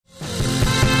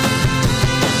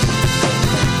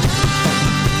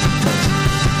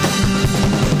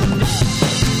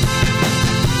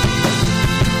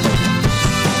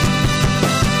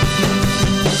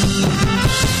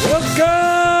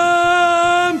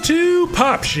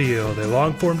Pop Shield, a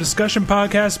long-form discussion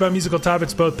podcast about musical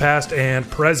topics both past and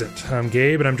present. I'm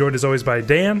Gabe, and I'm joined as always by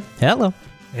Dan. Hello.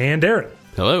 And Darren.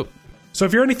 Hello. So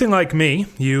if you're anything like me,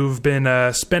 you've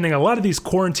been spending a lot of these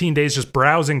quarantine days just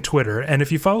browsing Twitter, and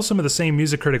if you follow some of the same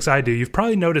music critics I do, you've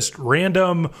probably noticed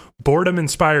random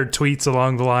boredom-inspired tweets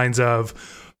along the lines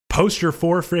of, post your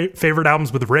 4 favorite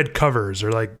albums with red covers,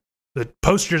 or like,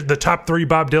 post the top 3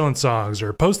 Bob Dylan songs,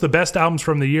 or post the best albums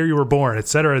from the year you were born,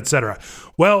 etc., etc.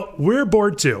 Well, we're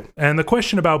bored too, and the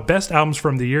question about best albums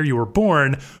from the year you were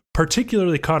born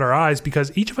particularly caught our eyes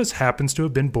because each of us happens to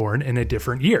have been born in a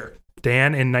different year.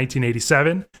 Dan in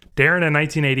 1987, Darren in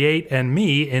 1988, and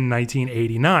me in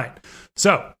 1989.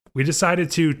 So, we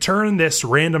decided to turn this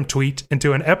random tweet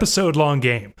into an episode-long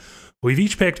game. We've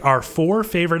each picked our 4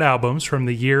 favorite albums from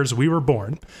the years we were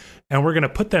born, and we're going to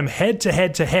put them head to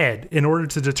head to head in order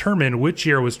to determine which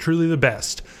year was truly the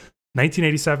best,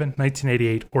 1987,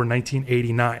 1988, or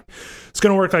 1989. It's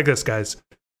going to work like this, guys.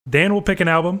 Dan will pick an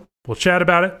album. We'll chat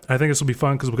about it. I think this will be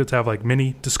fun because we'll get to have like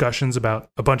mini discussions about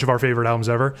a bunch of our favorite albums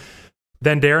ever.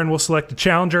 Then Darren will select a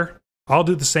challenger. I'll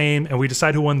do the same, and we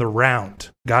decide who won the round.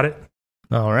 Got it?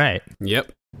 All right.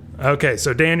 Yep. Okay,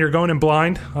 so Dan, you're going in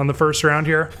blind on the first round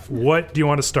here. What do you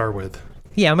want to start with?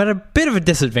 Yeah, I'm at a bit of a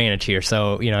disadvantage here,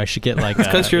 so I should get like. It's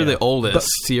because you're the oldest.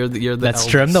 You're the. That's eldest.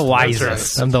 true. I'm the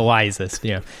wisest. Right. I'm the wisest.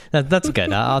 Yeah, that's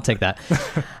good. I'll take that.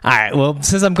 All right. Well,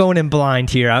 since I'm going in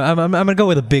blind here, I'm gonna go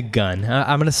with a big gun.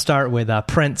 I'm gonna start with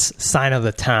Prince, "Sign of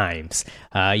the Times."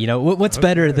 What's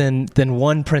better than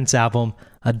one Prince album?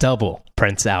 A double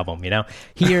Prince album,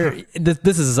 Here,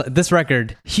 this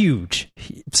record, huge,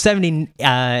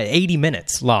 80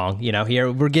 minutes long,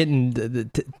 Here, we're getting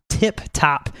the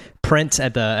tip-top Prince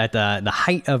at the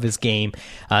height of his game.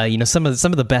 Some of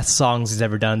the best songs he's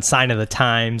ever done, Sign of the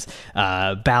Times,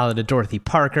 Ballad of Dorothy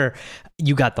Parker,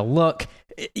 You Got the Look.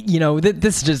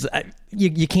 This just,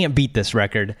 you can't beat this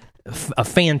record. A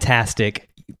fantastic,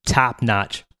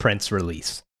 top-notch Prince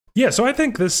release. Yeah, so I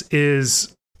think this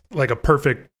is like a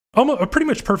pretty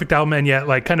much perfect album, and yet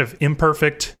like kind of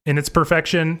imperfect in its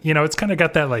perfection. It's kind of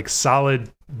got that like solid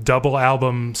double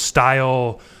album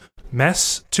style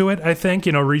mess to it, I think,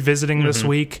 revisiting this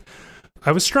week.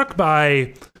 I was struck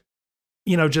by,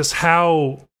 just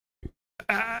how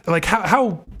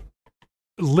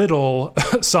little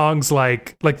songs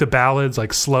like the ballads,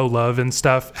 like Slow Love and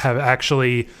stuff, have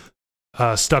actually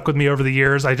stuck with me over the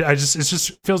years. It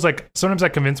just feels like sometimes I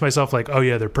convince myself like, oh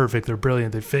yeah, they're perfect, they're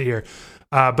brilliant, they fit here.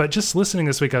 But just listening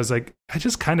this week, I was like, I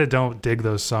just kind of don't dig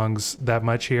those songs that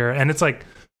much here. And it's like,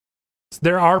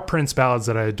 there are Prince ballads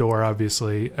that I adore,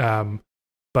 obviously.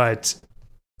 But,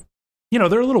 they're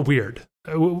a little weird.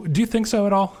 Do you think so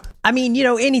at all? I mean,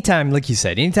 anytime, like you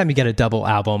said, anytime you get a double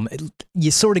album,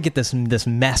 you sort of get this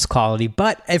mess quality.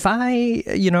 But if I,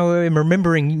 am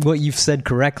remembering what you've said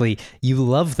correctly, you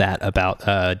love that about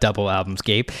double albums,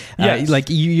 Gabe. Yes. Like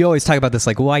you always talk about this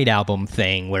like White Album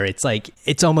thing where it's like,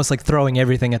 it's almost like throwing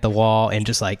everything at the wall and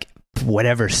just like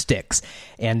whatever sticks.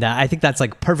 And I think that's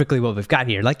like perfectly what we've got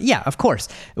here. Like, yeah, of course,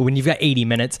 when you've got 80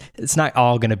 minutes, it's not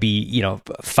all going to be,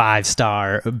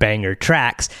 5-star banger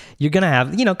tracks. You're going to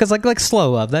have, because like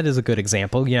Slow Love, that is a good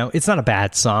example. It's not a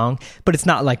bad song, but it's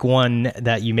not like one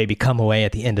that you maybe come away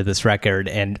at the end of this record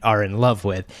and are in love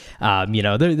with.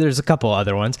 There's a couple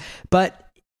other ones, but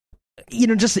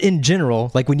just in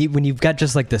general, like when you've got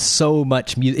just like this so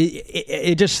much music,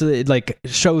 it just like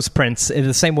shows Prince in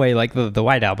the same way like the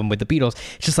White Album with the Beatles.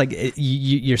 It's just like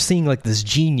you're seeing like this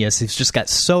genius.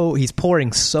 He's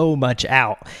pouring so much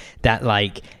out that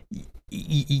like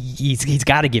he's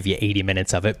got to give you 80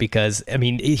 minutes of it, because I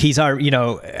mean he's our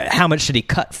how much did he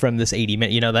cut from this 80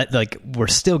 minutes? That like we're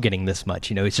still getting this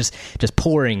much. It's just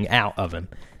pouring out of him.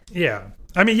 Yeah.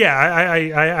 I mean, yeah,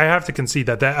 I have to concede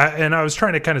that and I was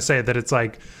trying to kind of say that it's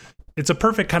like, it's a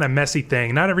perfect kind of messy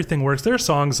thing. Not everything works. There are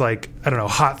songs like, I don't know,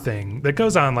 Hot Thing that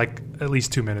goes on like at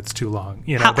least 2 minutes too long.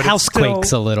 But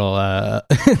Housequake's a little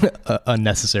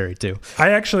unnecessary too.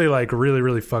 I actually like really,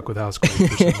 really fuck with Housequake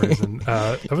for some reason.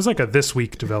 It was like a This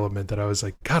Week development that I was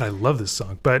like, God, I love this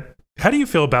song. But how do you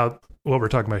feel about what we're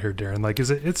talking about here, Darren? Like,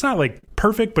 it's not like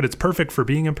perfect, but it's perfect for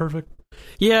being imperfect?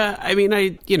 Yeah, I mean,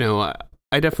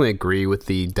 I definitely agree with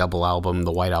the double album,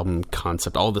 the White Album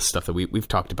concept, all this stuff that we've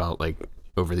talked about like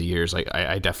over the years.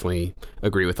 I definitely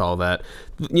agree with all that.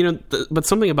 But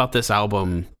something about this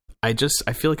album, I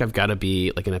feel like I've got to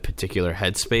be like in a particular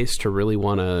headspace to really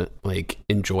want to like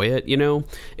enjoy it.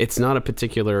 It's not a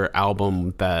particular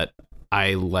album that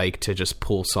I like to just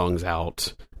pull songs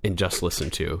out and just listen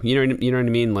to. You know what I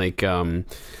mean? Like,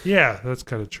 yeah, that's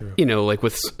kind of true. Like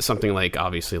with something like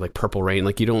obviously like Purple Rain,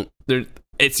 like you don't there.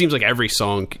 it seems like every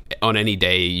song on any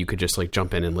day you could just like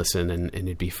jump in and listen and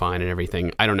it'd be fine and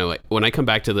everything. I don't know. When I come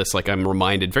back to this, like I'm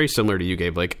reminded, very similar to you,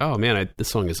 Gabe, like, oh man, this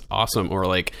song is awesome, or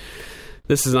like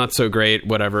this is not so great,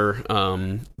 whatever.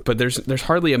 But there's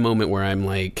hardly a moment where I'm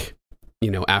like,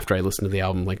 after I listen to the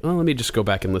album, like, oh, let me just go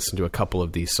back and listen to a couple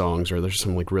of these songs, or there's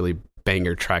some like really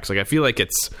banger tracks. Like I feel like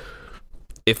it's,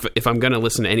 if I'm going to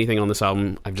listen to anything on this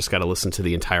album, I've just got to listen to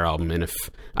the entire album. And if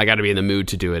I got to be in the mood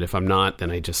to do it, if I'm not, then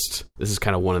this is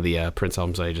kind of one of the Prince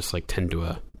albums I just like tend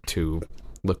to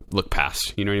look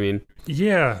past. You know what I mean?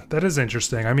 Yeah, that is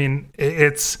interesting. I mean,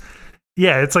 it's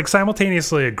like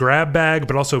simultaneously a grab bag,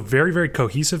 but also very, very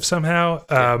cohesive somehow.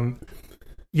 Yeah.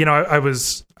 I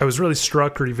was really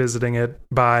struck revisiting it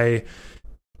by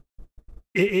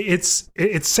it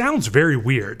sounds very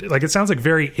weird. Like it sounds like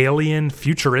very alien,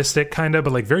 futuristic kind of,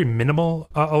 but like very minimal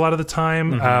a lot of the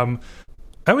time. Mm-hmm.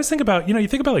 I always think about, you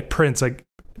think about like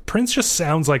Prince just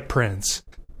sounds like Prince.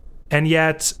 And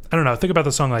yet, I don't know, think about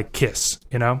the song like Kiss,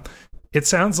 it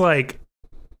sounds like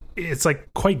it's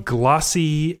like quite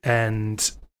glossy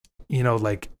and,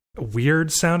 like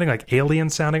weird sounding, like alien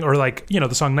sounding, or like, the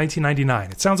song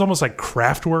 1999. It sounds almost like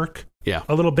Kraftwerk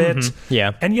a little bit. Mm-hmm.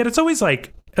 Yeah. And yet it's always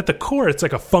like, at the core, it's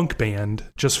like a funk band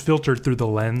just filtered through the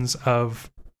lens of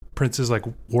Prince's like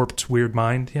warped, weird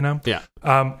mind, Yeah.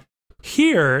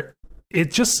 Here,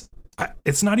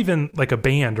 it's not even like a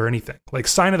band or anything. Like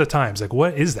Sign of the Times, like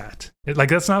what is that?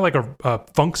 That's not like a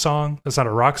funk song. That's not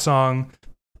a rock song.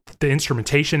 The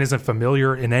instrumentation isn't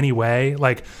familiar in any way.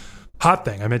 Like Hot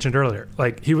Thing I mentioned earlier.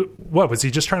 Like was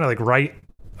he just trying to like write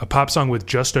a pop song with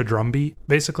just a drum beat,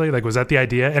 basically? Like, was that the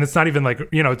idea? And it's not even like,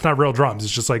 it's not real drums.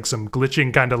 It's just like some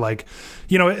glitching kind of like,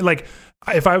 like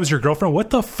if I was your girlfriend,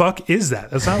 what the fuck is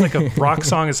that? It's not like a rock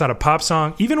song. It's not a pop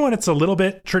song. Even when it's a little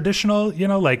bit traditional,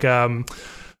 like, I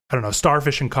don't know,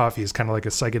 Starfish and Coffee is kind of like a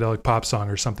psychedelic pop song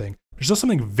or something. There's just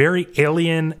something very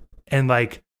alien and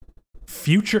like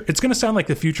future. It's going to sound like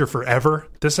the future forever,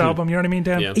 this album. You know what I mean,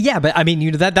 Dan? Yeah, but I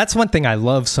mean, that's one thing I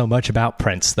love so much about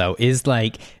Prince, though, is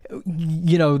like,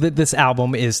 this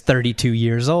album is 32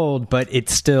 years old, but it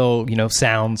still,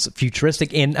 sounds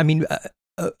futuristic. And I mean,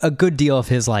 a good deal of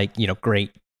his like,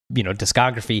 great,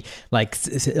 discography, like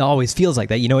it always feels like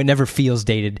that. It never feels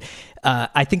dated.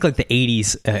 I think like the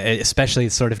 80s, especially,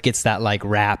 sort of gets that like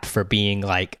rap for being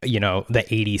like, the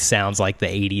 80s sounds like the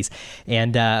 80s.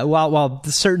 And while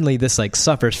certainly this like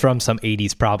suffers from some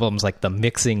 80s problems, like the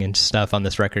mixing and stuff on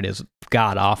this record is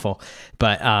god awful,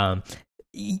 but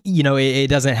it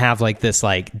doesn't have like this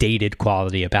like dated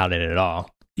quality about it at all.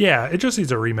 Yeah, it just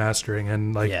needs a remastering,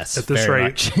 and like yes, at this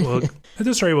rate, we'll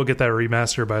get that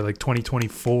remaster by like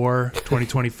 2024,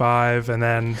 2025, and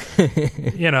then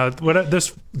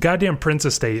this goddamn Prince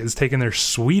estate is taking their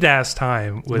sweet ass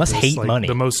time with must hate money.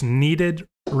 The most needed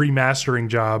remastering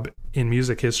job in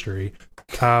music history.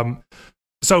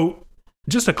 So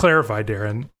just to clarify,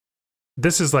 Darren,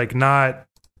 this is like not,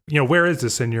 where is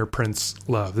this in your Prince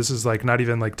love? This is like not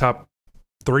even like top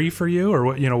 3 for you, or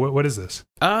what? What is this?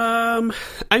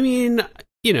 I mean,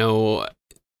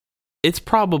 it's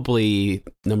probably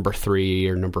number 3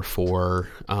 or number 4.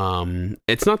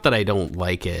 It's not that I don't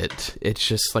like it. It's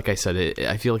just like I said,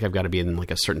 I feel like I've got to be in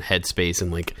like a certain headspace,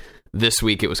 and like this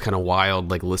week it was kind of wild,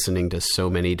 like listening to so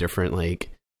many different like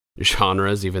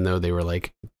genres, even though they were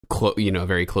like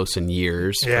very close in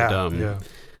years. Yeah, but,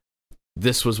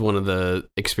 this was one of the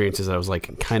experiences I was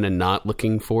like kind of not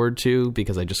looking forward to,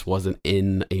 because I just wasn't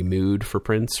in a mood for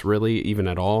Prince really, even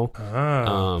at all.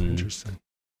 Interesting.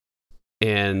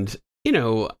 And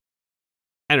I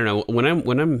don't know, when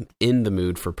I'm in the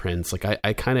mood for Prince, like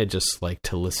I kind of just like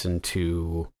to listen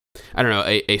to, I don't know,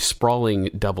 a sprawling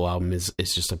double album is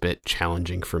just a bit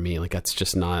challenging for me. Like that's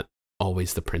just not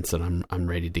always the Prince that I'm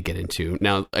ready to get into.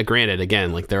 Now, granted,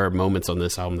 again, like there are moments on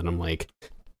this album that I'm like,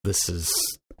 this is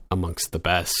amongst the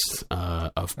best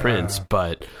of Prince,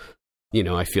 but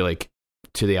I feel like,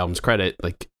 to the album's credit,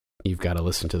 like you've got to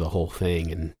listen to the whole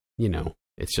thing, and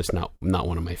it's just not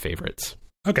one of my favorites.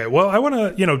 Okay, well, I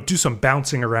want to do some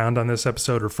bouncing around on this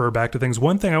episode, refer back to things.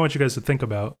 One thing I want you guys to think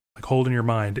about, like hold in your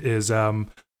mind, is I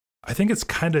think it's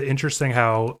kind of interesting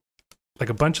how like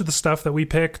a bunch of the stuff that we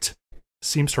picked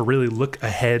seems to really look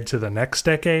ahead to the next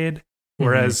decade,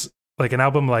 whereas like an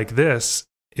album like this,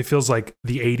 it feels like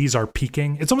the 80s are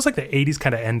peaking. It's almost like the 80s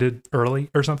kind of ended early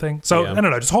or something. So I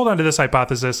don't know, just hold on to this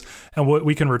hypothesis, and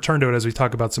we can return to it as we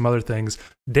talk about some other things.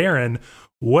 Darren,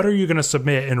 what are you going to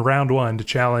submit in round 1 to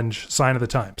challenge Sign of the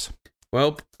Times?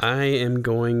 Well, I am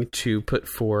going to put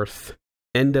forth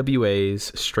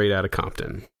NWA's Straight Outta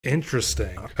Compton.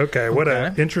 Interesting. Okay, what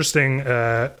an interesting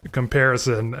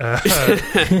comparison.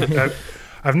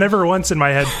 I've never once in my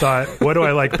head thought, what do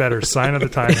I like better, Sign of the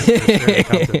Times or Straight Outta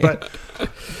Compton? But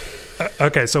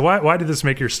okay, so why did this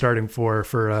make your starting four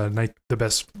for the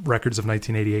best records of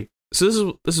 1988?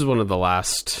 So this is one of the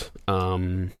last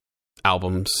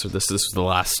albums. So this is the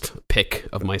last pick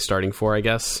of my starting four, I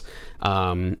guess.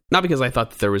 Not because I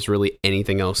thought that there was really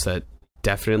anything else that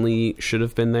definitely should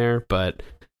have been there, but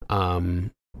I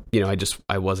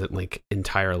wasn't like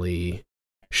entirely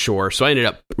sure. So I ended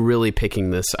up really picking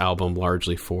this album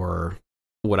largely for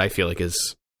what I feel like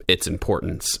is its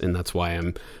importance, and that's why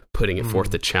I'm putting it forth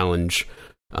to challenge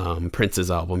Prince's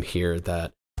album here.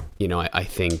 That I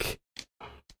think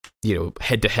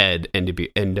head to head,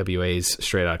 NWA's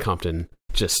Straight Outta Compton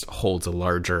just holds a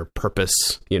larger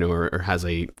purpose, or has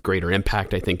a greater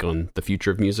impact, I think, on the future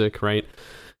of music, right?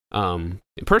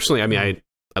 Personally, I mean,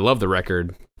 I love the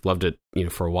record, loved it,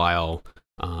 for a while.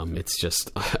 It's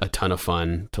just a ton of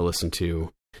fun to listen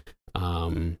to.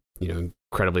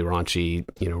 Incredibly raunchy,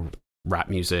 rap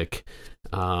music.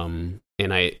 And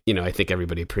I think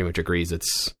everybody pretty much agrees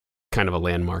it's kind of a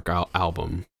landmark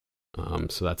album.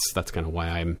 So that's kind of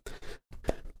why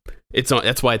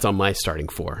that's why it's on my starting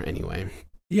four anyway.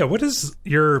 Yeah. What is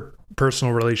your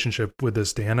personal relationship with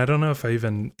this, Dan? I don't know if I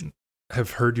even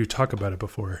have heard you talk about it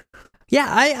before. Yeah,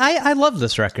 I love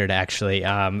this record actually.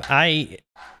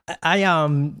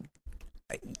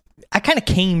 I kind of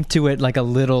came to it like a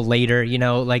little later,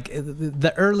 like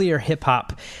the earlier hip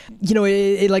hop,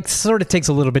 it like sort of takes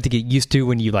a little bit to get used to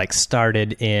when you like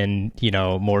started in,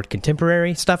 more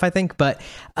contemporary stuff, I think. But,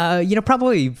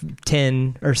 probably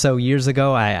 10 or so years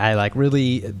ago, I like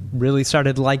really, really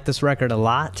started to like this record a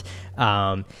lot.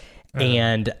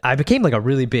 And I became like a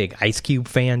really big Ice Cube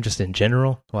fan just in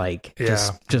general, like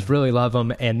just really love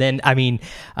him. And then, I mean,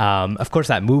 of course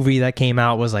that movie that came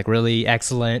out was like really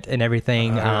excellent and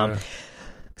everything.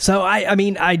 So I'm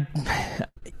kind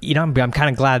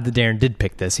of glad that Darren did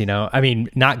pick this, I mean,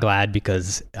 not glad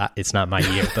because it's not my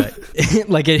year, but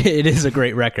like it is a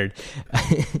great record.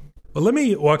 Well, let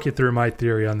me walk you through my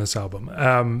theory on this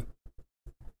album.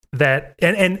 That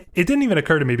and it didn't even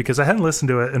occur to me because I hadn't listened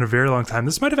to it in a very long time.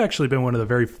 This might have actually been one of the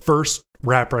very first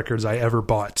rap records I ever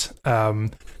bought.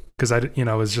 Because I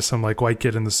was just some like white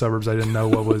kid in the suburbs. I didn't know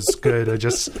what was good.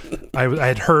 I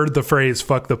had heard the phrase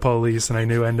 "fuck the police" and I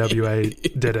knew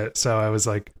NWA did it. So I was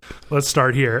like, let's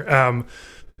start here.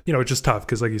 It's just tough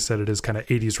because, like you said, it is kind of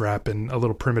 80s rap and a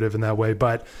little primitive in that way.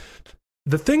 But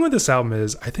the thing with this album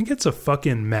is, I think it's a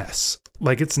fucking mess.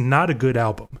 Like, it's not a good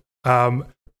album.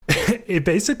 It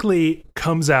basically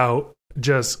comes out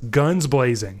just guns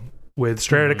blazing with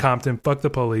Straight Outta Compton, Fuck the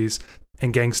Police,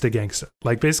 and Gangsta Gangsta.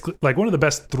 Like, basically, like one of the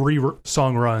best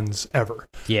 3-song runs ever.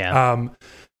 Yeah.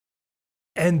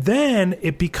 And then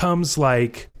it becomes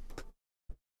like,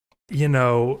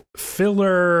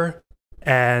 filler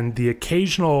and the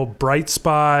occasional bright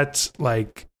spot,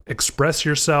 like Express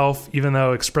Yourself, even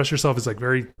though Express Yourself is like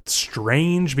very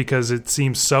strange because it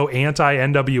seems so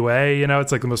anti-NWA,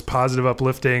 it's like the most positive,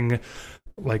 uplifting,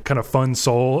 like kind of fun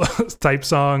soul type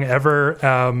song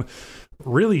ever.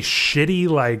 Really shitty,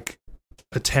 like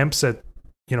attempts at,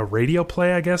 radio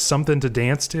play, I guess, Something to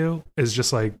Dance To is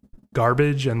just like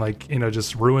garbage and like,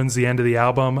 just ruins the end of the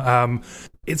album.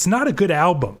 It's not a good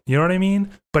album, you know what I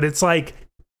mean? But it's like,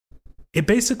 it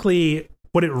basically,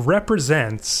 what it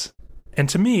represents, and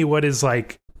to me, what is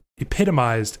like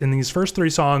epitomized in these first 3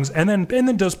 songs, and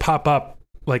then does pop up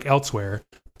like elsewhere,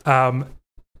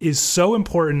 is so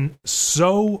important,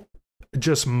 so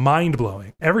just mind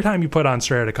blowing. Every time you put on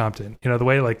Straight Outta Compton, the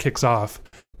way it like kicks off,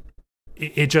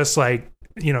 it just like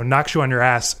knocks you on your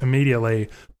ass immediately,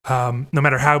 no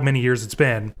matter how many years it's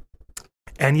been,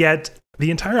 and yet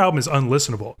the entire album is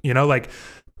unlistenable. Like,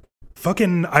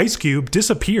 fucking Ice Cube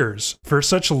disappears for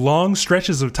such long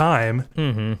stretches of time,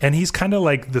 and he's kind of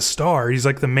like the star. He's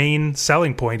like the main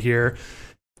selling point here.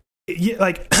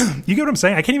 Like, you get what I'm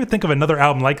saying? I can't even think of another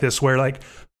album like this where like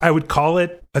I would call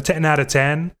it a 10 out of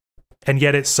 10, and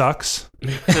yet it sucks.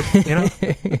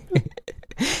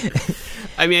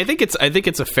 I mean, I think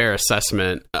it's a fair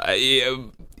assessment.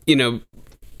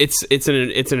 It's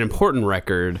an important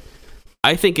record.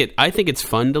 I think it's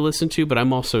fun to listen to, but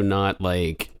I'm also not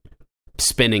like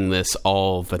spinning this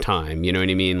all the time. You know what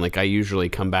I mean? Like, I usually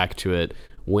come back to it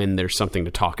when there's something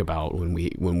to talk about,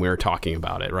 when we're talking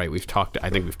about it, right? I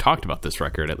think we've talked about this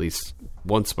record at least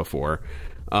once before.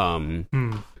 But,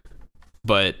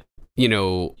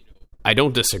 I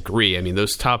don't disagree. I mean,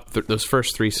 those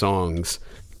first 3 songs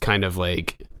kind of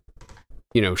like,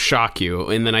 shock you.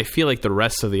 And then I feel like the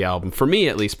rest of the album, for me,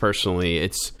 at least personally,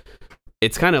 it's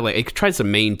kind of like, it tries to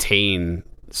maintain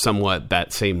somewhat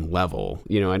that same level.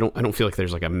 You know, I don't feel like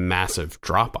there's like a massive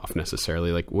drop off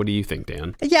necessarily. Like, what do you think,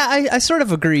 Dan? Yeah, I sort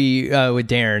of agree with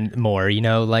Darren more. You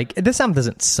know, like this album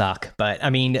doesn't suck, but I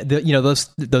mean,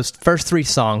 those first 3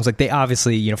 songs, like they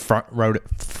obviously, you know,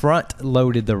 front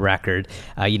loaded the record.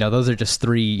 You know, those are just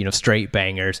 3, you know, straight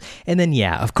bangers, and then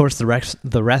yeah, of course the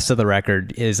rest of the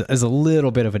record is a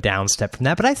little bit of a downstep from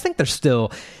that, but I think there's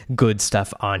still good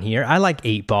stuff on here. I like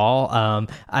 8 Ball.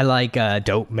 I like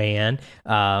Dope Man.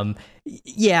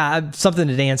 Yeah, something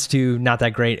to dance to, not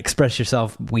that great. Express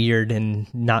Yourself, weird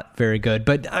and not very good.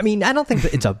 But I mean, I don't think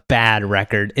that it's a bad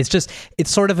record. It's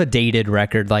sort of a dated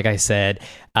record, like I said.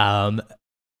 And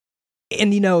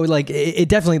you know, like it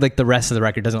definitely, like the rest of the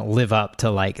record doesn't live up to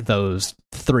like those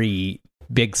 3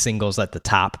 big singles at the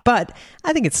top. But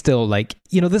I think it's still like,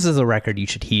 you know, this is a record you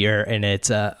should hear, and it's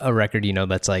a record, you know,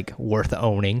 that's like worth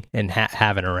owning and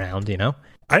having around, you know?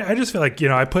 I just feel like, you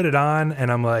know, I put it on and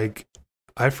I'm like,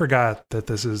 I forgot that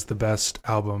this is the best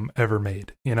album ever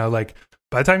made. You know, like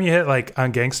by the time you hit like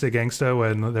on Gangsta Gangsta,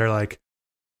 when they're like,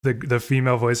 the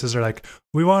female voices are like,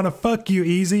 we want to fuck you,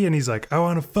 Easy. And he's like, I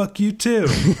want to fuck you too.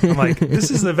 I'm like, this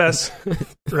is the best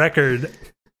record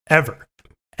ever.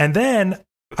 And then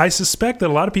I suspect that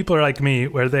a lot of people are like me,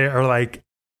 where they are like,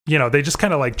 you know, they just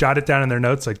kind of like jot it down in their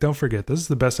notes. Like, don't forget, this is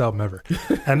the best album ever.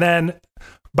 And then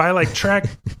by like track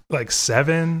like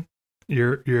 7,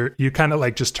 you kind of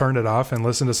like just turn it off and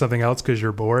listen to something else because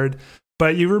you're bored.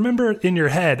 But you remember in your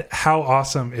head how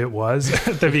awesome it was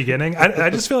at the beginning. I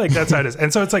just feel like that's how it is.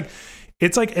 And so it's like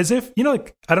as if, you know,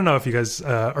 like, I don't know if you guys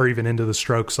are even into the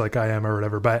Strokes like I am or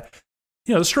whatever, but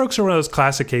you know, the Strokes are one of those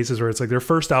classic cases where it's like their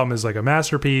first album is like a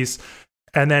masterpiece,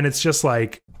 and then it's just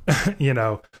like, you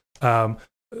know,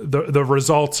 the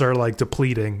results are like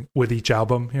depleting with each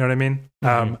album. You know what I mean?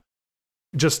 Mm-hmm.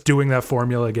 Just doing that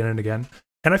formula again and again.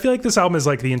 And I feel like this album is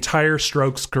like the entire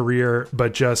Strokes career,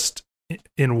 but just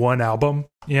in one album,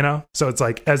 you know? So it's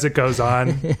like, as it goes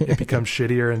on, it becomes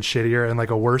shittier and shittier and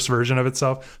like a worse version of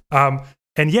itself. And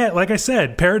yet, like I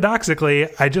said, paradoxically,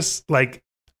 I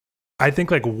think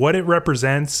like what it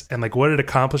represents and like what it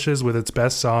accomplishes with its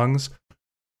best songs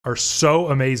are so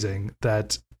amazing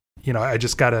that, you know, I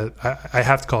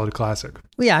have to call it a classic.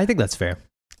 Well, yeah, I think that's fair.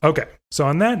 Okay. So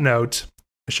on that note,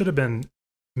 I should have been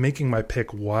making my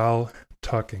pick while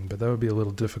talking, but that would be a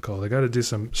little difficult. I got to do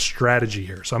some strategy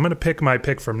here. So I'm going to pick my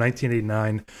pick from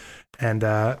 1989. And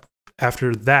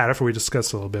after we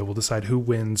discuss a little bit, we'll decide who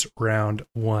wins round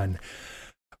 1.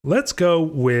 Let's go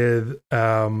with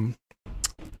the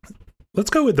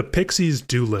Pixies'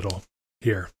 Doolittle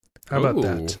here. How about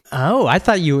that? Oh, I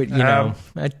thought you would, you know,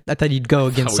 I thought you'd go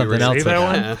against something else.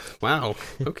 Wow.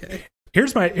 Okay.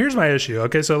 Here's my issue.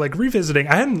 Okay, so like revisiting,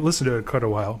 I hadn't listened to it in quite a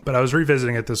while, but I was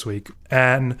revisiting it this week,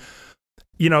 and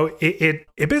you know, it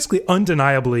basically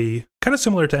undeniably kind of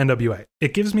similar to NWA.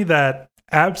 It gives me that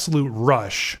absolute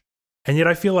rush, and yet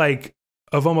I feel like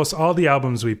of almost all the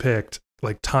albums we picked,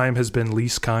 like Time has been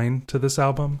least kind to this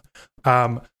album.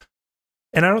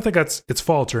 And I don't think that's its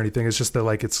fault or anything. It's just that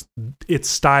like its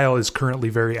style is currently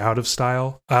very out of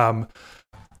style.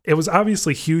 It was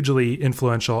obviously hugely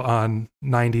influential on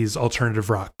 90s alternative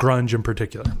rock, grunge in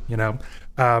particular, you know?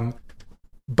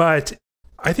 But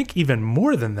I think even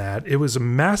more than that, it was a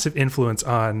massive influence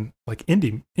on like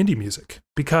indie music,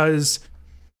 because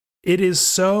it is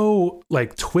so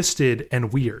like twisted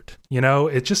and weird, you know?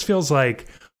 It just feels like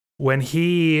when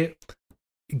he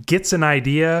gets an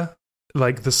idea,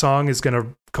 like the song is going to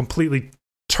completely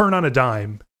turn on a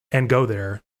dime and go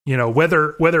there. You know,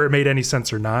 whether it made any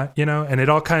sense or not, you know, and it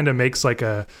all kind of makes like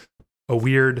a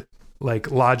weird like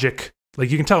logic,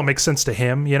 like you can tell it makes sense to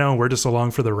him, you know, and we're just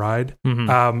along for the ride.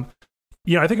 Mm-hmm.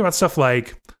 You know, I think about stuff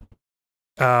like,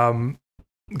 God,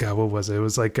 what was it? It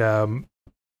was like Dead,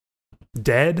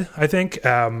 I think.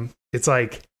 It's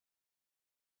like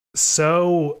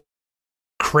so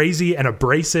crazy and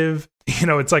abrasive. You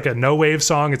know, it's like a no wave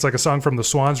song. It's like a song from the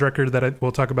Swans record that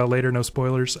we'll talk about later. No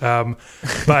spoilers.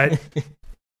 But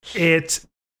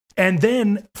and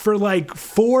then for like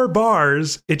 4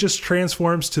 bars, it just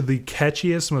transforms to the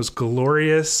catchiest, most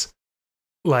glorious,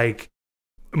 like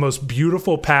most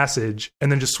beautiful passage,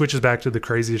 and then just switches back to the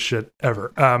craziest shit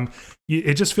ever.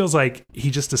 It just feels like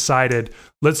he just decided,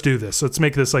 let's do this. Let's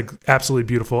make this like absolutely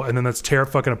beautiful, and then let's tear it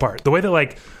fucking apart. The way that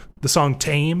like the song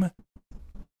Tame,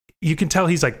 you can tell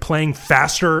he's like playing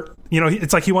faster. You know,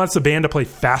 it's like he wants the band to play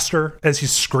faster as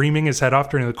he's screaming his head off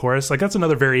during the chorus. Like that's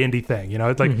another very indie thing. You know,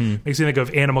 it like makes you think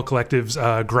of Animal Collective's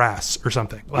Grass or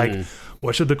something. Like,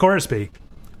 what should the chorus be?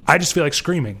 I just feel like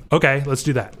screaming. Okay, let's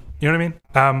do that. You know what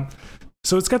I mean?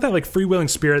 So it's got that like freewheeling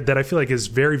spirit that I feel like is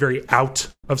very, very out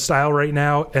of style right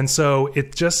now. And so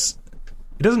it's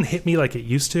doesn't hit me like it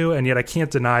used to, and yet I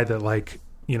can't deny that, like,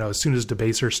 you know, as soon as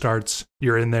Debaser starts,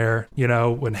 you're in there. You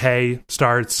know, when Hey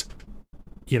starts,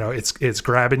 you know, it's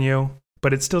grabbing you.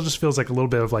 But it still just feels like a little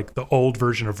bit of like the old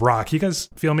version of rock. You guys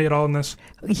feel me at all in this?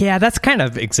 Yeah, that's kind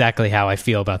of exactly how I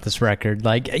feel about this record.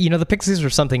 Like, you know, the Pixies were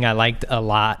something I liked a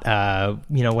lot,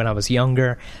 you know, when I was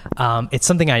younger. It's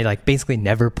something I like basically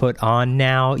never put on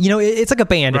now. You know, it's like a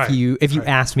band. Right. If you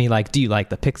asked me like, do you like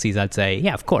the Pixies? I'd say,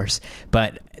 yeah, of course.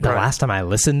 But the last time I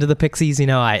listened to the Pixies, you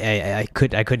know, I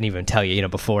couldn't even tell you, you know,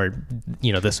 before,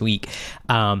 you know, this week.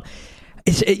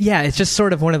 It's just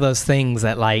sort of one of those things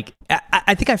that, like,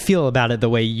 I think I feel about it the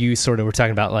way you sort of were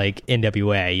talking about, like,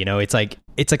 NWA. You know, it's like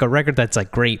a record that's like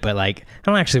great, but like I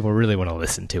don't actually really want to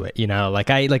listen to it. You know, I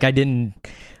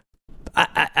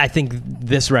think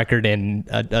this record and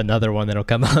another one that'll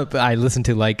come up, I listen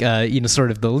to like you know, sort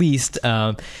of the least,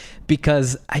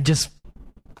 because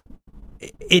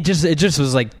it just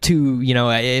was like too, you know,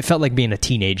 it felt like being a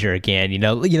teenager again, you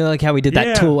know, like how we did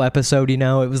that Tool episode, you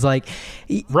know, it was like,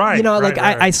 you know, like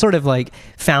I sort of like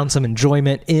found some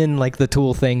enjoyment in like the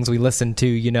Tool things we listened to,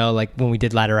 you know, like when we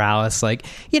did Lateralis, like,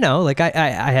 you know, like I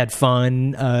had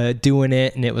fun doing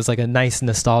it, and it was like a nice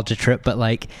nostalgia trip, but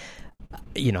like,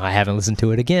 you know, I haven't listened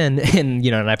to it again, and, you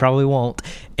know, and I probably won't,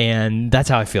 and that's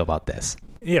how I feel about this.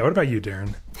 Yeah, what about you,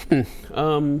 Darren?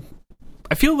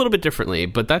 I feel a little bit differently,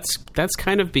 but that's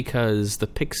kind of because the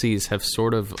Pixies have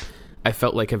sort of, I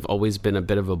felt like, have always been a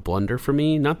bit of a blunder for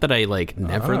me. Not that I like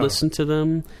never listened to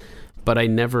them, but I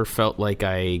never felt like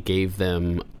I gave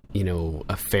them, you know,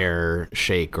 a fair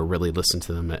shake or really listened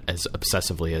to them as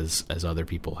obsessively as other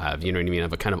people have. You know what I mean?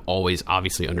 I've kind of always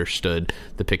obviously understood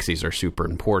the Pixies are super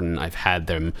important. I've had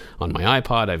them on my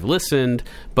iPod. I've listened,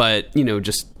 but, you know,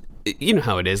 just, you know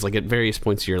how it is. Like at various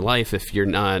points of your life, if you're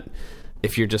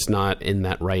just not in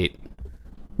that right,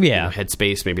 you know,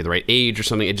 headspace, maybe the right age or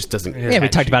something, it just doesn't. Yeah, we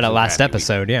talked about it last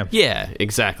episode. Yeah,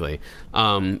 exactly.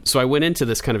 So I went into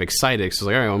this kind of excited because I was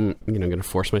like, all right, I'm going to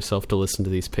force myself to listen to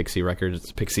these Pixies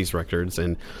records,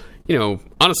 and, you know,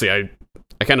 honestly, I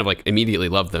kind of like immediately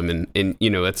loved them, and you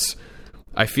know,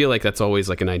 I feel like that's always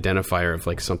like an identifier of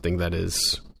like something that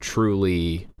is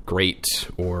truly great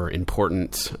or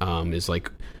important, is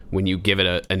like when you give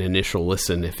it an initial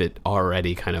listen, if it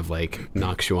already kind of like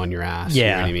knocks you on your ass. Yeah.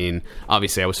 You know what I mean?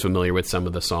 Obviously, I was familiar with some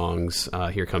of the songs,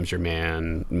 Here Comes Your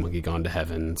Man, Monkey Gone to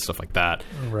Heaven, stuff like that.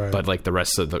 Right. But like the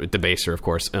rest of the Debaser, of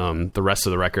course, the rest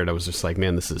of the record, I was just like,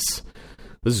 man, this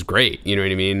is great. You know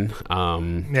what I mean?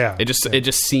 It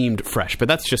just seemed fresh, but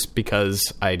that's just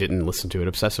because I didn't listen to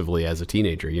it obsessively as a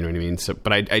teenager. You know what I mean? So,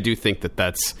 but I do think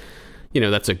that's, you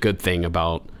know, that's a good thing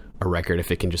about a record, if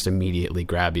it can just immediately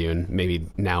grab you, and maybe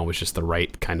now was just the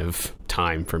right kind of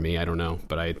time for me. I don't know,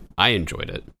 but I enjoyed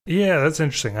it. Yeah, that's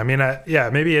interesting. I mean,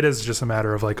 maybe it is just a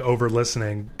matter of like over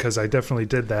listening, because I definitely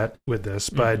did that with this,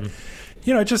 but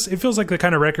you know, it feels like the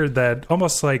kind of record that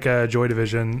almost like Joy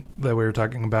Division that we were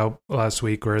talking about last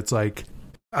week, where it's like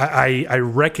I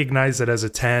recognize it as a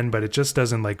 10, but it just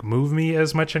doesn't like move me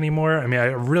as much anymore. I mean, I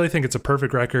really think it's a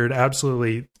perfect record,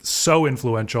 absolutely so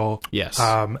influential. Yes.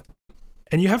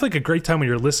 And you have like a great time when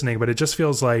you're listening, but it just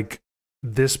feels like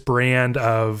this brand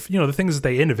of, you know, the things that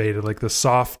they innovated, like the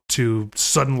soft to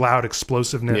sudden loud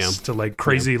explosiveness to like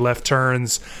crazy left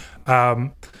turns.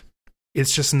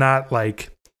 It's just not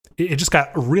like, it just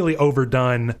got really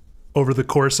overdone over the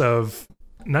course of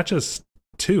not just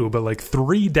 2, but like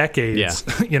 3 decades,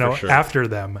 you know, after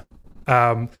them.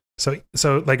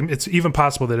 So like it's even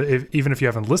possible that even if you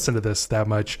haven't listened to this that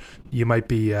much, you might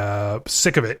be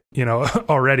sick of it, you know,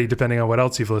 already, depending on what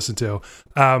else you've listened to.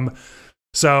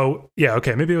 So yeah,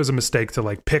 okay, maybe it was a mistake to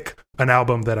like pick an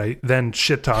album that I then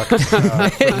shit talked for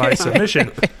my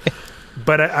submission.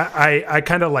 But I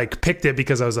kind of like picked it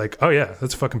because I was like, oh yeah,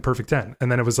 that's a fucking perfect 10.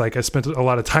 And then it was like I spent a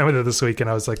lot of time with it this week, and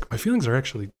I was like, my feelings are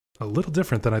actually a little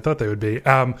different than I thought they would be.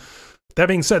 That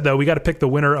being said, though, we got to pick the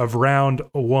winner of round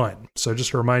 1. So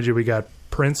just to remind you, we got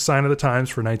Prince, Sign of the Times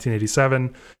for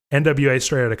 1987, NWA,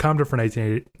 Straight Outta Compton for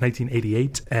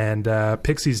 1988, and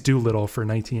Pixies, Doolittle for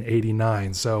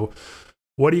 1989. So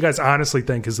what do you guys honestly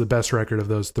think is the best record of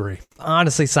those 3?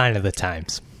 Honestly, Sign of the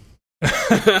Times.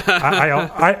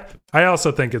 I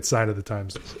also think it's Sign of the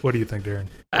Times. What do you think, Darren?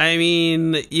 I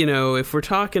mean, you know, if we're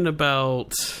talking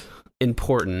about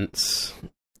importance,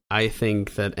 I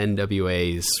think that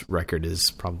NWA's record is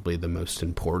probably the most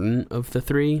important of the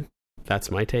 3.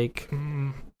 That's my take.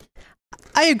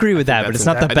 I agree with that, but it's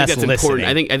not the best listening.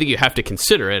 Important. I think you have to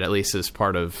consider it, at least as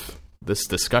part of this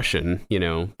discussion, you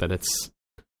know, that it's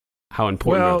how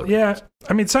important. Well, yeah.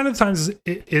 I mean, Sign of the Times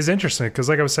is interesting because,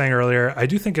 like I was saying earlier, I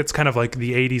do think it's kind of like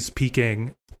the 80s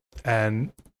peaking,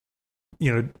 and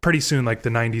pretty soon, like the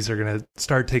 90s are going to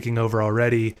start taking over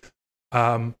already.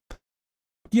 I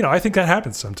think that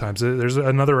happens sometimes. There's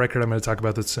another record I'm going to talk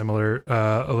about that's similar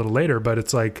a little later, but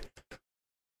it's like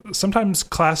sometimes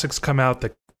classics come out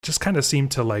that just kind of seem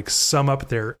to like sum up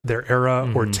their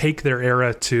era or take their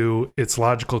era to its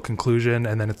logical conclusion,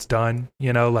 and then it's done,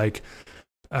 not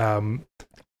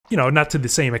to the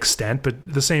same extent, but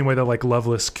the same way that like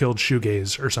Loveless killed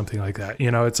shoegaze or something like that.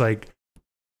 It's like,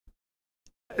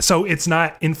 so it's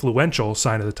not influential,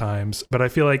 Sign of the Times, but I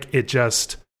feel like it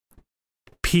just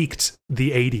peaked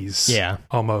the 80s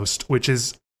almost, which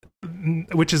is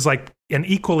like an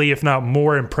equally, if not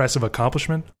more impressive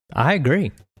accomplishment. I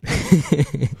agree.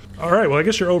 All right, well, I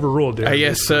guess you're overruled, dude. I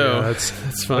guess so. Yeah, that's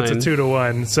fine. That's a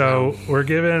 2-1. So we're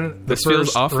giving this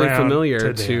feels awfully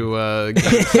familiar to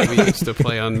games that we used to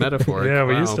play on Metaphor. Yeah,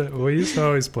 we used to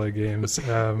always play games.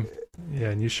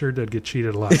 And you sure did get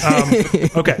cheated a lot.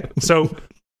 Okay, so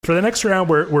for the next round,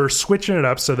 we're switching it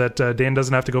up so that Dan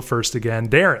doesn't have to go first again.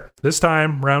 Darren, this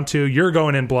time, round 2, you're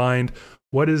going in blind.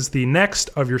 What is the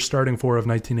next of your starting 4 of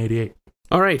 1988?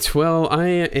 All right, well, I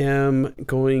am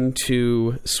going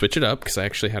to switch it up because I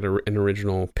actually had an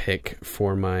original pick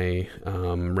for my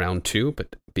round 2,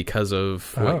 but because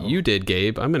of what you did,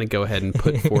 Gabe, I'm going to go ahead and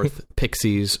put forth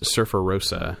Pixies' Surfer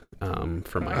Rosa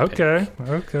for my pick.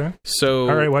 Okay. So,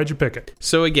 all right, why'd you pick it?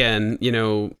 So again,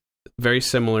 very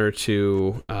similar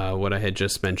to what I had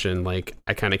just mentioned. Like,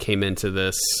 I kind of came into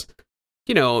this,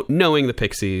 knowing the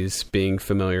Pixies, being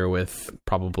familiar with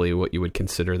probably what you would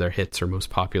consider their hits or most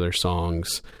popular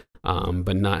songs,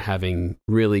 but not having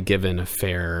really given a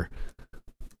fair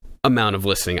amount of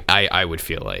listening, I would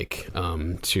feel like,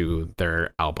 to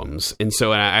their albums. And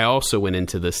so I also went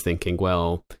into this thinking,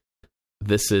 well,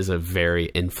 this is a very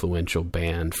influential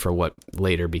band for what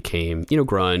later became,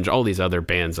 grunge, all these other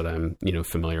bands that I'm,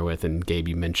 familiar with. And Gabe,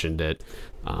 you mentioned it,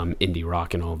 indie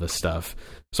rock and all this stuff.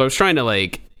 So I was trying to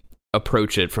like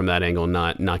approach it from that angle,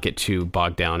 not get too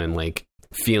bogged down and like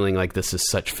feeling like this is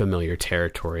such familiar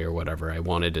territory or whatever. I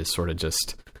wanted to sort of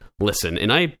just listen.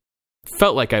 And I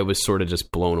felt like I was sort of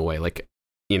just blown away. Like,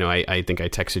 I think I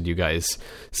texted you guys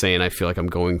saying I feel like I'm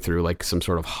going through like some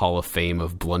sort of Hall of Fame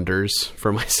of blunders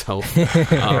for myself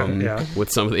with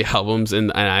some of the albums.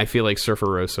 And I feel like Surfer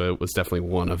Rosa was definitely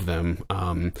one of them.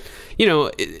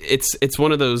 It's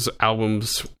one of those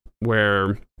albums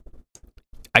where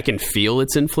I can feel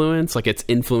its influence, like it's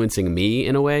influencing me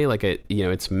in a way, like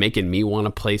it's making me want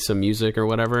to play some music or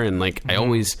whatever. And like, I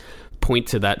always point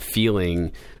to that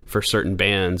feeling for certain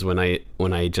bands when I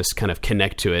just kind of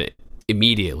connect to it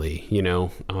immediately,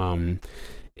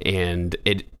 and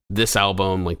this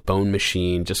album, like Bone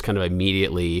Machine, just kind of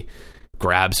immediately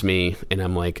grabs me, and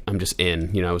I'm just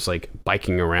in. I was like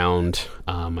biking around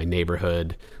my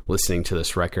neighborhood listening to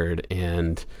this record,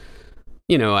 and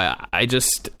I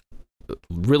just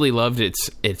really loved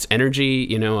its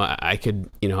energy. I could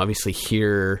obviously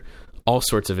hear all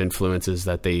sorts of influences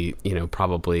that they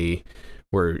probably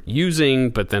were using,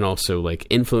 but then also like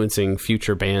influencing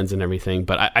future bands and everything.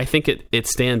 But I think it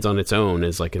stands on its own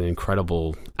as like an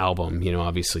incredible album.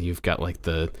 Obviously you've got like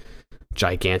the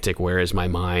gigantic "Where Is My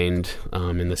Mind"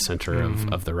 in the center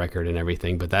of the record and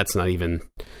everything, but that's not even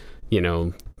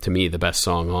to me the best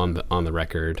song on the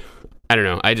record. I don't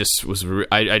know. I just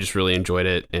I just really enjoyed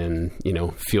it, and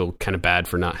feel kind of bad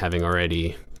for not having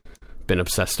already been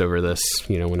obsessed over this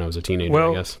when I was a teenager.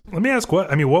 Well, I guess. Let me ask,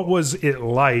 what was it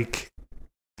like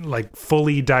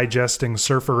fully digesting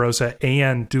Surfer Rosa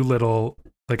and Doolittle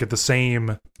like at the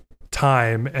same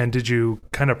time, and did you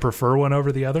kind of prefer one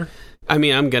over the other? I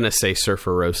mean, I'm gonna say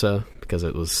Surfer Rosa because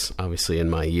it was obviously in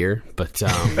my year, but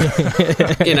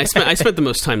and I spent the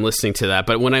most time listening to that.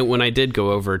 But when I did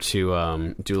go over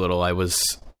to Doolittle, I was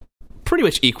pretty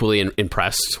much equally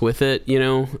impressed with it.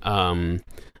 I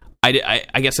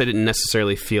guess I didn't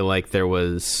necessarily feel like there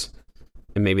was,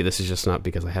 and maybe this is just not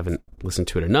because I haven't listened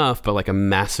to it enough, but like a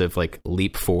massive like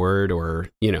leap forward, or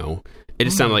it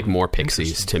just sounded like more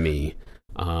Pixies to me.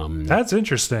 That's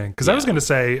interesting, because I was going to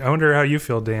say, I wonder how you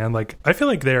feel, Dan. Like, I feel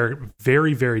like they're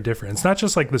very, very different. It's not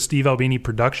just like the Steve Albini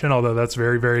production, although that's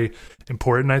very, very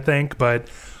important, I think.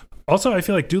 But also, I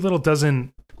feel like Doolittle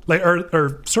doesn't like,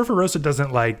 or Surfer Rosa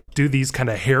doesn't like do these kind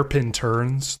of hairpin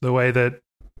turns the way that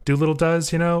Doolittle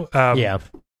does.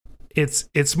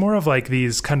 It's more of like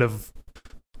these kind of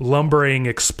lumbering,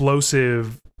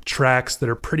 explosive tracks that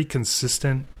are pretty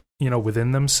consistent,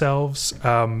 within themselves.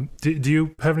 Do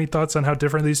you have any thoughts on how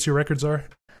different these two records are?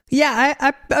 Yeah,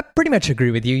 I pretty much agree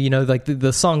with you. Like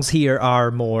the songs here are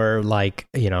more like,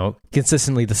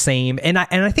 consistently the same. And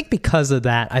I think because of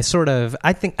that, I sort of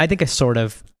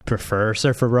prefer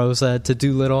Surfer Rosa to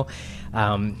Doolittle.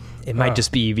 It might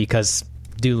just be because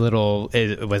Doolittle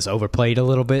was overplayed a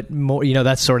little bit more.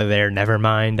 That's sort of their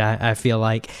Nevermind, I feel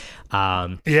like.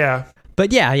 Yeah.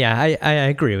 But yeah, I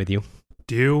agree with you.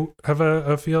 Do you have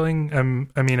a feeling?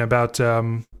 About.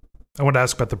 I want to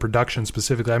ask about the production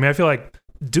specifically. I feel like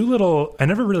Doolittle, I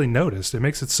never really noticed. It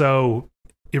makes it so.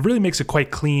 It really makes it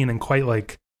quite clean and quite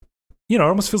like, it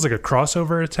almost feels like a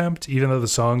crossover attempt, even though the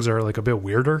songs are like a bit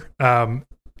weirder.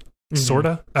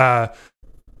 Sorta.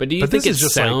 But do you think it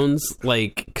sounds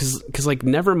like because like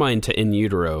Nevermind to In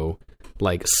Utero,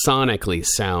 like sonically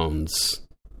sounds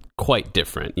quite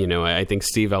different? I think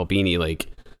Steve Albini like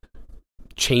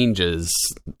changes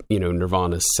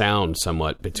Nirvana's sound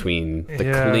somewhat between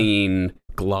the clean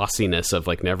glossiness of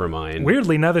like Nevermind.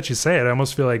 Weirdly, now that you say it, I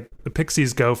almost feel like the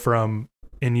Pixies go from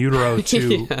In Utero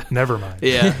to Nevermind.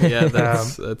 Yeah,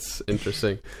 that's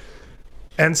interesting.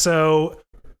 And so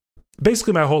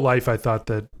basically my whole life I thought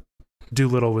that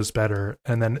Doolittle was better,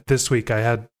 and then this week I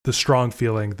had the strong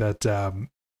feeling that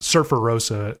Surfer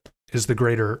Rosa is the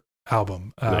greater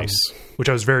album. Nice. Which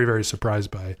I was very, very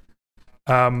surprised by.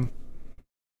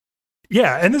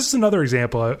 Yeah, and this is another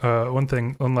example.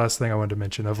 One last thing I wanted to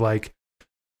mention of like,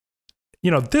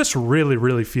 this really,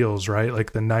 really feels right.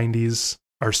 Like the 90s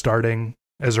are starting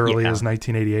as early as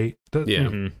 1988.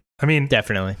 Yeah,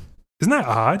 definitely. Isn't that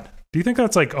odd? Do you think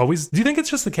that's like always? Do you think it's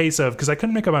just the case of, because I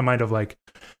couldn't make up my mind of like,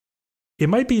 it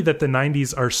might be that the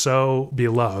 90s are so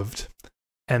beloved,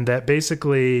 and that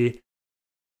basically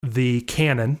the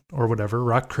canon or whatever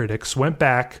rock critics went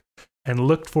back and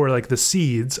looked for like the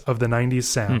seeds of the 90s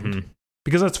sound. Mm-hmm.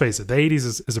 Because let's face it, the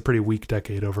 80s is a pretty weak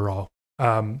decade overall.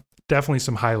 Definitely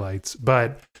some highlights,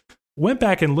 but went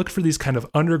back and looked for these kind of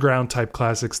underground type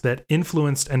classics that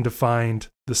influenced and defined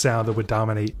the sound that would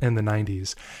dominate in the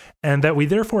 90s. And that we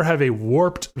therefore have a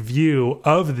warped view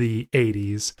of the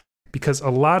 80s, because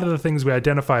a lot of the things we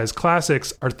identify as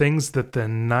classics are things that the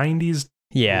 90s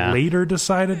later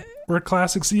decided were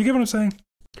classics. You get what I'm saying?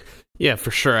 Yeah,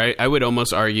 for sure. I would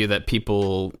almost argue that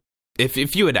people...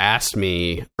 If you had asked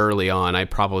me early on, I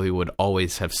probably would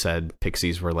always have said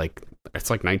Pixies were like, it's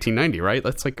like 1990, right?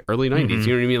 That's like early 90s. Mm-hmm. You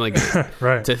know what I mean? Like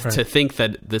right. To think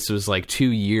that this was like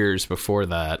 2 years before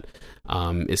that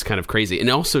is kind of crazy. And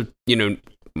also,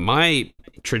 my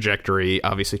trajectory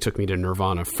obviously took me to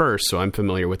Nirvana first, so I'm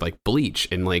familiar with like Bleach,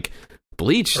 and like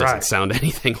Bleach doesn't sound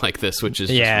anything like this, which is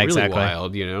just really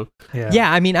wild,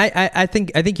 Yeah, I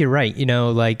think you're right.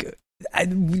 Like,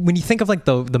 when you think of like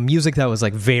the music that was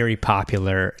like very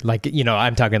popular, like,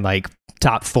 I'm talking like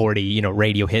top 40,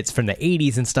 radio hits from the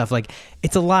 80s and stuff, like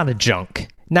it's a lot of junk.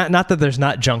 Not that there's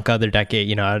not junk other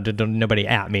decade, nobody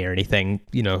at me or anything,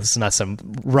 it's not some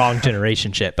wrong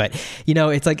generation shit, but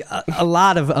it's like a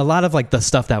lot of like the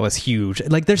stuff that was huge.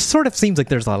 Like there sort of seems like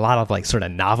there's a lot of like sort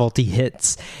of novelty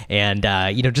hits, and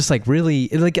just like really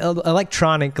like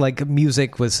electronic like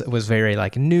music was very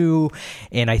like new,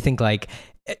 and I think like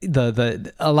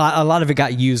a lot of it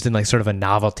got used in like sort of a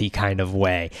novelty kind of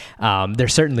way.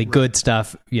 There's certainly good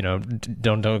stuff,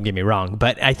 don't get me wrong,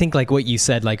 but I think like what you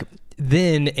said, like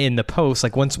then in the post,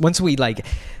 like once we like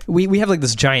we have like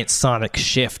this giant sonic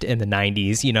shift in the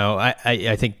 90s,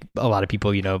 I think a lot of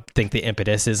people think the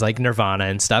impetus is like Nirvana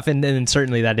and stuff, and then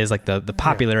certainly that is like the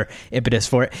popular impetus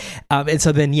for it, and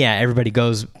so then everybody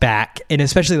goes back, and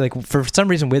especially like for some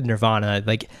reason with Nirvana,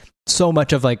 like so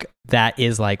much of like that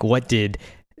is like what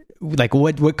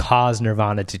caused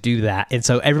Nirvana to do that. And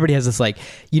so everybody has this like,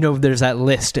 there's that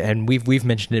list, and we've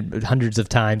mentioned it hundreds of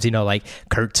times, like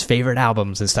Kurt's favorite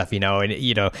albums and stuff, and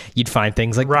you'd find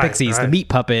things like Pixies, the Meat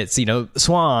Puppets,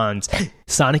 Swans,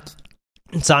 Sonic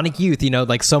Youth,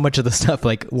 like so much of the stuff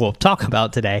like we'll talk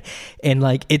about today. And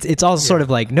like it's all sort of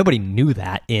like nobody knew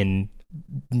that in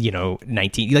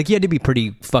 19, like you had to be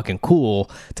pretty fucking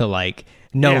cool to like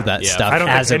know that stuff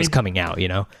as it was coming out,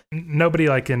 Nobody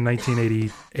like in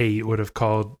 1988 would have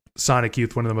called Sonic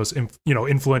Youth one of the most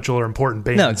influential or important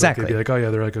bands. No, exactly. Like, they'd be like, oh yeah,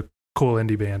 they're like a cool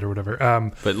indie band or whatever.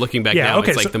 But looking back now,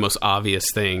 it's like the most obvious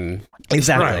thing.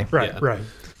 Exactly. Right.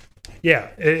 Yeah,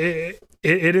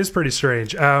 it is pretty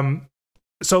strange.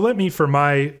 So let me, for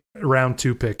my round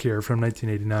 2 pick here from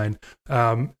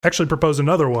 1989, actually propose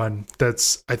another one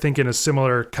that's, I think, in a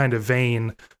similar kind of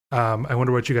vein. I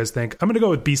wonder what you guys think. I'm going to go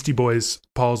with Beastie Boys'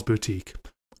 Paul's Boutique.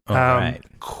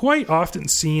 Quite often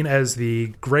seen as the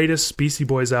greatest Beastie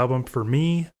Boys album for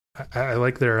me. I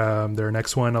like their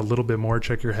next one a little bit more,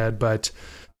 Check Your Head, but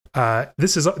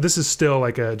this is still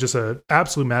like just a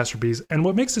absolute masterpiece. And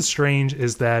what makes it strange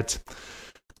is that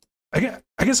I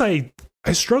guess I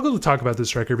struggle to talk about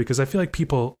this record because I feel like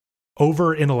people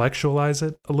over intellectualize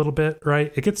it a little bit,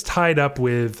 right? It gets tied up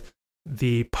with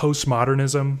the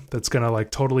postmodernism that's going to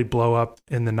like totally blow up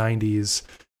in the 90s.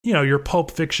 your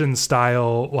Pulp Fiction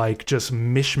style, like just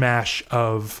mishmash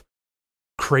of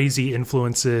crazy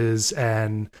influences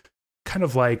and kind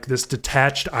of like this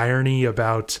detached irony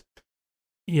about,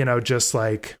 just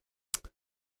like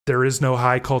there is no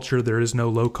high culture, there is no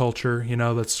low culture,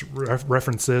 let's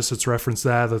reference this, let's reference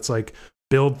that, let's like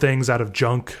build things out of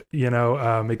junk,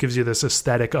 it gives you this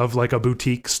aesthetic of like a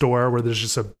boutique store where there's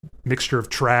just a mixture of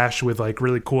trash with like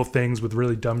really cool things with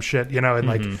really dumb shit, and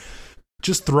like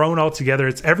just thrown all together.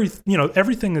 It's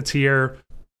everything that's here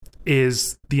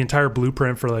is the entire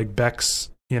blueprint for like Beck's,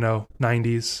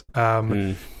 90s.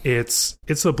 It's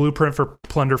the blueprint for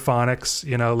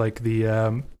Plunderphonics, like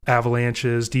the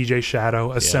Avalanches, DJ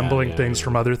Shadow, assembling things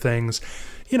from other things,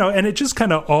 and it just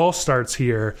kind of all starts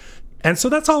here. And so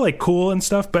that's all like cool and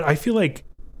stuff, but I feel like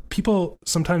people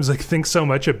sometimes like think so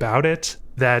much about it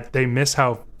that they miss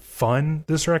how fun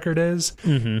this record is.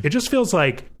 It just feels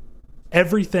like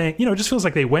everything, it just feels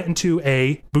like they went into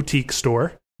a boutique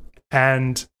store,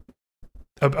 and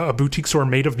a boutique store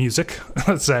made of music,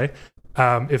 let's say,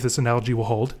 if this analogy will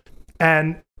hold.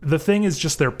 And the thing is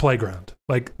just their playground.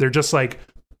 Like, they're just like,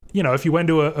 if you went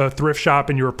to a thrift shop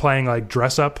and you were playing like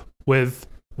dress up with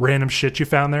random shit you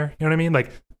found there, you know what I mean?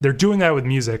 Like, they're doing that with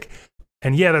music.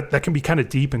 And yeah, that can be kind of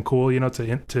deep and cool,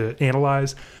 to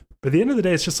analyze. But at the end of the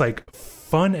day, it's just like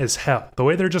fun as hell. The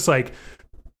way they're just like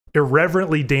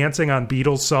irreverently dancing on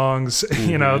Beatles songs,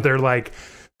 they're like,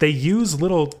 they use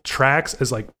little tracks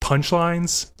as like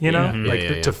punchlines,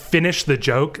 to finish the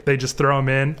joke. They just throw them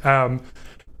in.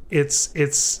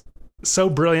 It's so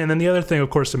brilliant. And then the other thing, of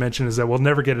course, to mention is that we'll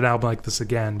never get an album like this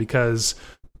again, because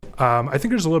I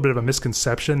think there's a little bit of a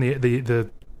misconception.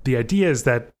 The idea is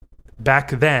that back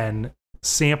then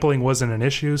sampling wasn't an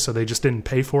issue, so they just didn't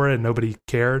pay for it and nobody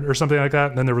cared or something like that.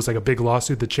 And then there was like a big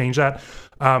lawsuit that changed that.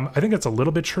 I think that's a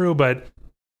little bit true, but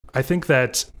I think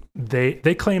that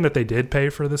they claim that they did pay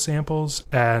for the samples,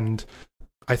 and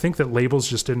I think that labels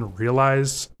just didn't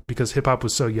realize, because hip hop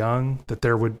was so young, that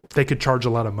they could charge a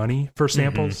lot of money for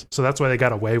samples. So that's why they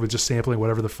got away with just sampling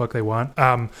whatever the fuck they want.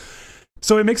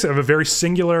 So it makes it a very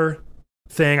singular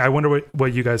thing. I wonder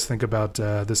what you guys think about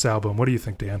this album. What do you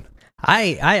think, Dan?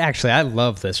 I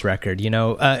love this record.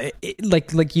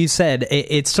 Like you said,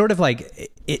 it's sort of like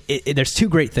there's two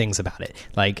great things about it.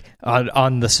 Like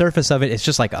on the surface of it, it's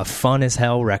just like a fun as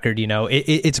hell record.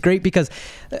 It's great because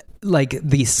like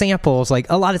the samples, like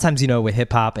a lot of times, with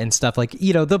hip hop and stuff, like,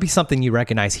 there'll be something you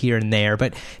recognize here and there,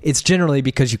 but it's generally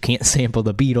because you can't sample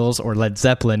the Beatles or Led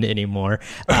Zeppelin anymore.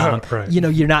 Right.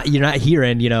 You're not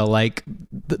hearing, like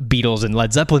the Beatles and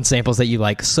Led Zeppelin samples that you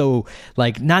like, so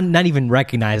like not even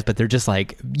recognize, but they're just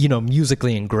like,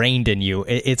 musically ingrained in you.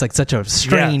 It's like such a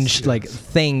strange like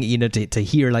thing, to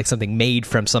hear like something made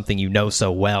from something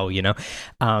so well,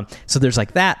 so there's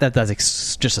like that's like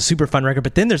just a super fun record.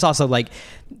 But then there's also like,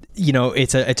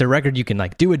 it's a record you can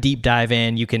like do a deep dive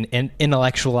in, you can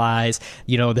intellectualize,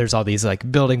 there's all these like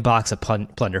building blocks of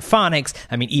Plunderphonics.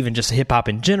 I mean, even just hip hop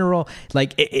in general,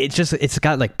 like it's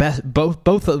got like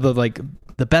both of the like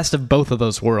the best of both of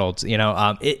those worlds.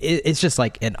 It's just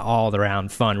like an all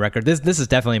around fun record. This is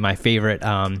definitely my favorite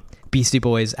Beastie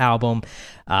Boys album.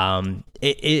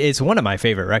 It's one of my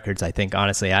favorite records, I think,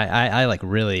 honestly. I like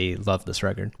really love this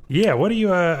record. Yeah. What do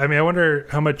you, I wonder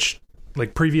how much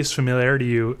like previous familiarity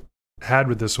you had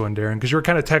with this one, Darren, because you were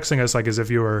kind of texting us like as if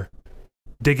you were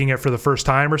digging it for the first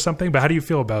time or something. But how do you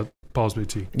feel about Paul's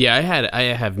Boutique? Yeah, I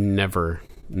have never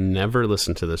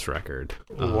listened to this record.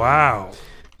 Wow.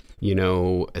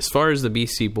 As far as the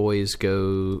Beastie Boys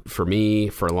go, for me,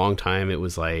 for a long time, it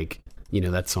was like,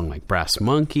 that song like Brass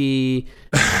Monkey,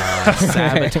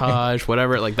 Sabotage,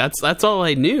 whatever. Like that's all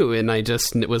I knew, and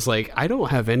it was like, I don't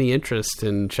have any interest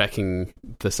in checking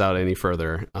this out any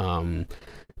further.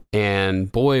 And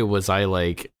boy, was I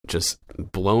like just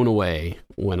blown away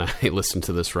when I listened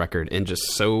to this record, and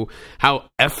just so how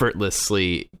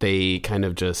effortlessly they kind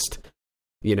of just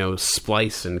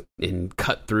splice and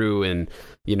cut through and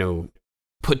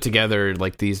put together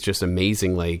like these just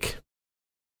amazing like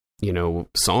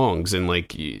songs. And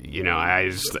like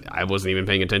I wasn't even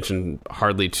paying attention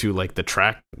hardly to like the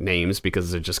track names,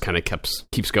 because it just kind of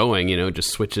keeps going, just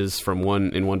switches from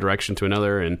one direction to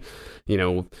another. And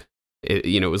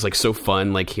it was like so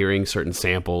fun, like hearing certain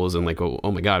samples and like,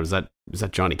 oh my god, is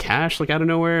that Johnny Cash like out of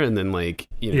nowhere? And then like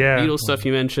Beatles stuff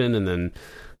you mentioned, and then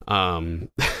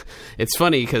it's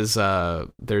funny because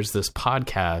there's this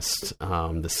podcast,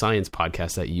 the science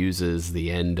podcast, that uses the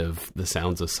end of The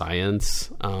Sounds of Science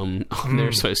on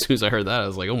there. So as soon as I heard that, I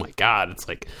was like, oh my god, it's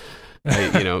like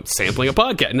sampling a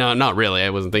podcast. No, not really. I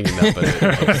wasn't thinking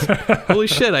that, but holy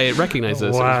shit, I recognized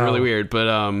this. Wow. It was really weird.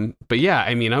 But yeah,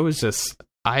 I mean,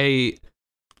 I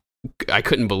I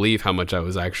couldn't believe how much I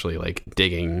was actually like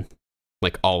digging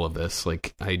like all of this.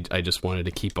 Like I just wanted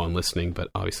to keep on listening, but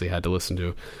obviously had to listen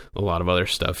to a lot of other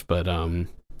stuff. But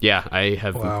yeah, I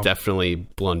have definitely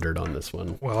blundered on this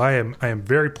one. Well, I am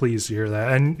very pleased to hear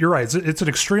that. And you're right. It's an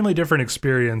extremely different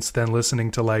experience than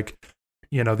listening to like,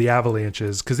 you know, the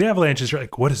Avalanches, because the Avalanches, you're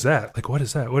like, what is that? Like, what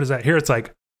is that? What is that? Here it's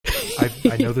like,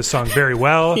 I know this song very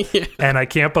well, and I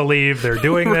can't believe they're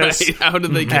doing this. Right. How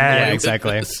did they get away with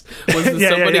exactly. this? Was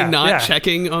somebody not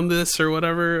checking on this or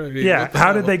whatever? I mean,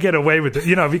 how did they get away with it?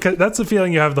 You know, because that's the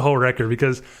feeling you have the whole record,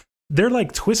 because they're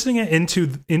like twisting it into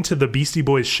the Beastie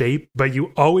Boys shape, but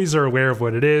you always are aware of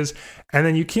what it is, and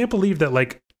then you can't believe that,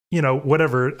 like, you know,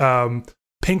 whatever,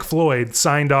 Pink Floyd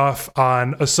signed off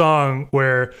on a song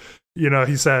where, you know,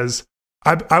 he says,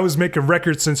 I was making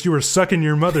records since you were sucking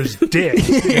your mother's dick.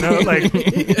 You know,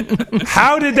 like,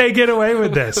 how did they get away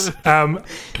with this?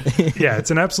 Yeah, it's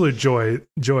an absolute joy,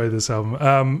 this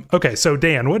album. Okay, so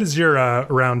Dan, what is your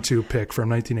round 2 pick from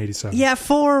 1987? Yeah,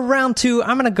 for round 2,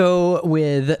 I'm going to go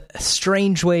with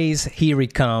Strange Ways, Here We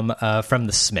Come from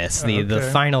the Smiths, the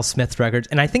final Smiths record.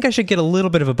 And I think I should get a little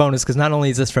bit of a bonus, because not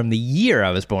only is this from the year I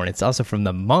was born, it's also from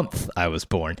the month I was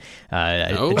born.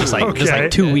 Just like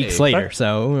 2 weeks later.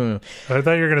 So I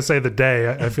thought you were going to say the day.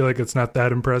 I feel like it's not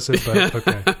that impressive, but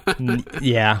okay.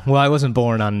 Yeah, well, I wasn't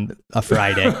born on a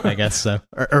Friday, I guess. So,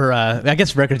 or I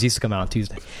guess records used to come out on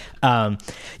Tuesday.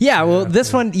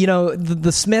 This one, you know,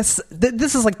 the Smiths.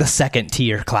 This is like the second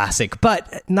tier classic,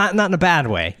 but not in a bad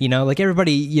way. You know, like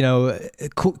everybody, you know,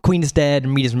 Queen is Dead,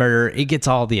 Meat is Murder. It gets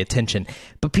all the attention,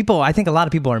 but I think a lot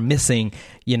of people are missing,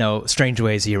 you know, Strange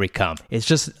Ways, Here We Come. It's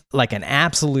just like an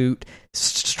absolute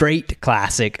straight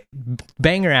classic,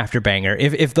 banger after banger.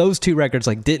 If those two records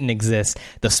like didn't exist,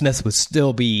 the Smiths would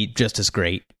still be just as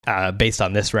great based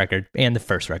on this record and the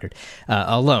first record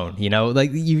alone. You know, like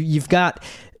you've got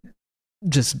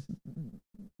just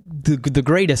the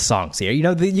greatest songs here. You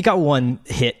know, you got one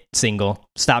hit single,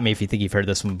 Stop Me If You Think You've Heard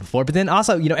This One Before, but then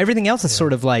also, you know, everything else is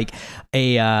sort of like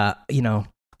a you know,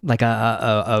 like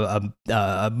a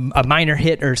minor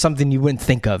hit or something you wouldn't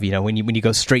think of, you know, when you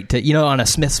go straight to, you know, on a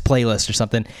Smiths playlist or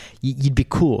something, you'd be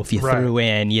cool if you threw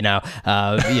in, you know,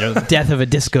 Death of a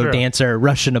Disco Dancer,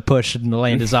 Russian to Push, and The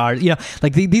Land Is Ours. You know,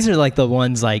 like these are like the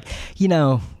ones, like, you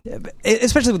know,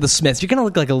 especially with the Smiths, you're gonna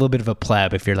look like a little bit of a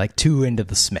pleb if you're like too into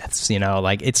the Smiths. You know,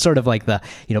 like it's sort of like the,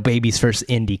 you know, baby's first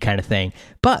indie kind of thing.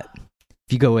 But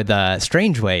if you go with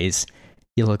Strange Ways,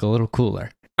 you look a little cooler.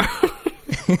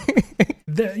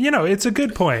 You know, it's a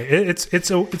good point.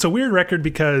 It's a weird record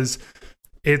because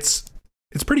it's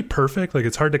pretty perfect. Like,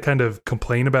 it's hard to kind of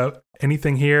complain about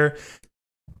anything here.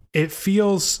 It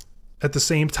feels at the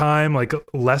same time like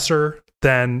lesser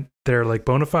than their like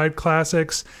bona fide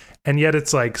classics, and yet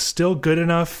it's like still good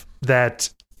enough that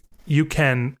you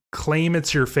can claim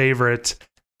it's your favorite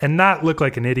and not look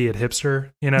like an idiot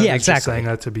hipster. You know, yeah, exactly. Just saying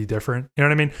that to be different. You know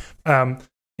what I mean?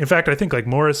 In fact, I think like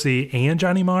Morrissey and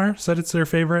Johnny Marr said it's their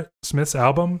favorite Smiths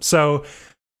album. So,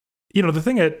 you know, the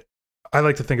thing that I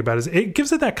like to think about is it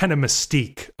gives it that kind of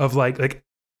mystique of like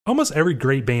almost every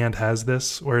great band has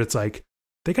this, where it's like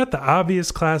they got the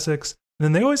obvious classics, and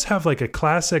then they always have like a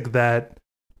classic that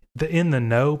the in the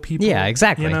know people, yeah,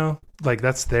 exactly, you know, like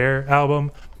that's their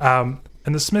album.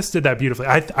 And the Smiths did that beautifully.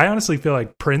 I honestly feel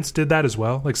like Prince did that as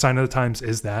well. Like Sign of the Times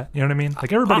is that. You know what I mean?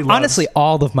 Like everybody loves... Honestly,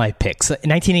 all of my picks.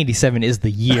 1987 is the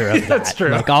year of that. That's true.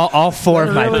 Like all four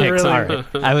of my picks are.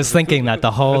 I was thinking that the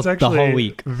whole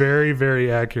week. Very,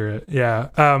 very accurate. Yeah.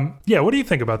 What do you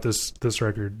think about this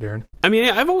record, Darren? I mean,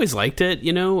 I've always liked it.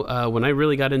 You know, when I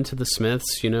really got into the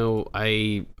Smiths, you know,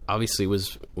 I obviously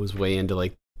was way into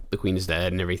like The Queen is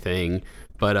Dead and everything.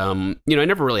 But, you know, I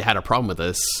never really had a problem with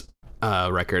this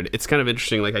record. It's kind of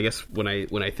interesting, like I guess when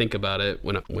I think about it,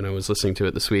 when I was listening to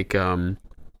it this week, you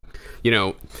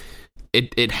know,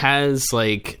 it has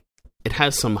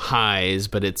some highs,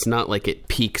 but it's not like it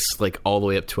peaks like all the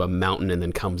way up to a mountain and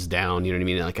then comes down, you know what I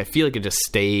mean? Like I feel like it just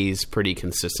stays pretty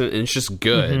consistent, and it's just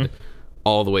good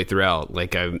all the way throughout.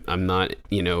 Like I'm not,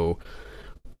 you know,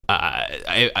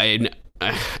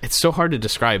 it's so hard to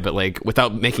describe, but like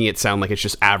without making it sound like it's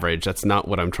just average, that's not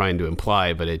what I'm trying to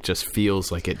imply, but it just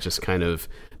feels like it just kind of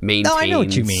maintains I know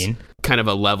what you mean. Kind of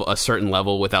a certain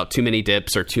level without too many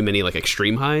dips or too many like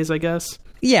extreme highs, I guess.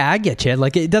 Yeah, I get you.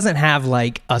 Like it doesn't have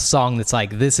like a song that's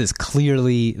like, this is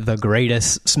clearly the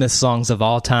greatest Smith songs of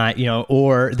all time, you know,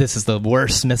 or this is the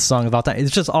worst Smith song of all time. It's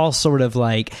just all sort of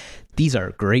like, these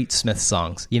are great Smith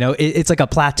songs. You know, it's like a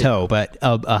plateau, but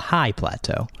a high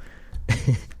plateau.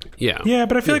 Yeah,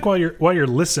 but I feel like while you're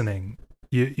listening,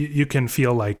 you can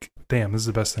feel like, damn, this is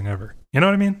the best thing ever. You know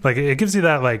what I mean? Like it gives you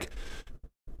that like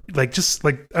just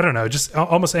like, I don't know, just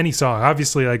almost any song.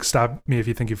 Obviously, like, stop me if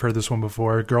you think you've heard this one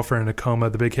before, Girlfriend in a Coma,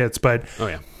 the big hits. But oh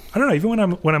yeah, I don't know,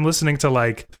 even when I'm listening to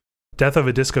like Death of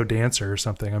a Disco Dancer or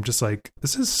something, I'm just like,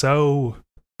 this is so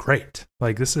great.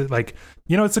 Like, this is like,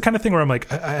 you know, it's the kind of thing where I'm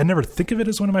like, I never think of it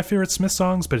as one of my favorite Smith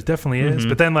songs, but it definitely is.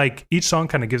 But then like each song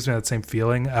kind of gives me that same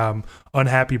feeling.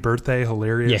 Unhappy Birthday,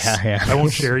 hilarious. Yeah. I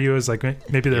Won't Share You is like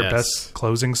maybe their best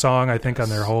closing song, I think, on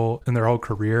their whole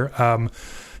career.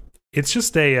 It's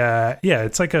just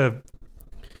it's like I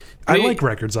like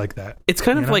records like that. It's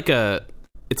kind of like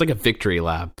it's like a victory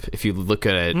lap if you look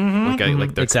at it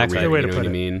like their exactly. career, way to you know put what I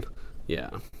it. mean? Yeah.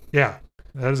 Yeah.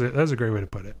 That was a great way to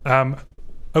put it.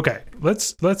 Okay,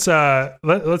 let's have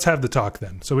the talk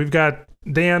then. So we've got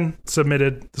Dan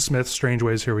submitted The Smiths' Strange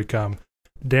Ways, Here We Come.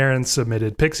 Darren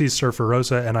submitted Pixies, Surfer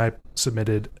Rosa, and I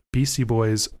submitted Beastie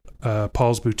Boys,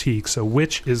 Paul's Boutique. So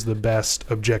which is the best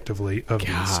objectively of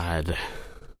God.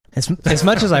 As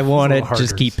much as I want to just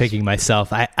harder. keep picking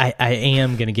myself, I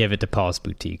am going to give it to Paul's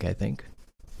Boutique, I think.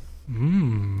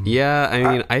 Yeah,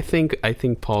 I mean, I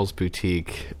think Paul's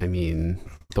Boutique, I mean,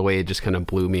 the way it just kind of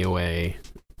blew me away,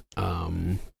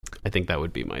 I think that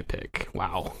would be my pick.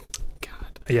 Wow.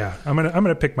 God. Yeah, I'm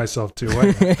gonna pick myself too.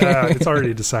 It's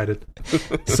already decided.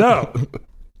 So,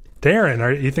 Darren,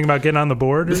 are you thinking about getting on the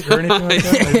board or anything like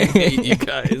that? I hate you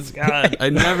guys. God,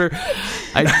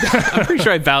 I'm pretty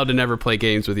sure I vowed to never play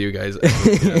games with you guys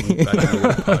ever again back on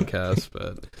the podcast,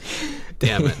 but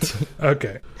damn it.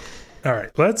 Okay. All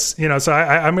right. Let's, so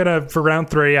I'm going to, for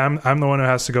round 3, I'm the one who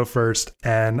has to go first,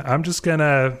 and I'm just going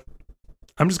to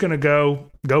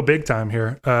go big time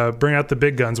here. Bring out the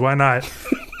big guns. Why not?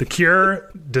 The Cure,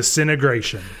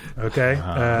 Disintegration. Okay.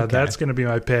 Okay. That's going to be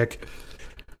my pick.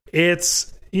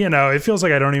 It's, it feels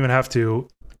like I don't even have to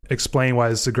explain why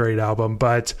this is a great album,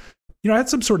 but, I had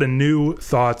some sort of new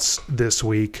thoughts this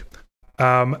week.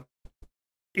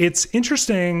 It's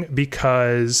interesting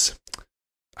because,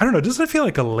 I don't know, doesn't it feel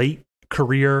like a late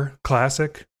career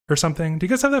classic or something? Do you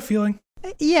guys have that feeling?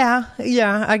 Yeah,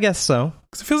 I guess so.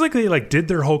 Because it feels like they did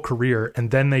their whole career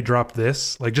and then they dropped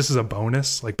this, just as a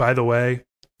bonus. By the way,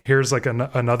 here's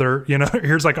another,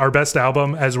 here's our best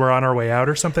album as we're on our way out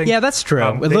or something. Yeah, that's true.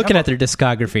 Looking at their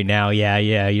discography now, yeah,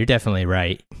 you're definitely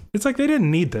right. It's like they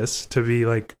didn't need this to be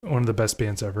one of the best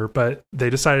bands ever, but they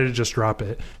decided to just drop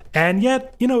it. And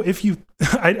yet, if you,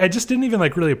 I just didn't even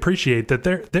really appreciate that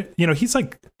they're he's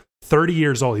 30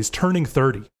 years old. He's turning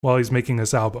 30 while he's making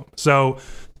this album. So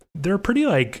they're pretty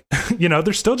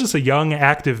they're still just a young,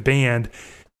 active band.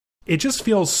 It just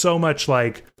feels so much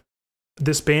like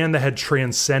this band that had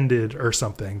transcended or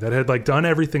something, that had done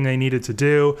everything they needed to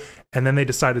do. And then they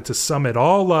decided to sum it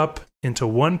all up into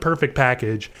one perfect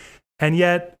package. And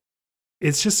yet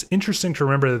it's just interesting to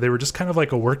remember that they were just kind of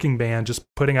like a working band, just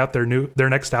putting out their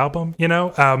next album,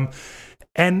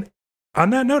 and on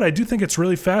that note, I do think it's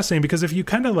really fascinating because if you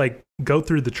kind of go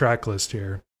through the track list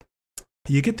here,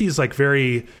 you get these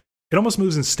it almost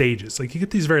moves in stages. You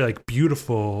get these very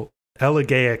beautiful,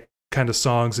 elegiac kind of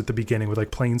songs at the beginning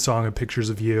with Plain Song and Pictures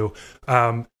of You,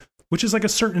 which is a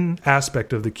certain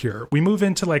aspect of The Cure. We move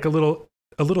into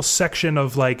a little section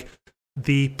of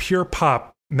the pure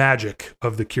pop magic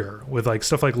of The Cure with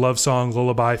stuff like Love Song,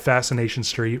 Lullaby, Fascination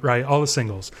Street, right? All the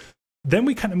singles. Then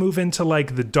we kind of move into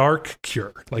the dark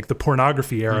Cure, the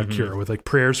pornography era Cure with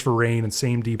Prayers for Rain and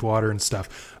Same Deep Water and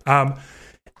stuff.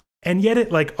 And yet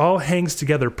it all hangs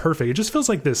together perfect. It just feels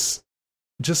like this,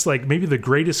 just maybe the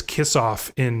greatest kiss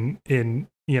off in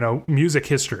music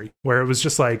history, where it was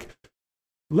just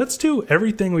let's do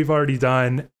everything we've already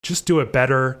done, just do it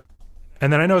better.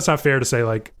 And then I know it's not fair to say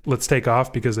let's take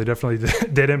off, because they definitely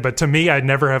didn't. But to me, I'd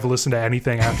never have listened to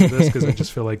anything after this because I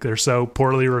just feel like they're so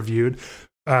poorly reviewed.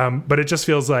 But it just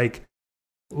feels like,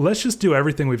 let's just do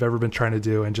everything we've ever been trying to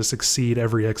do and just exceed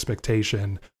every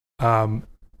expectation. What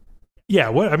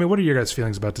are your guys'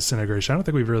 feelings about Disintegration? I don't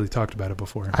think we've really talked about it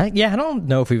before. I don't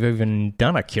know if we've even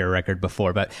done a Cure record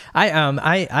before, but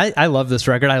I love this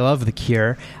record. I love The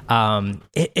Cure.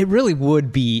 It really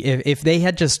would be, if they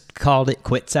had just called it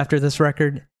quits after this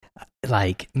record,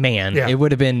 it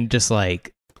would have been just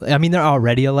they're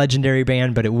already a legendary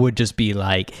band, but it would just be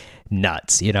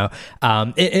nuts, in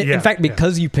fact,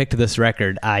 because you picked this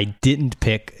record, I didn't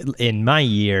pick in my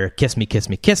year. Kiss Me, Kiss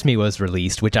Me, Kiss Me was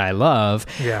released, which I love.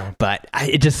 Yeah, but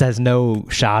it just has no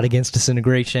shot against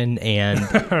Disintegration, and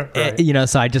right.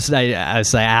 so I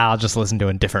was like, I'll just listen to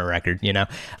a different record.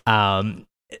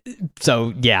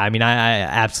 So yeah, I mean, I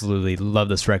absolutely love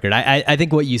this record. I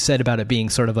think what you said about it being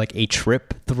sort of like a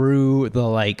trip through the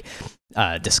like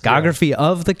discography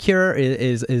of The Cure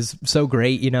is so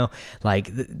great. You know, like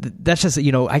that's just,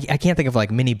 you know, I can't think of like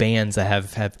many bands that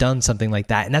have done something like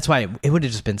that, and that's why it would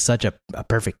have just been such a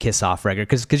perfect kiss off record.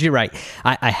 Because you're right,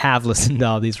 I have listened to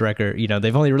all these records. You know,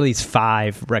 they've only released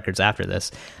 5 records after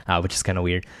this, which is kind of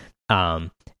weird.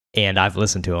 And I've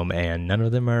listened to them, and none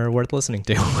of them are worth listening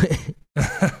to.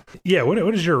 Yeah, what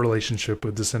is your relationship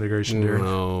with Disintegration,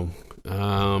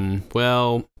 Darren?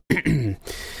 Well, you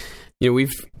know,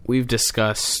 we've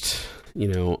discussed, you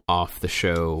know, off the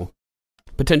show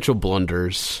potential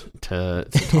blunders to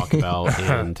talk about,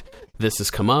 and this has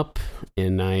come up,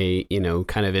 and I, you know,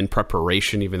 kind of in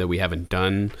preparation, even though we haven't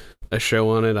done a show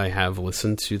on it, I have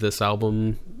listened to this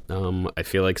album, I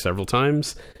feel like several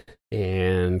times,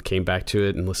 and came back to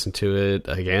it and listened to it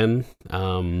again.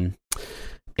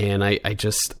 And I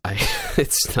just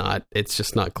it's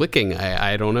just not clicking.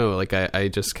 I don't know. Like I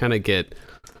just kind of get,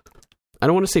 I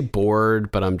don't want to say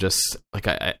bored, but I'm just like,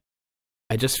 I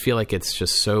just feel like it's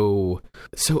just so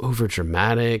over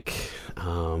dramatic.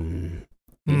 You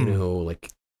know, like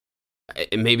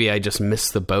maybe I just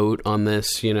missed the boat on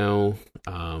this, you know?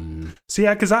 So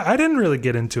yeah, because I didn't really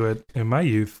get into it in my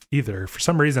youth either. For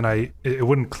some reason, it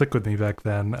wouldn't click with me back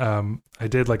then. I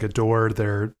did like adore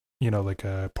their, you know, like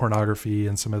pornography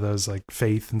and some of those like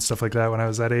Faith and stuff like that when I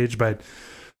was that age. But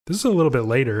this is a little bit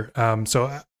later. So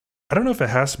I don't know if it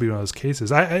has to be one of those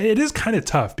cases. It is kind of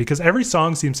tough because every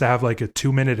song seems to have like a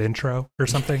 2-minute intro or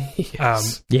something.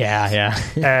 Yes. Yeah.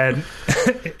 And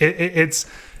it's,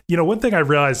 you know, one thing I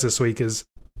realized this week is,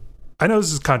 I know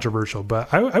this is controversial,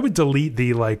 but I would delete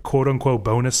the like quote unquote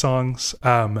bonus songs.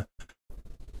 On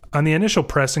the initial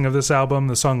pressing of this album,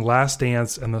 the song Last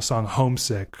Dance and the song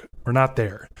Homesick were not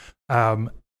there.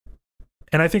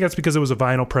 And I think that's because it was a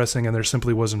vinyl pressing and there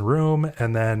simply wasn't room.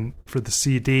 And then for the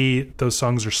CD, those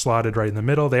songs are slotted right in the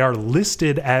middle. They are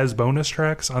listed as bonus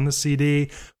tracks on the CD,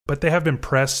 but they have been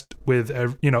pressed with,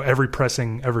 you know, every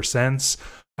pressing ever since.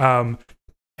 And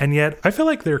yet I feel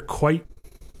like they're quite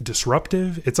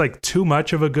disruptive. It's like too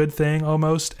much of a good thing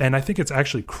almost. And I think it's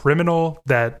actually criminal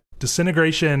that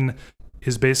Disintegration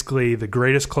is basically the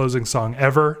greatest closing song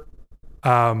ever.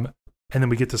 And then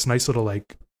we get this nice little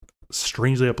like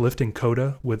strangely uplifting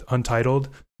coda with Untitled.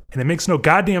 And it makes no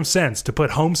goddamn sense to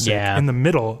put Homesick in the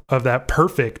middle of that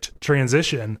perfect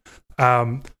transition.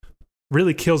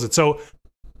 Really kills it. So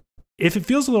if it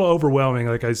feels a little overwhelming,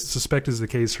 like I suspect is the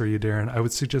case for you, Darren, I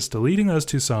would suggest deleting those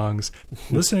 2 songs,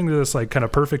 listening to this like kind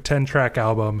of perfect 10-track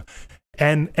album.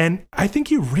 And I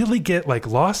think you really get like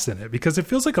lost in it because it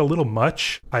feels like a little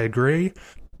much. I agree.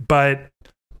 But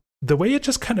the way it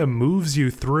just kind of moves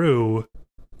you through,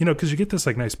 you know, because you get this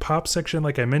like nice pop section,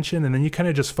 like I mentioned, and then you kind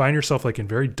of just find yourself like in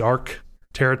very dark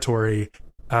territory.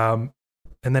 And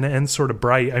then it ends sort of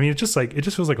bright. I mean, it just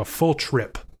feels like a full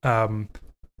trip.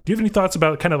 Do you have any thoughts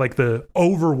about kind of like the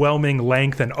overwhelming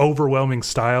length and overwhelming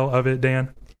style of it,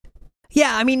 Dan?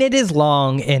 Yeah, I mean, it is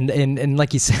long, and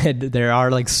like you said, there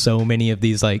are like so many of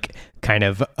these like kind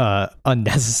of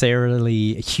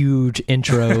unnecessarily huge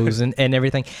intros and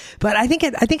everything. But I think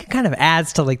it kind of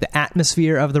adds to like the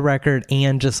atmosphere of the record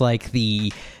and just like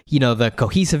the, you know, the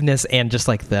cohesiveness and just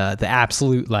like the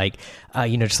absolute like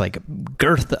you know, just like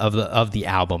girth of the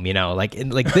album, you know, like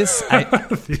this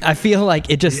I feel like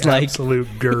it just the like absolute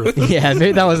girth. Yeah,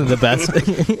 maybe that wasn't the best.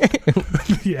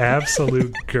 The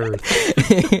absolute girth.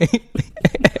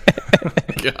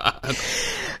 God.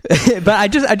 But I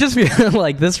just feel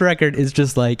like this record is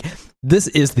just like, this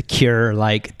is The Cure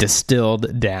like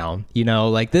distilled down, you know,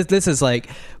 like this is like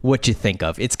what you think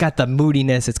of. It's got the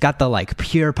moodiness, it's got the like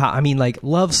pure pop. I mean, like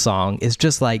Love Song is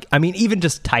just like, I mean, even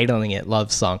just titling it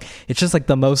Love Song, it's just like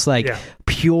the most like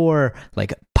pure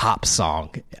like pop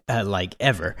song like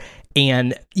ever.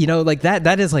 And, you know, like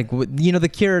that is like, you know, The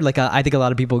Cure, like I think a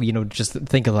lot of people, you know, just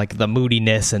think of like the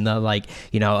moodiness and the like,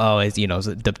 you know, oh, it's, you know,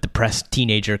 the depressed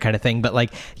teenager kind of thing. But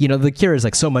like, you know, The Cure is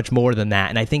like so much more than that.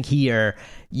 And I think here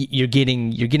you're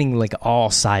getting like all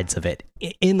sides of it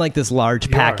in like this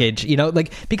large package, you know,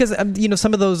 like because, you know,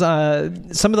 some of those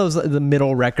the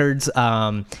middle records,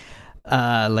 I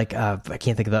can't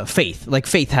think of the Faith. Like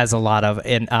Faith has a lot of,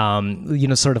 and you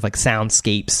know, sort of like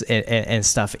soundscapes and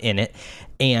stuff in it.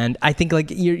 And I think like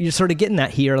you're sort of getting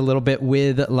that here a little bit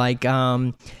with like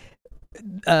with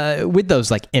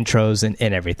those like intros and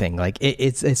everything. Like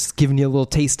it's giving you a little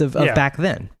taste of back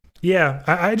then. Yeah,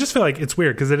 I just feel like it's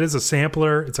weird because it is a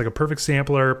sampler. It's like a perfect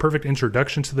sampler, perfect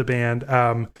introduction to the band,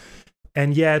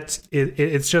 and yet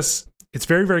it's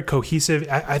very, very cohesive.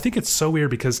 I think it's so weird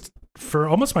because for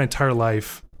almost my entire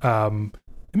life,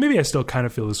 and maybe I still kind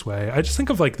of feel this way. I just think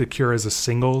of like The Cure as a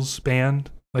singles band.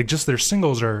 Like just their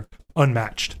singles are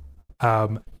unmatched.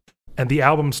 And the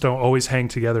albums don't always hang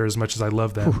together as much as I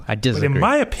love them. Ooh, I disagree. But in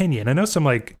my opinion, I know some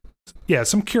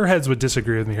some Cure heads would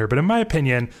disagree with me here, but in my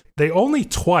opinion, they only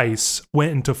twice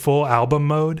went into full album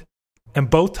mode, and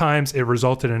both times it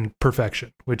resulted in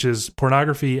perfection, which is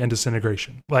Pornography and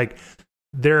Disintegration. Like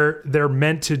they're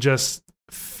meant to just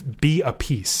be a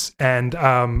piece. And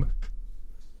I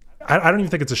don't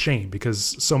even think it's a shame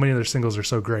because so many of their singles are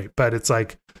so great, but it's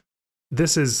like,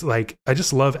 this is like, I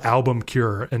just love album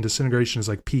Cure, and Disintegration is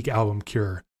like peak album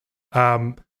Cure.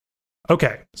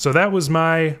 Okay, so that was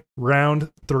my round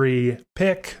 3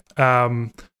 pick.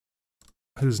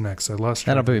 Who's next? I lost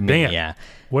That'll be me, Dan, yeah.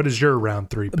 what is your round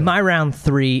 3 pick? My round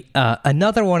 3,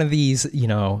 another one of these,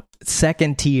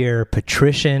 second tier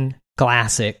patrician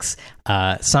classics,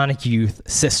 Sonic Youth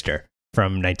Sister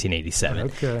from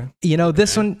 1987. Okay.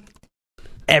 This one,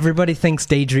 everybody thinks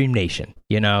Daydream Nation.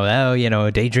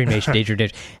 Daydream Nation, Daydream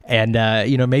Nation.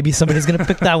 And, maybe somebody's going to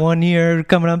pick that one year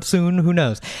coming up soon. Who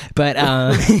knows? But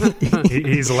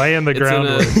he's laying the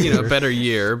groundwork. It's in a better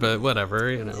year, but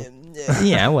whatever,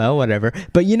 Yeah, well, whatever.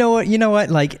 But you know what?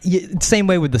 Like, same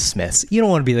way with the Smiths. You don't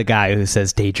want to be the guy who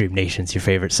says Daydream Nation's your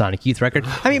favorite Sonic Youth record.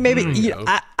 I mean, maybe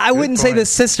I wouldn't say that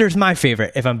Sister's my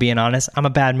favorite, if I'm being honest. I'm a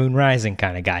Bad Moon Rising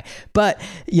kind of guy. But,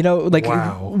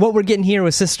 what we're getting here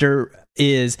with Sister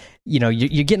is,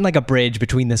 you're getting like a bridge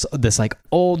between this like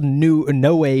old new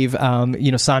no wave,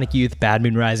 Sonic Youth, Bad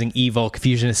Moon Rising, Evil,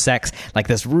 Confusion is Sex, like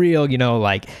this real,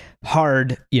 like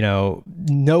hard,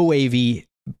 no wavy,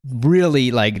 really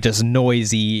like just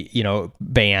noisy,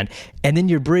 band. And then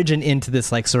you're bridging into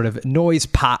this like sort of noise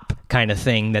pop kind of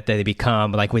thing that they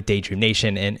become, like with Daydream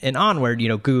Nation and onward,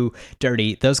 Goo,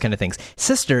 Dirty, those kind of things.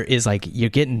 Sister is like, you're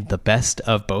getting the best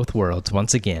of both worlds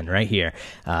once again right here.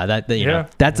 That's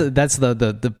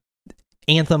the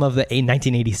anthem of the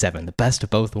 1987, the best of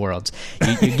both worlds.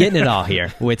 You're getting it all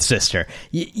here with Sister.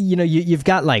 You've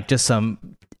got like just some.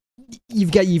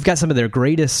 You've got some of their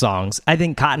greatest songs. I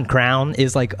think Cotton Crown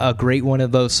is like a great one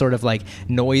of those sort of like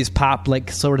noise pop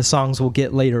like sort of songs we'll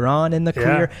get later on in the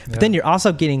career. But then you're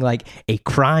also getting like a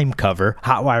crime cover,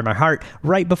 Hotwire My Heart,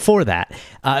 right before that,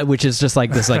 which is just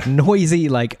like this like noisy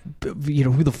like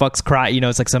who the fuck's cry?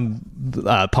 It's like some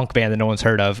punk band that no one's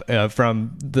heard of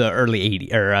from the early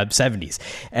 80s or 70s,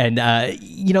 and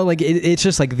it's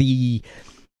just like the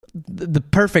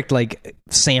perfect like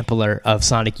sampler of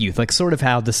Sonic Youth, like sort of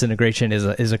how Disintegration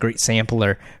is a great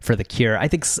sampler for the Cure. I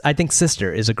think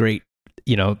Sister is a great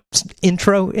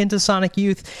intro into Sonic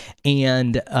Youth,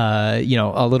 and a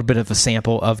little bit of a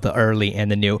sample of the early and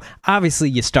the new. Obviously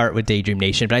you start with Daydream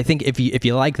Nation, but I think if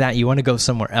you like that, you want to go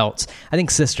somewhere else, I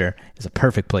think Sister is a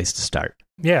perfect place to start.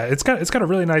 Yeah, it's got a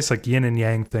really nice like yin and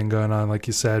yang thing going on, like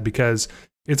you said, because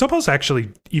it's almost actually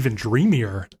even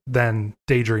dreamier than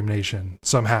Daydream Nation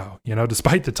somehow,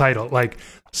 despite the title. Like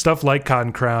stuff like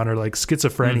Cotton Crown or like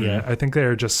Schizophrenia, I think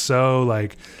they're just so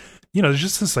like, there's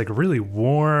just this like really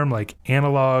warm, like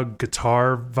analog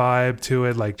guitar vibe to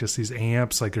it. Like just these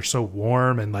amps, like they're so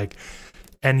warm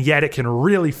and yet it can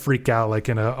really freak out like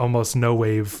in a almost no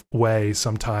wave way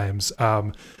sometimes.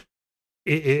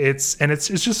 It's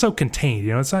just so contained,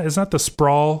 it's not the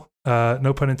sprawl,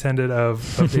 no pun intended,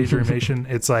 of Daydream Nation.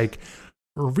 It's like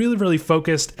really, really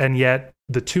focused, and yet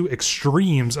the two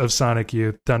extremes of Sonic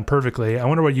Youth done perfectly. I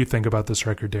wonder what you think about this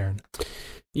record, Darren.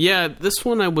 Yeah, this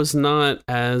one I was not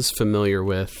as familiar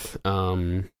with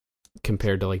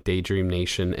compared to like Daydream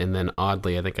Nation, and then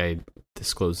oddly, I think I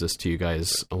disclosed this to you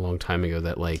guys a long time ago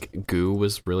that like Goo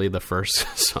was really the first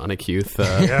Sonic Youth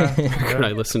record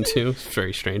I listened to. It's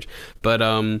very strange, but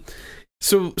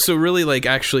So really, like,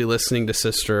 actually listening to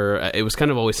Sister, it was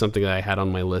kind of always something that I had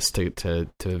on my list to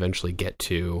eventually get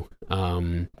to.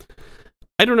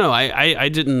 I don't know.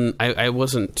 I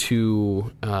wasn't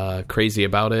too crazy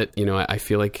about it. I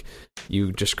feel like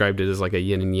you described it as like a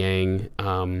yin and yang.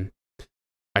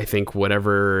 I think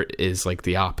whatever is like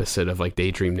the opposite of like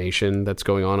Daydream Nation that's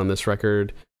going on this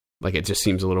record, like it just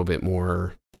seems a little bit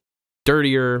more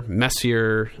dirtier,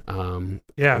 messier, a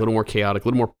little more chaotic, a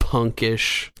little more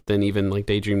punkish than even like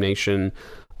Daydream Nation.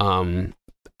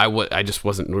 I just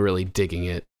wasn't really digging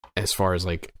it as far as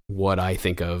like what I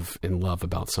think of and love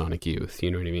about Sonic Youth.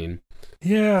 You know what I mean?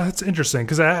 Yeah, that's interesting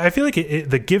because I feel like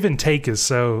the give and take is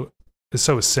so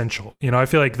essential. I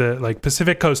feel like the like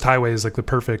Pacific Coast Highway is like the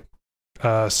perfect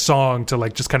song to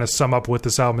like just kind of sum up what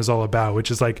this album is all about,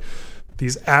 which is like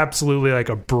these absolutely like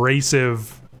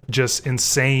abrasive, just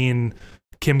insane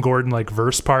Kim Gordon like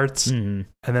verse parts, and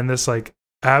then this like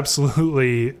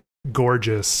absolutely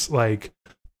gorgeous like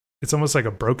it's almost like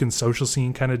a Broken Social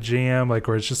Scene kind of jam, like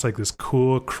where it's just like this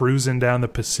cool cruising down the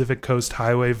Pacific Coast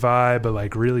Highway vibe, but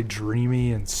like really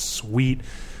dreamy and sweet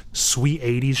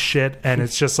 80s shit. And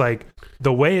it's just like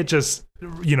the way it just,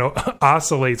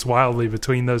 oscillates wildly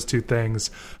between those two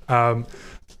things. I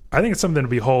think it's something to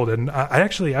behold. And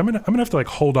I'm gonna have to like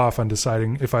hold off on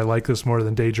deciding if I like this more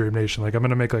than Daydream Nation. Like I'm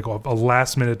gonna make like a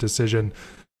last minute decision,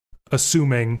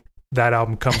 assuming that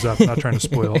album comes up. I'm not trying to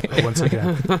spoil once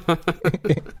again.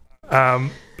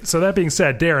 So that being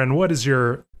said, Darren, what is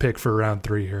your pick for round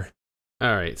 3 here?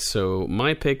 All right, so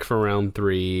my pick for round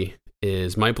 3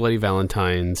 is My Bloody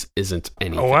Valentine's Isn't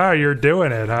Anything. Oh wow, you're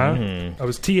doing it, huh? I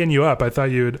was teeing you up. I thought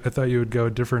you would go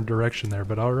a different direction there,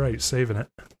 but all right, saving it.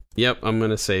 Yep, I'm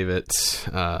gonna save it.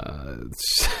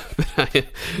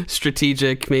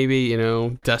 Strategic, maybe,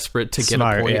 desperate to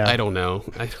Smart, get a point. yeah. I don't know.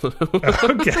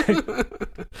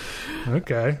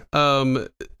 Okay.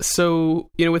 So,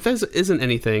 with this Isn't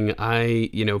Anything, I,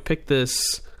 picked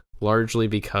this largely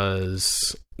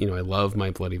because, I love My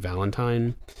Bloody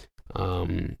Valentine.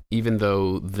 Even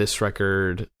though this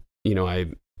record, I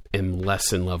am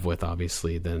less in love with,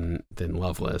 obviously, than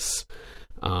Loveless.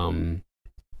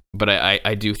 But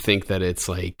I do think that it's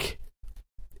like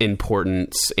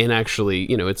important, and actually,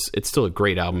 it's still a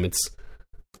great album. It's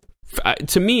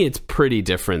to me, it's pretty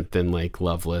different than like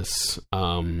Loveless.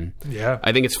 Yeah,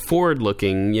 I think it's forward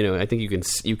looking. I think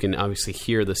you can obviously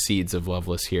hear the seeds of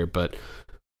Loveless here, but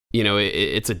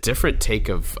it's a different take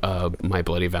of My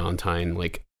Bloody Valentine.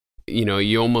 Like,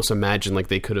 you almost imagine like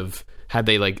they could have had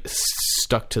they like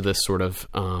stuck to this sort of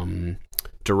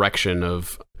direction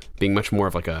of being much more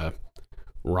of like a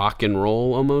rock and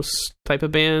roll almost type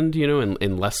of band,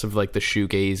 and less of like the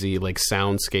shoegazy like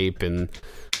soundscape and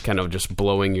kind of just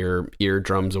blowing your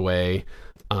eardrums away.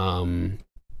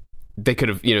 They could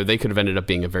have ended up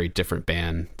being a very different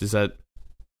band. Does that?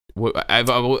 I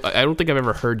don't think I've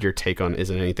ever heard your take on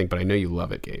Isn't Anything, but I know you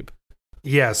love it, Gabe.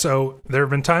 Yeah. So there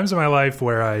have been times in my life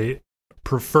where I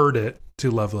preferred it to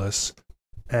Loveless,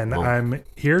 and I'm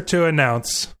here to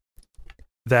announce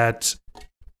that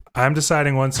I'm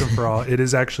deciding once and for all, it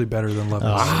is actually better than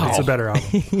Loveless. Wow. It's a better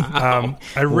album.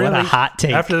 I really, what a hot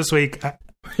take. After this week,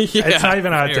 it's not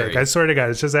even a hot take. I swear to God,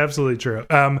 it's just absolutely true.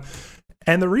 And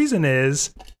the reason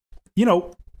is,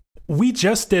 we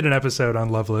just did an episode on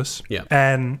Loveless,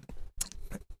 and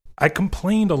I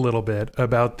complained a little bit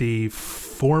about the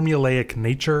formulaic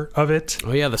nature of it.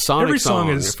 Oh yeah, the Sonic song.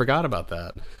 I forgot about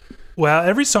that. Well,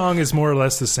 every song is more or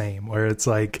less the same, where it's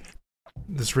like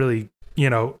this really,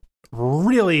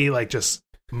 really like just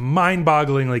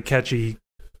mind-bogglingly catchy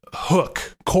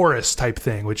hook chorus type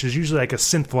thing, which is usually like a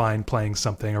synth line playing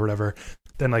something or whatever,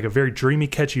 then like a very dreamy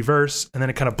catchy verse, and then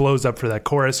it kind of blows up for that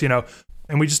chorus,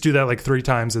 and we just do that like 3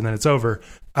 times and then it's over.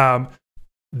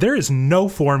 There is no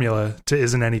formula to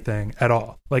Isn't Anything at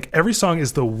all. Like every song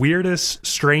is the weirdest,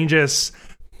 strangest,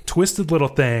 twisted little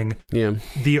thing. Yeah.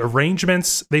 The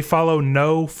arrangements, they follow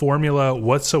no formula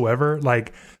whatsoever.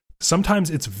 Like sometimes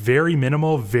it's very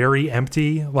minimal, very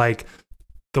empty. Like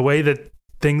the way that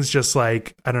things just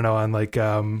like, I don't know, on like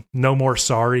No More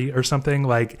Sorry or something,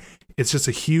 like it's just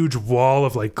a huge wall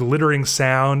of like glittering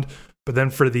sound. But then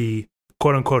for the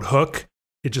quote unquote hook,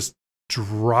 it just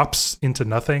drops into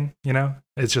nothing,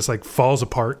 It's just like falls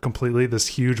apart completely, this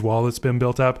huge wall that's been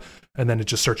built up. And then it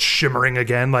just starts shimmering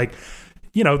again. Like,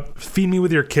 Feed Me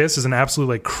With Your Kiss is an absolute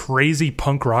like crazy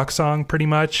punk rock song pretty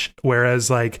much. Whereas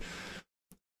like,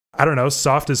 I don't know,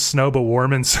 Soft as Snow But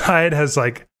Warm Inside has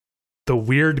like the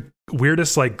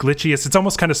weirdest, like glitchiest. It's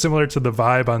almost kind of similar to the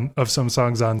vibe of some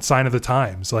songs on Sign of the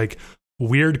Times, like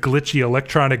weird, glitchy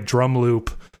electronic drum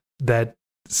loop that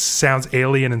sounds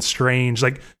alien and strange.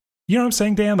 Like, you know what I'm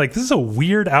saying, Dan? Like this is a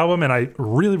weird album, and I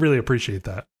really, really appreciate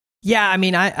that. Yeah, I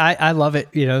mean, I love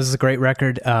it. This is a great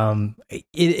record.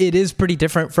 It is pretty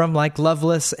different from like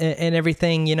Loveless and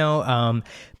everything,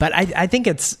 but I think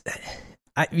it's.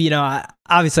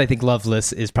 Obviously I think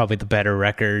Loveless is probably the better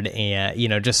record,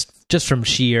 and just from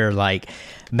sheer like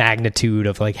magnitude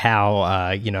of like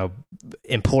how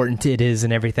important it is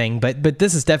and everything. But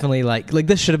this is definitely like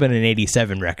this should have been an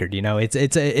 87 record.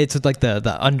 It's like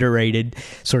the underrated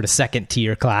sort of second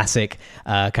tier classic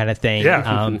kind of thing.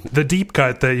 Yeah, the deep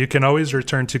cut that you can always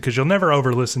return to because you'll never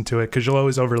over listen to it because you'll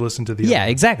always over listen to the yeah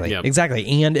other. Exactly Yep.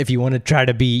 Exactly. And if you want to try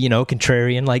to be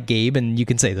contrarian like Gabe, and you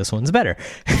can say this one's better.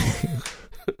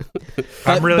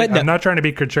 I'm not trying to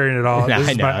be contrarian at all.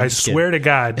 No, I swear to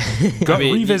God, go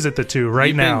revisit the two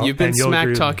now. You've been and you'll smack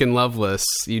agree with me. talking Loveless.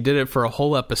 You did it for a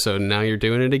whole episode, and now you're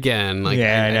doing it again. Like,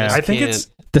 Yeah, I know. I think it's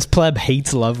This pleb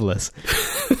hates Loveless.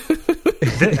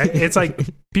 it's like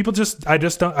people just, I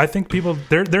just don't, I think people,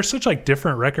 they're such like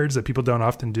different records that people don't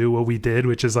often do what we did,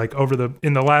 which is like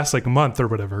in the last like month or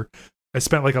whatever, I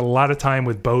spent like a lot of time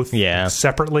with both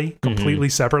separately, completely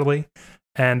separately.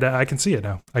 And I can see it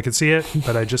now. I can see it,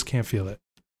 but I just can't feel it.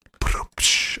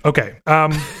 Okay.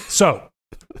 So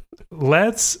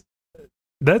I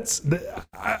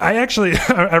actually,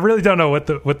 I really don't know what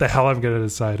the hell I'm going to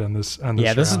decide on this.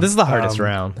 Yeah, this is the hardest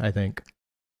round, I think.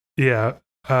 Yeah.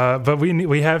 But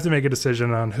we have to make a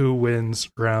decision on who wins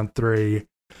round 3.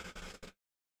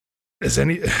 Has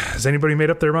anybody made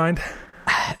up their mind?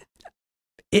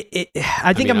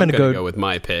 I think I'm going to go with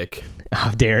my pick.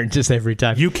 Oh, Darren, just every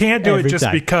time. You can't do it just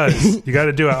because. You got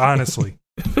to do it honestly.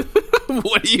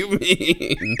 What do you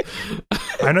mean?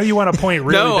 I know you want a point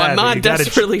really No, bad, I'm not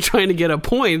desperately trying to get a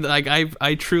point. Like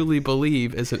I truly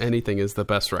believe Isn't Anything is the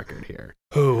best record here.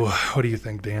 Oh, what do you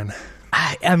think, Dan?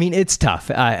 I mean, it's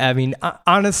tough. I mean,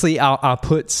 honestly, I'll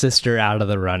put Sister out of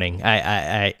the running.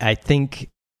 I think.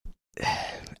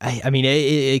 I mean,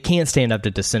 it can't stand up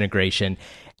to Disintegration.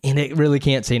 And it really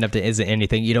can't stand up to Isn't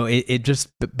Anything. You know, it just,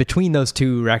 between those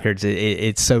two records,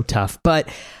 it's so tough. But,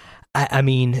 I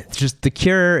mean, just The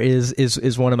Cure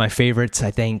is one of my favorites, I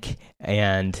think.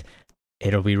 And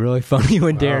it'll be really funny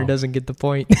when Darren doesn't get the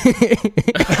point.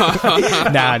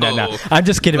 No. I'm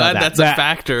just kidding about that. That's a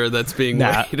factor that's being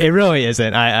weighed. It really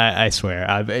isn't. I swear.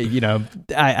 I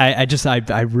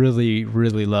really,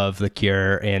 really love The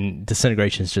Cure. And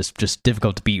Disintegration is just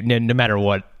difficult to beat, no matter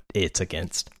what it's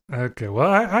against. Okay, well,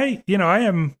 I'm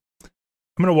going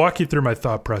to walk you through my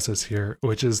thought process here,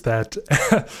 which is that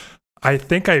I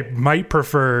think I might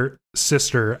prefer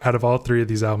Sister out of all 3 of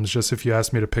these albums, just if you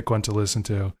ask me to pick one to listen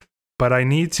to. But I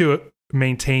need to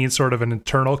maintain sort of an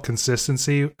internal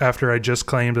consistency after I just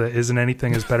claimed that Isn't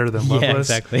Anything is better than Loveless.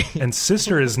 Yeah, exactly. And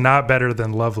Sister is not better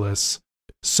than Loveless.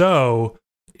 So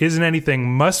Isn't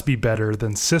Anything must be better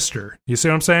than Sister. You see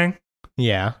what I'm saying?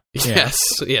 Yeah. Yes.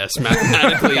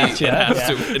 Mathematically,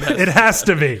 it has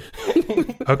to be.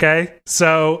 Okay,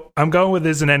 so I'm going with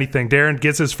Isn't Anything. Darren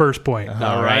gets his first point.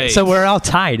 All right. So we're all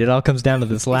tied. It all comes down to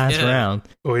this last round.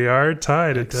 We are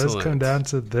tied. It does come down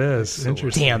to this. Excellent.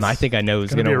 Interesting. Damn, I think I know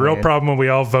who's going to be a real problem when we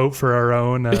all vote for our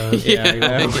own. For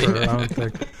our own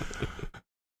thing.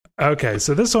 Okay,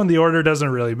 so this one, the order doesn't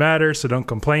really matter, so don't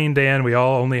complain, Dan. We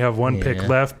all only have one pick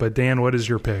left, but Dan, what is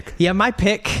your pick? Yeah, my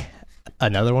pick,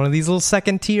 another one of these little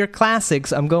second-tier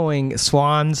classics. I'm going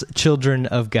Swans, Children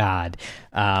of God.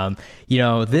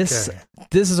 This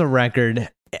is a record.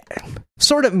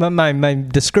 Sort of my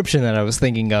description that I was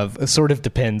thinking of sort of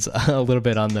depends a little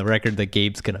bit on the record that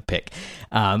Gabe's gonna pick.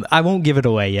 I won't give it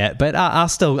away yet, but I'll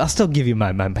still give you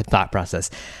my thought process.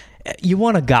 You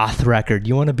want a goth record.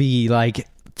 You want to be like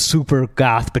super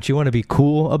goth, but you want to be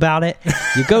cool about it.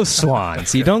 You go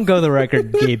Swans. You don't go the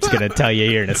record Gabe's gonna tell you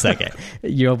here in a second.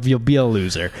 You'll be a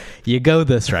loser. You go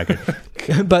this record.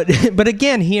 But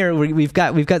again, here we've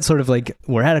got sort of like,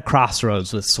 we're at a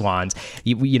crossroads with Swans.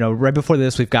 You know, right before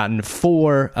this, we've gotten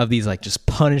 4 of these like just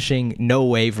punishing no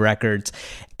wave records,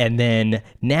 and then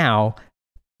now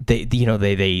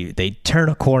they turn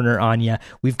a corner on you.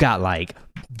 We've got like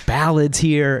ballads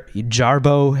here.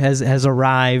 Jarbo has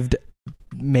arrived.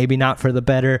 Maybe not for the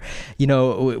better. You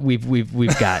know, we've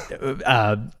got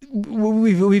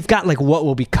we've got like what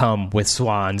will become with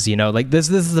Swans. You know, like this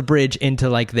is the bridge into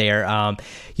like their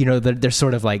they're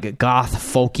sort of like goth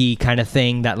folky kind of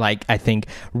thing that like I think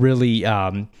really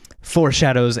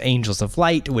foreshadows Angels of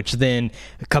Light, which then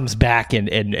comes back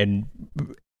and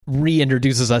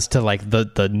reintroduces us to like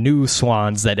the new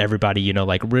Swans that everybody, you know,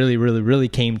 like really, really, really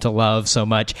came to love so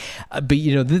much. But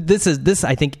you know, this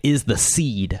I think is the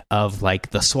seed of like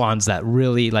the Swans that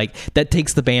really like, that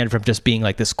takes the band from just being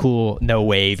like this cool no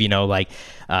wave, you know, like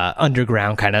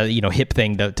underground kind of, you know, hip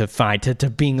thing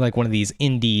to being like one of these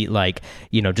indie, like,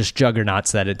 you know, just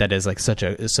juggernauts that is like such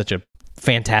a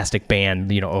fantastic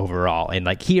band, you know, overall. And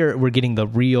like here we're getting the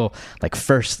real like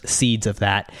first seeds of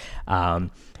that.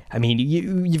 I mean,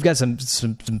 you've got some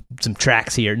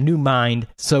tracks here. New Mind,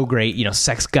 so great. You know,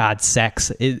 Sex God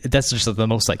Sex. That's just the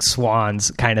most like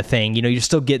Swans kind of thing. You know, you're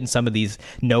still getting some of these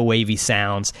no wavy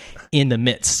sounds in the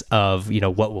midst of, you know,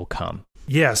 what will come.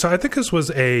 Yeah, so I think this was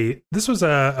a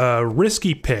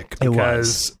risky pick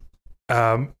because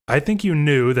I think you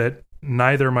knew that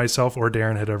neither myself or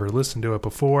Darren had ever listened to it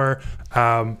before,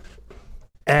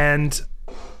 and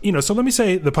you know, so let me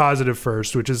say the positive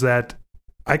first, which is that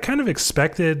I kind of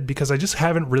expected, because I just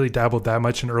haven't really dabbled that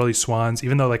much in early Swans,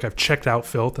 even though like I've checked out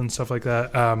Filth and stuff like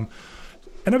that. And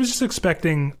I was just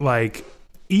expecting like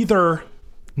either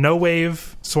no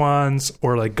wave Swans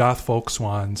or like goth folk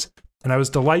Swans. And I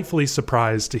was delightfully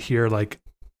surprised to hear like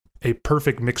a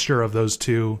perfect mixture of those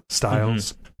two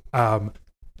styles. Mm-hmm. and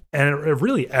a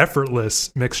really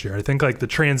effortless mixture. I think like the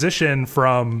transition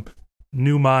from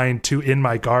New Mind to In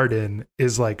My Garden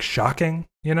is like shocking,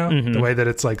 you know, the way that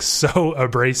it's like so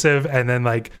abrasive and then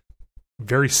like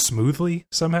very smoothly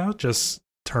somehow just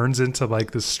turns into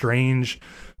like this strange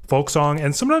folk song.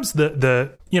 And sometimes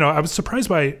the I was surprised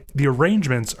by the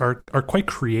arrangements are quite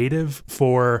creative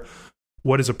for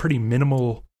what is a pretty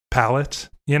minimal palette.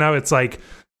 You know, it's like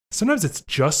sometimes it's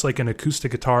just like an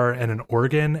acoustic guitar and an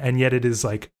organ, and yet it is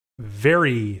like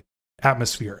very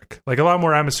atmospheric, like a lot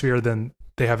more atmosphere than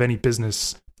they have any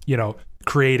business,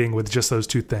 creating with just those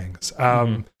two things.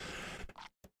 So,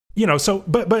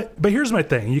 but here's my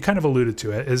thing. You kind of alluded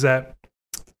to it, is that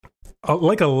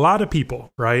like a lot of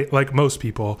people, right? Like most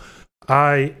people,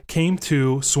 I came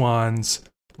to Swans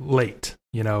late,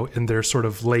 in their sort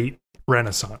of late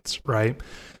renaissance, right?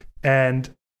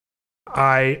 And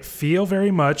I feel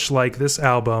very much like this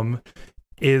album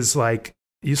is, like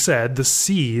you said, the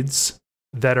seeds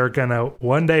that are gonna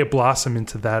one day blossom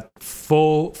into that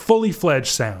fully fledged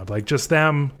sound, like just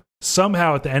them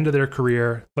somehow at the end of their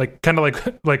career, like kind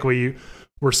of like we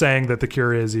were saying that The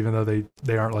Cure is, even though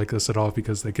they aren't like this at all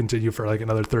because they continue for like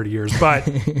another 30 years, but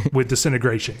with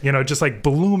Disintegration, just like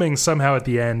blooming somehow at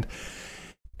the end.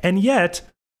 And yet,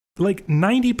 like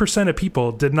 90% of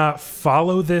people did not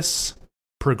follow this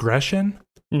progression.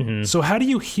 So how do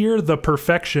you hear the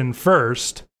perfection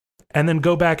first and then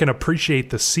go back and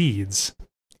appreciate the seeds?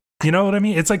 You know what I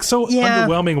mean? It's like so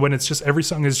underwhelming when it's just every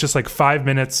song is just like 5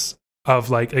 minutes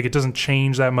of like it doesn't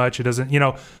change that much. It doesn't,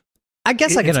 I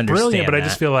guess I can understand brilliant, but that. I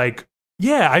just feel like,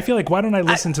 I feel like, why don't I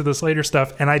listen to this later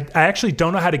stuff? And I actually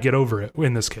don't know how to get over it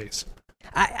in this case.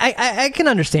 I can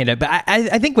understand it, but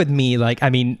I think with me, like,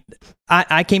 I mean,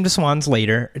 I came to Swans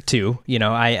later too.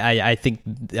 I think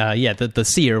the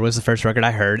Seer was the first record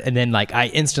I heard, and then like I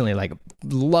instantly like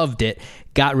loved it,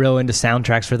 got real into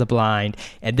soundtracks for the blind,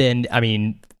 and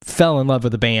then fell in love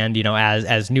with the band,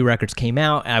 as new records came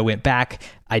out. I went back.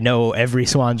 I know every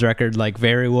Swans record like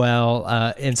very well,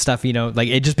 and stuff, like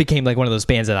it just became like one of those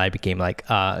bands that I became like,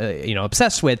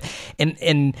 obsessed with.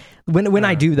 And when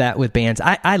I do that with bands,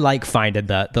 I like finding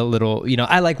the little,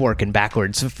 I like working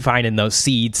backwards, finding those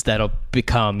seeds that'll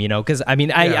become, cause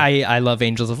I love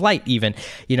Angels of Light even,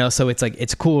 so it's like,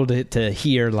 it's cool to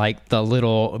hear like the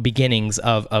little beginnings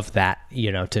of that,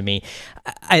 to me.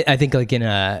 I think like in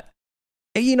a,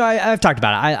 I've talked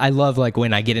about it. I love like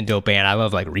when I get into a band, I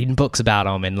love like reading books about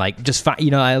them and like just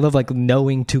I love like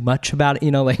knowing too much about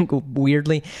it, like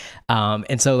weirdly.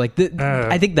 And so like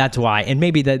I think that's why, and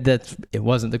maybe that it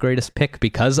wasn't the greatest pick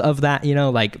because of that,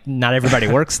 like not everybody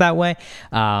works that way.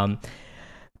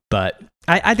 But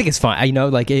I think it's fun.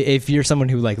 Like if you're someone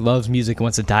who like loves music and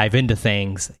wants to dive into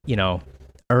things,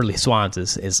 early Swans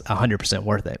is 100%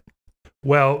 worth it.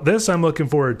 Well, this I'm looking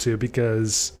forward to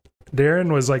because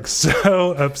Darren was like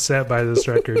so upset by this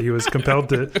record. He was compelled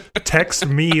to text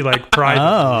me like privately.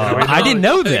 Oh, I didn't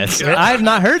know this. I have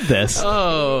not heard this.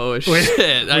 Oh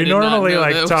shit! We normally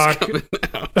like talk.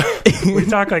 We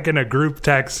talk like in a group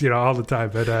text, all the time.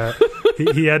 But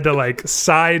he had to like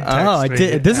side text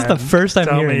me. This is the first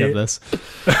I'm hearing of this.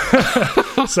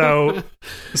 So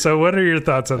what are your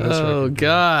thoughts on this record? Oh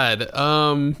God.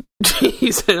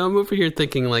 Geez, I'm over here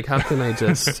thinking like, how can I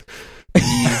just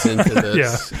ease into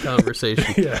this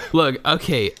conversation? Look,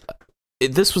 okay,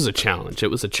 this was a challenge. It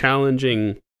was a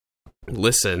challenging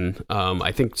listen.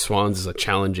 I think Swans is a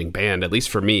challenging band, at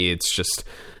least for me. It's just,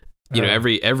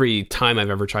 every time I've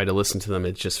ever tried to listen to them,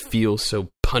 it just feels so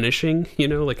punishing,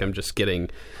 like I'm just getting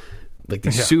like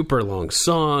these super long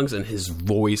songs, and his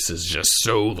voice is just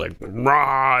so like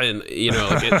raw, and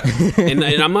like and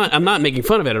I'm not making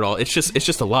fun of it at all. It's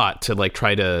just a lot to like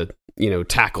try to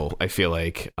tackle. I feel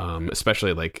like,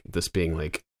 especially like this being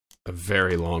like a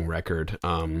very long record.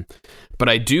 But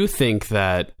I do think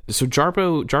that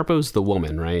Jarbo's the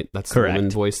woman, right? That's correct. The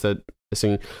woman voice that is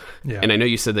singing. Yeah. And I know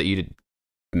you said that you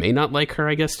may not like her,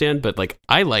 I guess, Dan, but like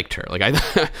I liked her. Like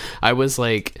I was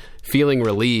like feeling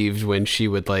relieved when she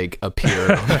would like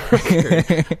appear on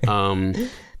the record.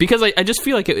 Because I just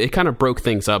feel like it kind of broke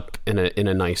things up in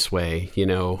a nice way,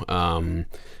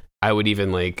 I would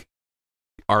even like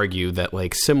argue that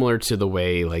like similar to the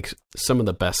way like some of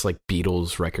the best like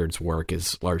Beatles records work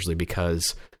is largely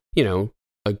because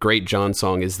a great John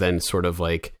song is then sort of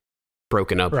like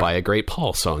broken up by a great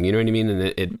Paul song, you know what I mean? And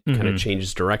it kind of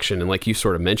changes direction, and like you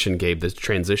sort of mentioned, Gabe, the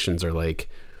transitions are like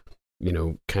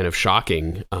kind of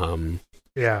shocking.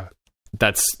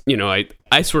 That's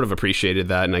I sort of appreciated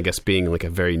that, and I guess being like a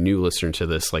very new listener to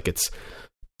this, like it's,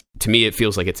 to me it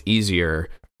feels like it's easier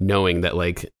knowing that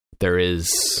like there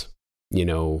is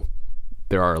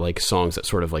there are like songs that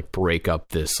sort of like break up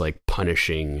this like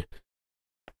punishing,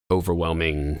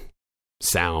 overwhelming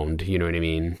sound. You know what I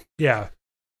mean? Yeah.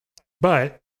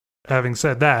 But having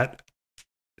said that,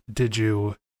 did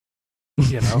you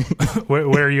know, where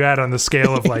are you at on the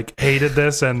scale of like hated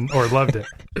this or loved it?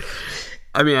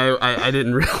 I mean, I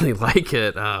didn't really like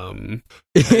it. I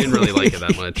didn't really like it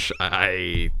that much.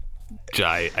 I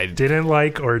didn't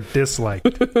like or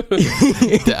disliked.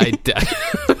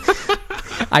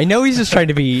 I know he's just trying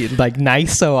to be like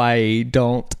nice, so I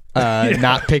don't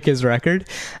not pick his record.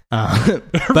 But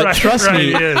right,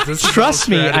 trust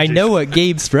me, I know what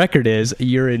Gabe's record is.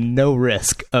 You're in no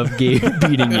risk of Gabe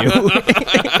beating you.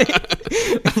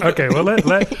 Okay, well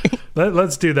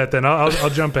let's do that then. I'll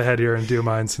jump ahead here and do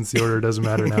mine since the order doesn't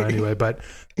matter now anyway. But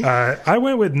I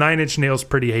went with Nine Inch Nails'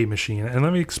 "Pretty Hate Machine," and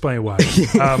let me explain why.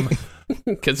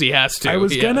 Because he has to. I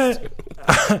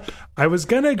was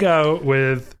gonna go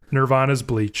with Nirvana's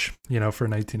 "Bleach," for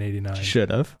 1989.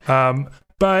 Should have.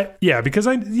 But yeah, because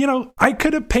I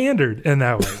could have pandered in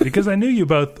that way because I knew you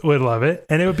both would love it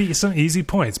and it would be some easy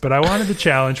points. But I wanted the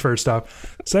challenge first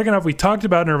off. Second off, we talked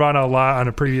about Nirvana a lot on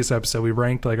a previous episode. We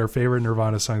ranked like our favorite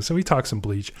Nirvana songs, so we talked some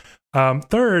Bleach.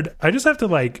 Third, I just have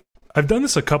to I've done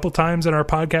this a couple times in our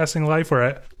podcasting life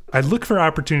where I look for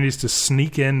opportunities to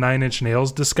sneak in Nine Inch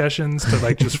Nails discussions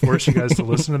to just force you guys to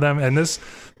listen to them, and this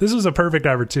was a perfect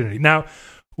opportunity. Now,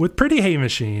 with Pretty Hate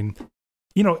Machine,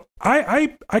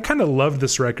 I kind of loved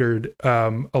this record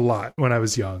a lot when I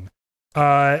was young.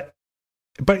 But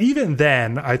even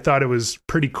then, I thought it was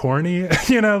pretty corny.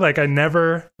 I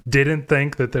never didn't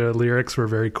think that the lyrics were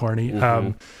very corny.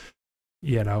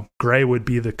 Mm-hmm. Gray would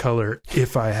be the color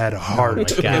if I had a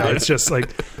heart. It's just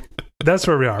that's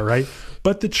where we are, right?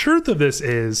 But the truth of this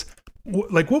is,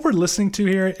 what we're listening to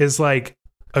here is like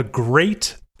a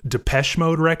great Depeche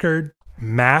Mode record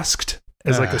masked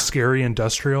as a scary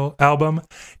industrial album.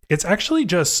 It's actually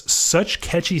just such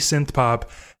catchy synth pop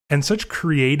and such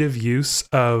creative use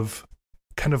of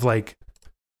kind of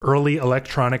early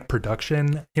electronic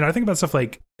production. I think about stuff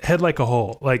like Head Like a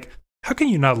Hole. How can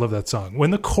you not love that song?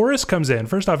 When the chorus comes in,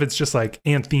 first off, it's just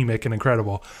anthemic and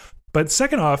incredible. But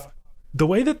second off, the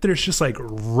way that there's just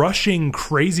rushing,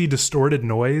 crazy, distorted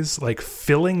noise,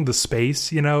 filling the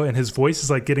space, and his voice is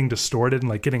getting distorted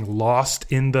and getting lost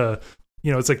in the,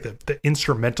 it's the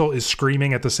instrumental is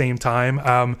screaming at the same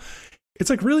time. It's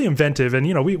really inventive. And,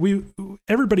 we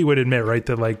everybody would admit, right,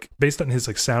 that based on his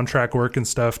soundtrack work and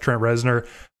stuff, Trent Reznor,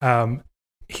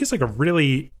 he's a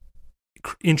really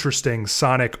interesting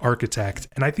sonic architect.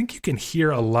 And I think you can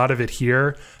hear a lot of it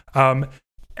here. And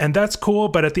that's cool.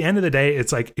 But at the end of the day,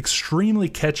 it's extremely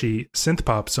catchy synth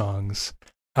pop songs,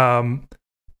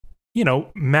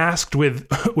 masked with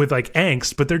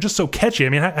angst, but they're just so catchy. I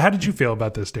mean, how did you feel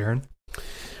about this, Darren?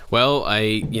 Well,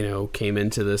 I, came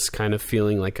into this kind of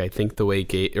feeling I think the way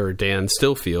Dan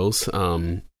still feels,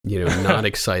 not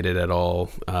excited at all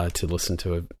to listen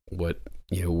to what,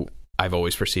 I've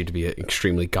always perceived to be an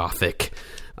extremely gothic,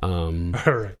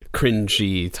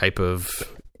 cringy type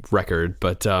of record.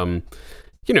 But,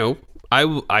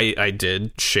 I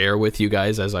did share with you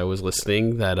guys as I was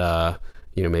listening that,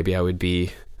 maybe I would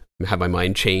have my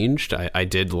mind changed. I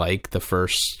did like the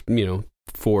first,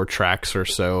 4 tracks or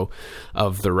so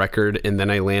of the record, and then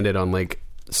I landed on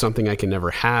Something I Can Never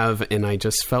Have, and I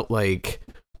just felt like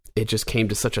it just came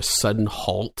to such a sudden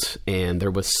halt, and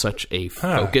there was such a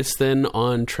focus then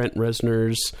on Trent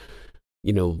Reznor's,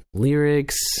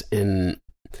 lyrics, and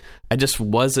I just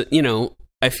wasn't,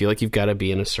 I feel like you've got to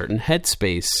be in a certain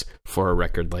headspace for a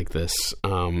record like this.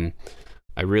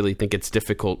 I really think it's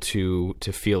difficult to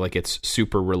feel like it's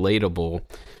super relatable.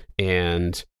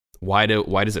 And why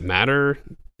does it matter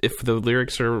if the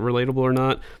lyrics are relatable or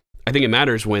not? I think it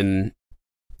matters when,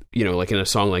 in a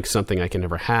song like Something I Can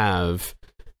Never Have,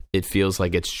 it feels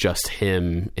like it's just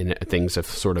him and things have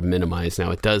sort of minimized. Now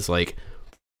it does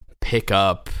pick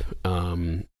up,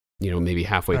 maybe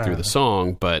halfway through the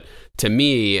song, but to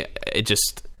me, it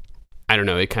just, I don't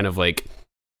know, it kind of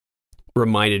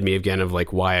reminded me again of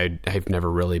why I've never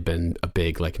really been a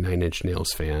big Nine Inch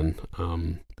Nails fan.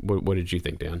 What did you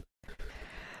think, Dan?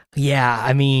 Yeah,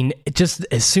 I mean, just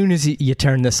as soon as you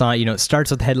turn this on, it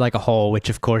starts with Head Like a Hole, which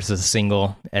of course is a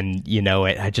single, and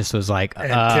it. I just was like, and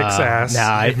kicks ass.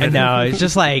 No, it's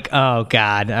just oh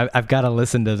God, I've got to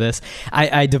listen to this.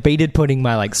 I debated putting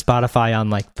my Spotify on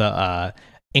the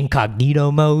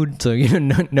incognito mode, so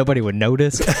nobody would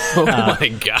notice. Oh my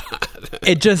God!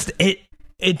 It just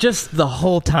the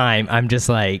whole time I'm just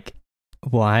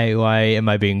why am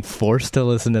I being forced to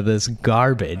listen to this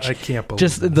garbage? I can't believe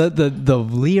just this. the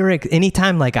lyric.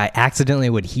 Anytime like I accidentally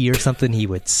would hear something he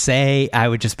would say, I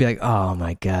would just be like, oh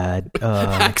my god,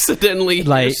 accidentally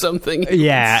like hear something.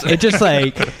 Yeah, it just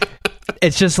like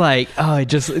it's just like it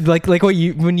just like what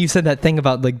you when you said that thing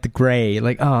about like the gray,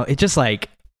 like it just like.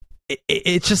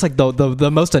 It's just like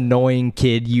the most annoying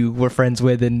kid you were friends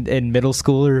with in middle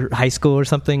school or high school or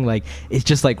something. Like it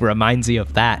just like reminds you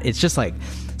of that. It's just like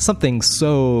something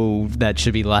so that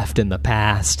should be left in the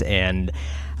past. And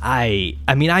I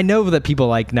mean I know that people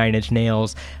like Nine Inch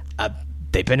Nails.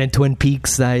 They've been in Twin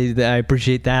Peaks. I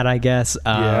appreciate that. I guess.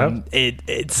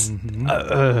 It's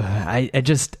I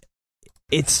just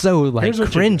it's so like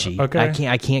cringy. Okay.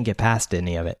 I can't get past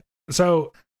any of it.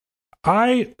 So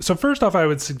first off, I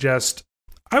would suggest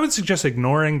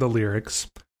ignoring the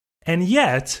lyrics, and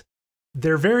yet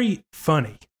they're very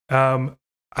funny.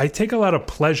 I take a lot of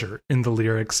pleasure in the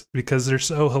lyrics because they're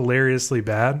so hilariously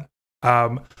bad.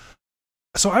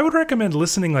 So I would recommend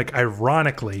listening like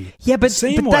ironically. Yeah, but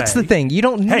that's the thing. You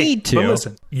don't need to. But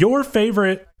listen, your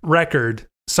favorite record,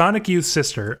 Sonic Youth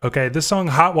Sister, okay, this song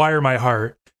Hot Wire My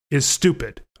Heart is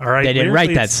stupid. All right. They didn't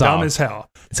write that song. Dumb as hell.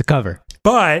 It's a cover.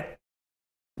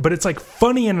 But it's like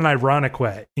funny in an ironic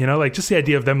way, you know, like just the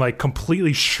idea of them like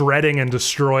completely shredding and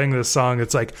destroying this song.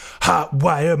 It's like hot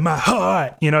wire my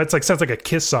heart, you know, it's like sounds like a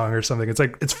Kiss song or something. It's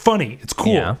like, it's funny. It's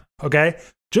cool. Yeah. Okay.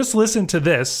 Just listen to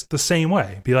this the same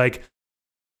way. Be like,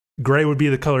 gray would be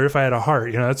the color if I had a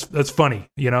heart. You know, that's funny.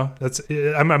 You know,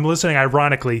 I'm listening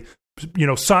ironically, you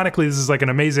know, sonically, this is like an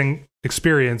amazing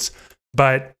experience,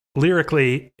 but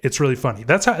lyrically it's really funny.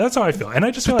 That's how I feel. And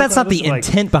I just feel that's not the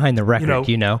intent behind the record,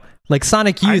 you know, like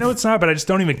Sonic Youth. I know it's not, but I just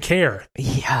don't even care.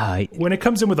 Yeah. When it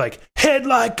comes in with like head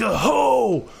like a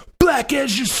hoe, black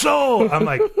as your soul, I'm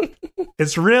like,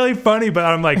 it's really funny, but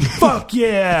I'm like, fuck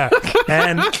yeah.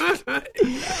 And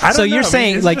so you're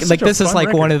saying like this is like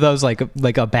record. One of those like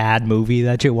a bad movie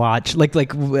that you watch, like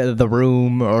The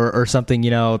Room or something,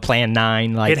 you know, Plan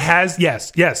 9. Like it has,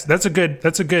 yes, that's a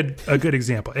good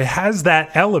example. It has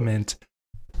that element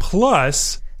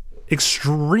plus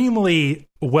extremely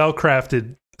well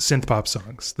crafted synth pop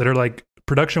songs that are like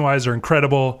production wise are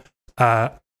incredible.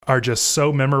 Are just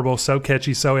so memorable, so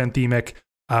catchy, so anthemic,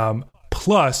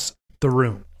 plus The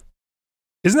Room.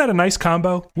 Isn't that a nice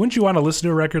combo? Wouldn't you want to listen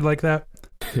to a record like that?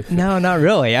 No, not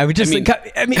really. I would just,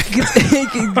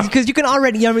 because you can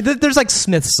already, I mean, there's like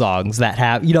Smith songs that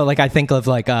have, you know, like I think of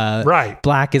like, right.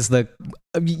 Black is the,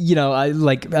 you know,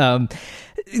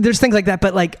 there's things like that,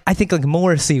 but like, I think like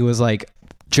Morrissey was like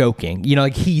joking, you know,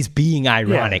 like he's being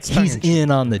ironic. Yeah, he's in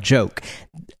on the joke.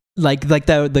 Like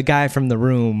the guy from The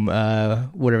Room,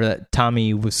 whatever that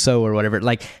Tommy Wiseau or whatever.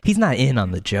 Like he's not in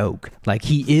on the joke. Like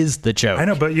he is the joke. I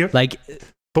know, but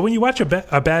but when you watch a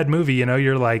bad movie, you know,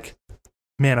 you're like,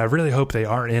 man, I really hope they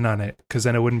aren't in on it because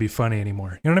then it wouldn't be funny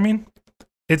anymore. You know what I mean?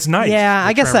 It's nice. Yeah,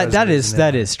 I guess that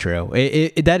is true.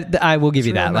 That I will give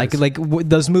you that. Nice. Like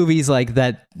those movies like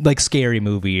that, like Scary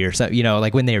Movie or something. You know,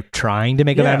 like when they're trying to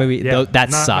make a bad movie,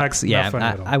 that sucks.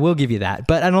 I will give you that.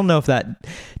 But I don't know if that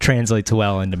translates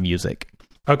well into music.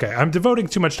 Okay, I'm devoting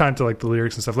too much time to like the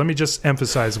lyrics and stuff. Let me just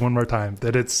emphasize one more time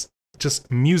that it's just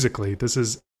musically, this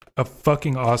is a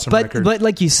fucking awesome record. But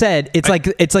like you said, it's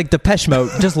like Depeche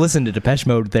Mode. Just listen to Depeche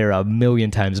Mode; they're a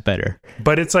million times better.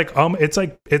 But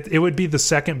it would be the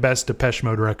second best Depeche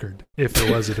Mode record if there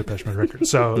was a Depeche Mode record.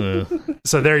 So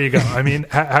there you go. I mean,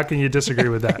 how can you disagree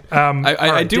with that?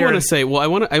 I do want to say,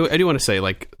 I do want to say,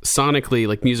 like sonically,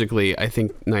 like musically, I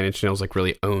think Nine Inch Nails like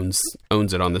really owns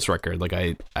it on this record. Like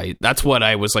I that's what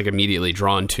I was like immediately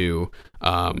drawn to.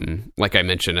 Like I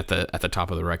mentioned at the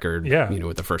top of the record, you know,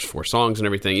 with the first 4 songs and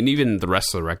everything, and even the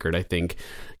rest of the record, I think,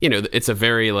 you know, it's a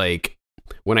very like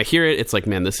when I hear it, it's like,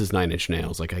 man, this is Nine Inch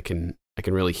Nails. Like I can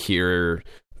really hear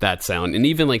that sound, and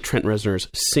even like Trent Reznor's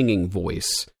singing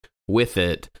voice with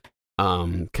it,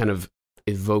 kind of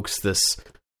evokes this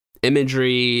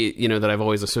imagery, you know, that I've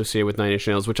always associated with Nine Inch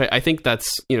Nails, which I think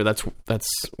that's, you know,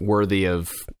 that's worthy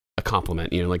of a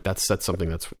compliment, you know, like that's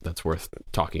something that's worth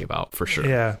talking about for sure.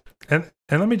 Yeah. And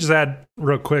let me just add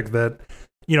real quick that,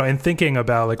 you know, in thinking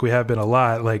about, like we have been a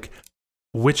lot, like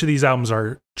which of these albums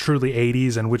are truly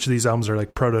 80s and which of these albums are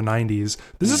like proto 90s.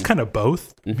 This is kind of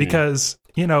both because,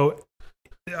 you know,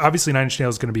 obviously Nine Inch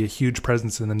Nails is going to be a huge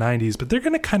presence in the 90s, but they're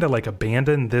going to kind of like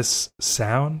abandon this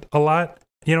sound a lot,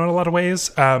 you know, in a lot of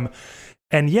ways. And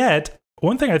yet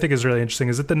one thing I think is really interesting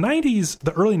is that the 90s,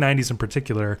 the early 90s in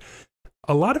particular,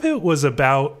 a lot of it was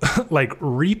about like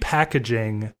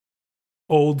repackaging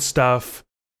old stuff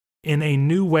in a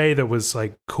new way that was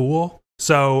like cool.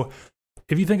 So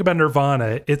if you think about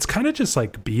Nirvana, it's kind of just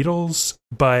like Beatles,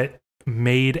 but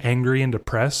made angry and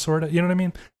depressed, sort of, you know what I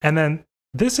mean? And then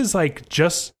this is like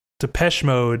just Depeche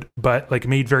Mode, but like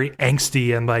made very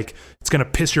angsty and like it's gonna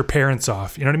piss your parents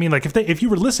off. You know what I mean? Like if you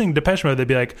were listening to Depeche Mode, they'd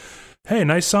be like, "Hey,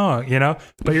 nice song," you know.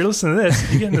 But you're listening to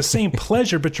this, you're getting the same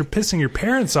pleasure, but you're pissing your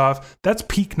parents off. That's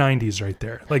peak '90s right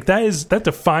there. Like that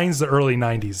defines the early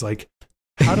 '90s. Like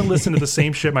how to listen to the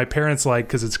same shit my parents like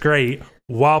because it's great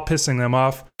while pissing them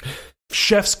off.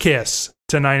 Chef's kiss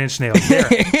to Nine Inch Nails.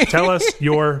 Darren, tell us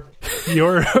your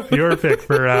pick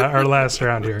for our last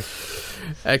round here.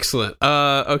 Excellent.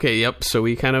 Okay, yep. So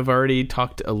we kind of already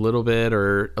talked a little bit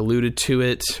or alluded to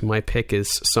it. My pick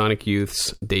is Sonic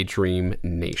Youth's Daydream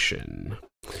Nation.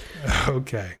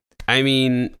 Okay. I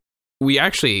mean, we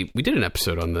did an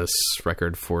episode on this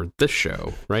record for this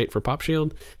show, right? For Pop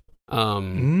Shield?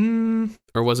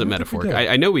 Or was it Metaphoric?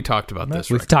 I know we talked about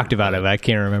this. We've talked about it, but I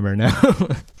can't remember now.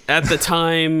 At the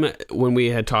time when we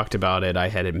had talked about it, I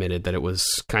had admitted that it was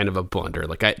kind of a blunder.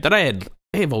 Like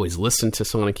I have always listened to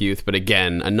Sonic Youth, but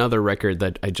again, another record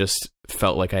that I just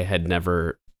felt like I had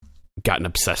never gotten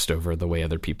obsessed over the way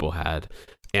other people had.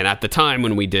 And at the time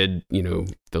when we did, the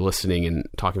listening and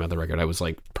talking about the record, I was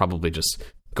like probably just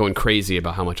going crazy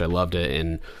about how much I loved it.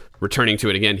 And returning to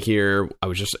it again here, I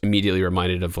was just immediately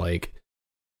reminded of like,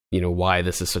 why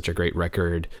this is such a great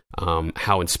record,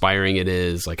 how inspiring it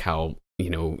is, like how,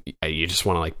 you just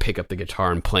want to like pick up the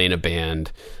guitar and play in a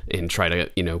band and try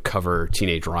to, cover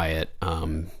Teenage Riot,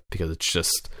 because it's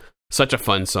just such a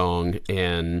fun song.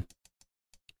 And,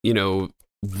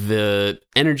 the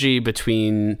energy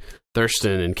between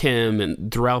Thurston and Kim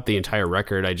and throughout the entire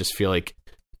record, I just feel like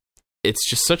it's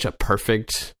just such a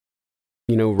perfect,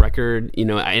 record,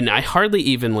 and I hardly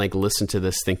even like listen to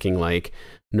this thinking like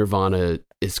Nirvana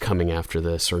is coming after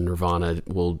this or Nirvana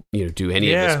will, do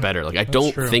any of this better. Like I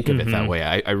don't think of it that way.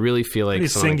 I really feel like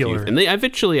Sonic Youth, and they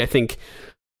eventually, I think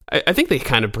they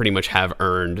kind of pretty much have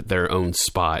earned their own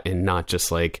spot and not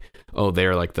just like, oh,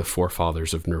 they're like the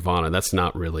forefathers of Nirvana. That's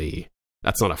not a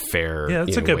fair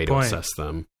that's a good way point. to assess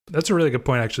them. That's a really good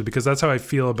point, actually, because that's how I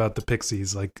feel about the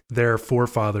Pixies. Like, they're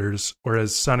forefathers,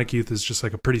 whereas Sonic Youth is just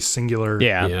like a pretty singular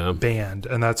band.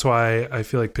 And that's why I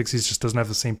feel like Pixies just doesn't have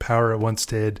the same power it once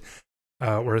did,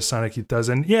 whereas Sonic Youth does.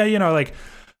 And like,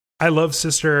 I love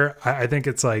Sister. I think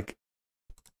it's like,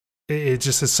 it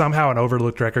just is somehow an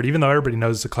overlooked record, even though everybody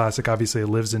knows the classic. Obviously, it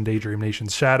lives in Daydream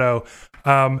Nation's shadow.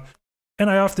 And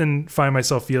I often find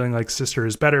myself feeling like Sister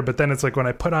is better, but then it's like when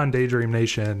I put on Daydream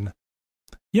Nation,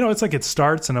 it's like it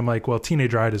starts and I'm like, well,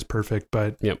 Teenage Riot is perfect,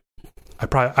 but I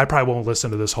probably won't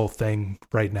listen to this whole thing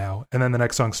right now. And then the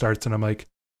next song starts and I'm like,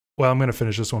 well, I'm going to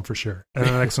finish this one for sure. And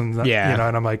then the next one,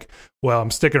 and I'm like, well,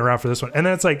 I'm sticking around for this one. And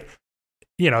then it's like,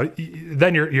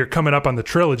 then you're coming up on the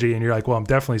trilogy and you're like, well, I'm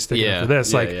definitely sticking for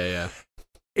this.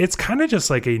 It's kind of just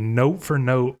like a note for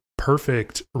note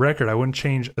perfect record. I wouldn't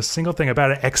change a single thing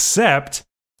about it except,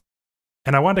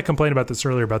 and I wanted to complain about this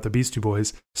earlier about the Beastie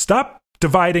Boys, stop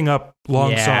dividing up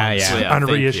long songs on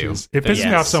reissues. It pisses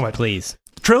me off so much. Please.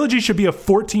 Trilogy should be a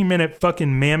 14-minute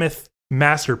fucking mammoth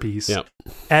masterpiece,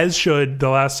 as should the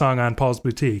last song on Paul's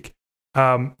Boutique.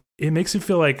 It makes it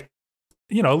feel like,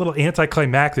 a little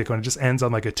anticlimactic when it just ends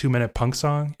on like a 2-minute punk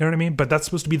song. You know what I mean? But that's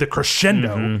supposed to be the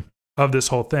crescendo of this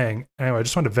whole thing. Anyway, I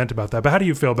just wanted to vent about that. But how do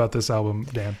you feel about this album,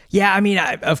 Dan? Yeah, I mean,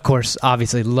 I, of course,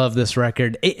 obviously love this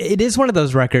record. It is one of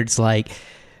those records like,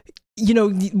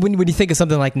 when you think of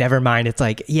something like Nevermind, it's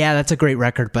like, yeah, that's a great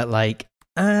record, but like,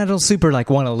 I don't super like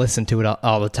want to listen to it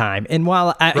all the time. And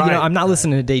while I'm not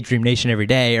listening to Daydream Nation every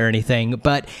day or anything,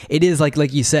 but it is like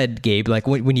you said, Gabe, like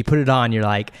when you put it on, you're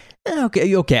like,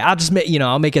 okay, I'll just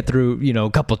I'll make it through,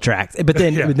 a couple tracks, but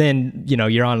then, then,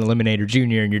 you're on Eliminator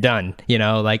Junior and you're done,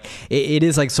 like it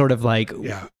is like sort of like,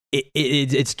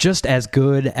 it's just as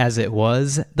good as it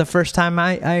was the first time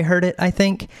I heard it. I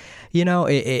think,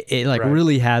 it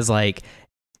really has like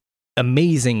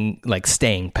amazing like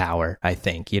staying power. I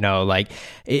think, like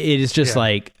it is just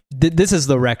like this is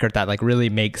the record that like really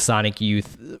makes Sonic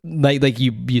Youth like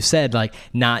you said, like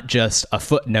not just a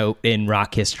footnote in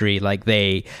rock history. Like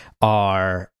they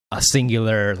are a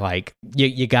singular, like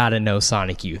you gotta know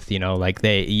Sonic Youth, like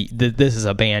this is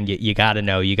a band you gotta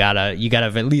know, you gotta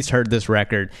have at least heard this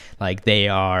record. Like they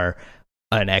are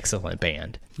an excellent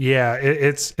band. Yeah,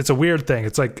 it's a weird thing.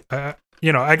 It's like I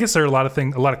guess there are a lot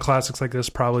of classics like this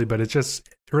probably, but it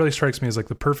really strikes me as like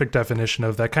the perfect definition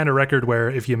of that kind of record where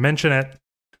if you mention it,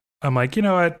 I'm like,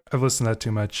 what? I've listened to that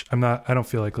too much. I don't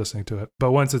feel like listening to it.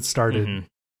 But once it started,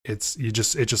 it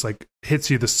just like hits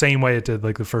you the same way it did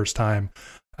like the first time.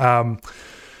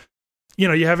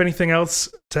 You have anything else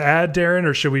to add, Darren,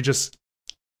 or should we just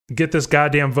get this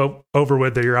goddamn vote over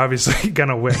with that you're obviously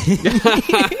gonna win?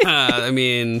 I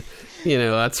mean,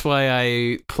 That's why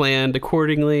I planned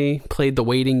accordingly, played the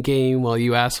waiting game while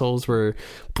you assholes were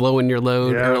blowing your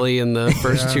load early in the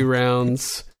first 2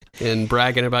 rounds and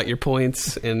bragging about your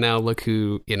points. And now look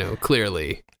who,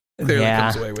 clearly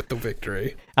comes away with the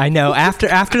victory. I know.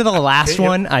 After the last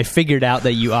one, I figured out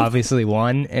that you obviously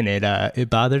won, and it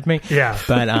bothered me. Yeah,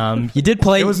 but you did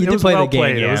play. You did play the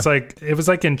game. Yeah. It was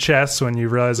like in chess when you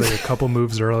realize like a couple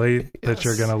moves early that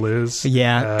you're gonna lose.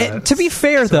 Yeah. To be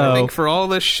fair, though, I think for all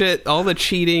the shit, all the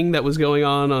cheating that was going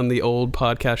on the old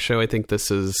podcast show, I think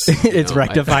this is it's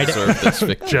rectified.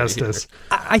 Justice.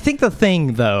 I think the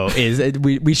thing though is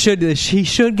he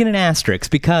should get an asterisk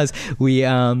because we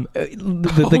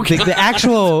the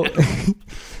actual.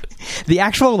 The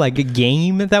actual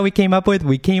game that we came up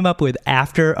with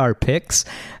after our picks.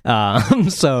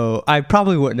 So I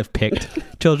probably wouldn't have picked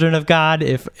Children of God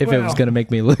if it was going to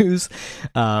make me lose.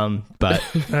 But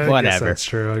whatever. Guess that's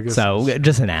true. So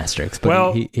just an asterisk.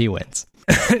 But he wins.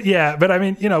 Yeah, but I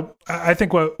mean, I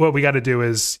think what we got to do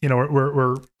is,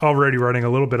 we're already running a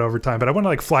little bit over time, but I want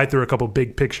to fly through a couple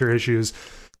big picture issues.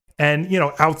 And,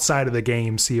 outside of the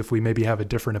game, see if we maybe have a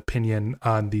different opinion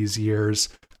on these years.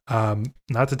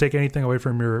 Not to take anything away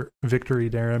from your victory,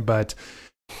 Darren, but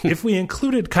if we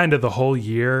included kind of the whole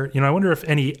year, I wonder if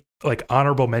any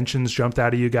honorable mentions jumped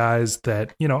out of you guys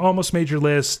that, almost made your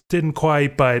list, didn't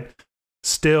quite, but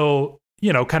still,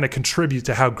 kind of contribute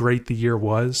to how great the year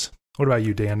was. What about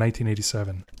you, Dan?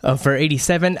 1987. For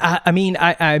 87,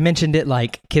 I mentioned it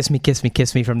Kiss Me, Kiss Me,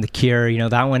 Kiss Me from The Cure.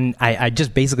 That one, I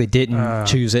just basically didn't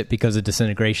choose it because of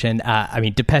Disintegration.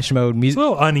 Depeche Mode music. It's a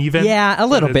little uneven. Yeah, a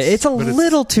little bit. It's a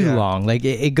little too long.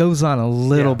 It goes on a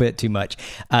little bit too much.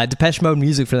 Depeche Mode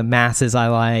Music for the Masses, I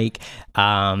like.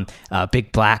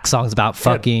 Big Black, Songs About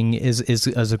Fucking is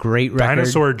a great record.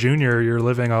 Dinosaur Jr., You're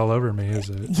Living All Over Me, is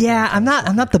it? Yeah, I'm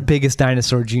not the biggest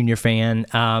Dinosaur Jr. fan.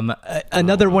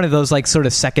 Another one of those sort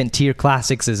of second tier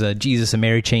classics is Jesus and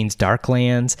Mary Chain's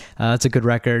Darklands. That's a good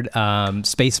record.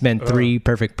 Spacemen 3,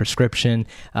 Perfect Prescription.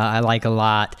 I like a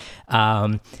lot.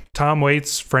 Tom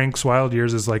Waits' Frank's Wild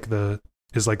Years is like the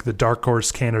dark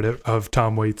horse candidate of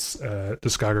Tom Waits'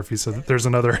 discography. So there's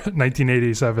another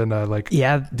 1987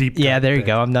 deep. Yeah, there you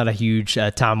go. I'm not a huge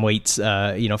Tom Waits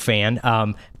fan.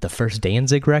 The first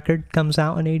Danzig record comes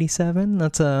out in 87.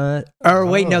 That's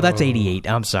that's 88.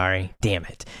 I'm sorry. Damn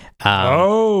it.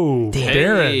 Darren,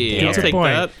 I'll take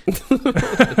that.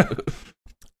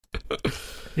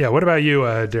 Yeah, what about you,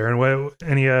 Darren?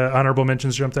 Any honorable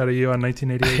mentions jumped out at you on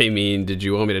 1988? I mean, did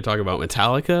you want me to talk about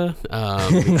Metallica?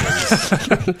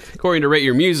 According to Rate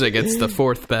Your Music, it's the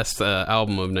 4th best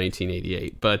album of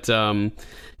 1988. But,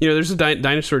 there's a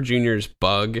Dinosaur Jr.'s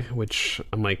Bug, which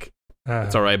I'm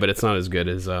it's all right, but it's not as good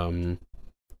as Dan's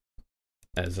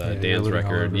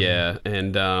record. Yeah,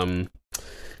 and...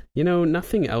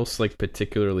 nothing else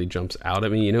particularly jumps out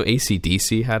at me.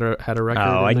 AC/DC had a record.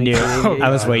 Oh, I knew. I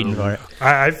was waiting for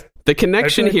it. The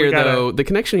connection here, though,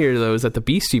 is that the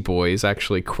Beastie Boys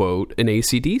actually quote an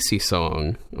AC/DC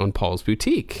song on Paul's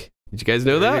Boutique. Did you guys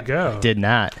know that? There you go. Did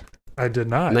not. I did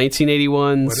not.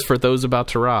 1981's For Those About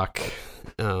to Rock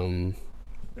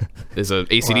is a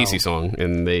AC/DC song,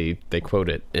 and they quote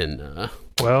it in.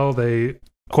 They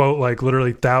quote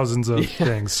literally thousands of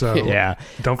things, so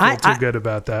don't feel too good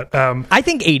about that. I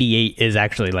think 88 is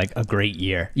actually a great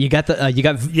year. You got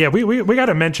we got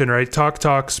to mention, right, Talk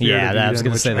Spirit of Eden, I was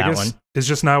going to say that one. It's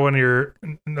just not one of your,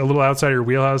 a little outside your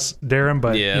wheelhouse, Darren,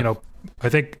 but I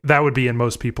think that would be in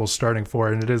most people's starting for,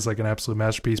 and it is an absolute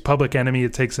masterpiece. Public Enemy,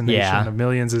 It Takes a Nation of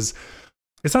Millions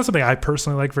it's not something I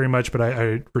personally like very much, but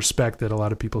I respect that a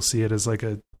lot of people see it as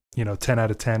a 10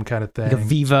 out of 10 kind of thing. The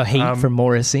Viva Hate for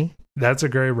Morrissey. That's a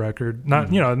great record.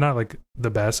 Not not the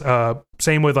best.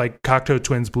 Same with Cocteau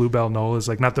Twins' Bluebell Knoll is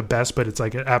not the best, but it's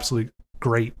an absolutely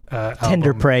great Tender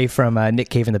album. Prey from Nick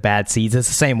Cave and the Bad Seeds. It's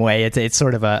the same way. It's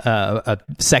sort of a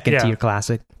second tier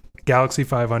classic. Galaxy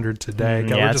 500 Today.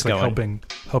 We're just helping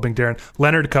Darren.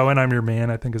 Leonard Cohen, I'm Your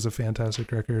Man, I think is a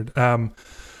fantastic record.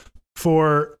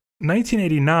 For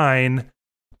 1989,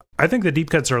 I think the deep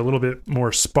cuts are a little bit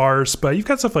more sparse, but you've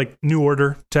got stuff like New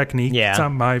Order, Technique. Yeah. It's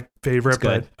not my favorite,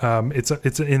 but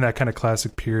it's in that kind of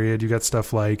classic period. You got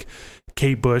stuff like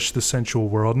Kate Bush, The Sensual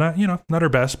World. Not her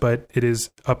best, but it is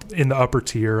up in the upper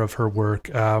tier of her work.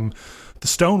 The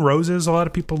Stone Roses, a lot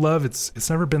of people love. It's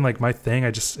never been my thing.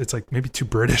 It's maybe too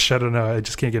British. I don't know. I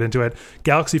just can't get into it.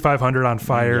 Galaxy 500 on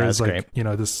Fire is great.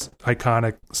 This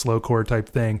iconic slowcore type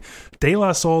thing. De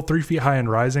La Soul, 3 Feet High and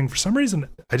Rising. For some reason,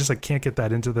 I just can't get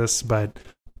that into this. But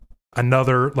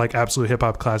another absolute hip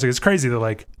hop classic. It's crazy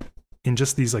that in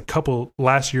just these couple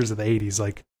last years of the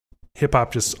 80s, hip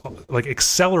hop just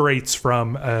accelerates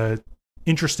from a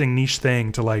interesting niche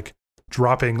thing to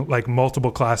dropping like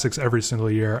multiple classics every single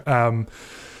year. And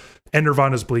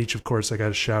Nirvana's Bleach, of course, I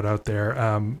got a shout out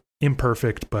there.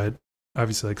 Imperfect, but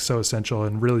obviously like so essential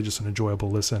and really just an enjoyable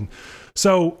listen.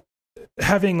 So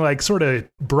having like sort of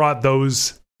brought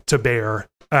those to bear,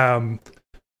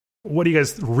 what do you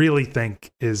guys really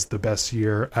think is the best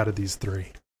year out of these three?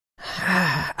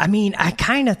 I mean, I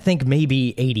kind of think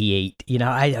maybe 88. You know,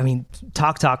 I mean,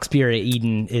 Talk Spirit of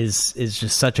Eden is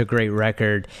just such a great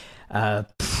record. I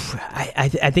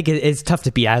think it's tough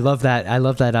to beat. I love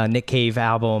that Nick Cave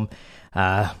album.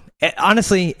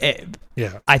 Honestly,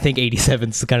 I think 87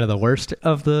 is kind of the worst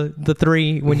of the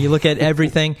three when you look at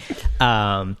everything.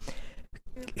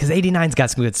 Because 89's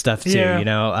got some good stuff too, you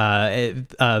know.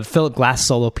 Philip Glass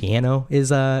solo piano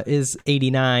is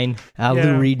 89.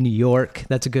 Lou Reed, New York,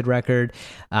 that's a good record.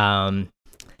 I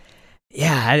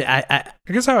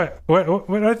guess what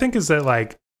I think is that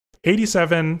like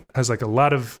 87 has like a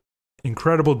lot of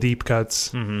incredible deep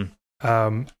cuts.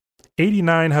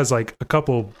 89 has like a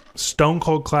couple stone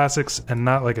cold classics and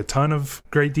not like a ton of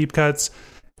great deep cuts.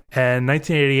 And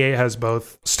 1988 has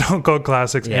both stone cold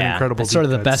classics and incredible deep sort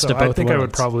of the cuts. best of both I think worlds. I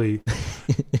would probably,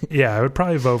 I would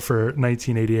probably vote for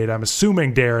 1988. I'm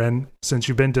assuming, Darren, since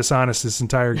you've been dishonest this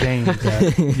entire game,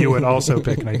 that you would also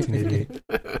pick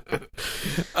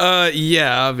 1988.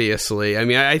 Yeah, obviously. I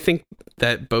mean, I think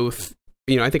that both,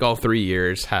 you know, I think all 3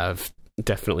 years have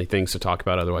definitely things to talk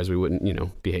about. Otherwise, we wouldn't, you know,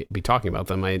 be talking about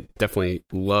them. I definitely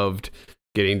loved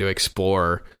getting to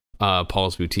explore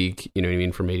Paul's Boutique, you know what I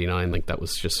mean, from 89. Like, that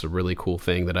was just a really cool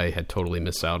thing that I had totally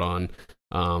missed out on.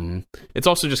 It's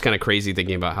also just kind of crazy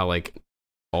thinking about how, like,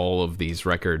 all of these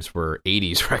records were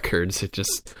 80s records. It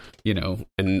just, you know,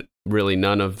 and really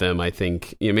none of them, I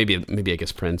think, you know, maybe I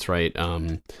guess Prince, right?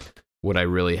 Would I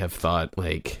really have thought,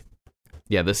 like,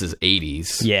 yeah, this is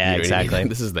 80s. Yeah, you know exactly. I mean?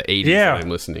 This is the 80s that I'm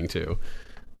listening to.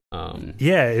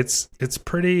 It's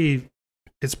pretty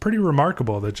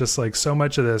remarkable that just like so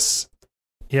much of this.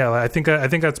 Yeah, I think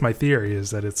that's my theory,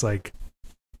 is that it's like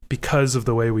because of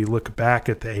the way we look back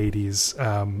at the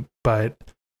 80s, but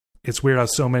it's weird how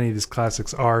so many of these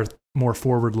classics are more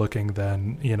forward-looking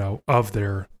than, you know, of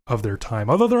their time.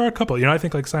 Although there are a couple, you know, I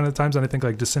think like Sign of the Times and I think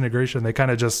like Disintegration, they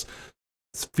kind of just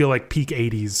feel like peak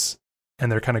 80s,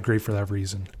 and they're kind of great for that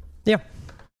reason. Yeah.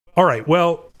 All right,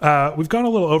 well, we've gone a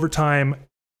little overtime.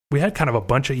 We had kind of a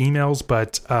bunch of emails,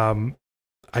 but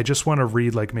I just want to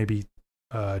read like maybe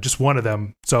just one of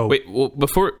them. So wait, well,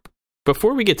 before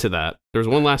we get to that, there's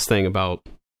one last thing about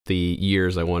the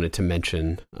years I wanted to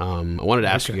mention. I wanted to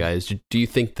ask you guys, do you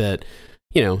think that,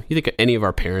 you know, you think any of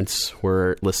our parents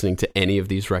were listening to any of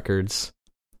these records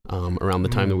around the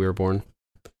time that we were born?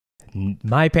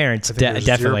 My parents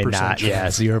definitely not.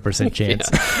 Chance. Yeah, 0% chance.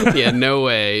 Yeah, no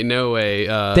way.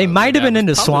 They might have been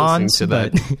into Swans,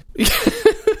 but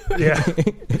yeah.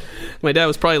 My dad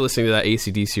was probably listening to that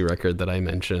AC/DC record that I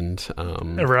mentioned.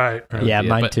 Right. Yeah,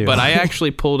 mine too. But I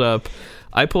actually pulled up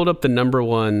the number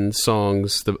one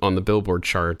songs on the Billboard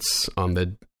charts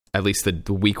on at least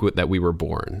the week that we were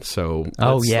born. So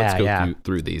let's go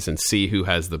through these and see who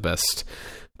has the best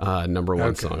number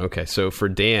one song. Okay, so for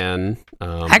Dan,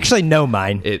 I actually know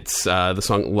mine. It's the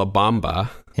song La Bamba.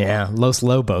 Yeah, Los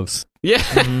Lobos. Yeah,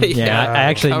 I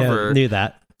actually knew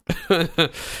that.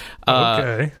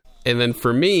 Okay. And then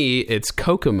for me, it's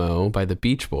Kokomo by the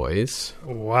Beach Boys.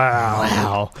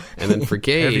 Wow. And then for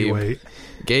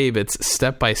Gabe, it's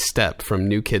Step by Step from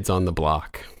New Kids on the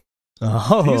Block.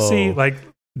 Oh. Do you see, like,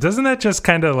 doesn't that just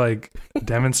kind of like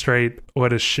demonstrate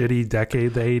what a shitty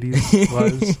decade the 80s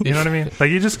was? You know what I mean?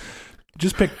 Like, you just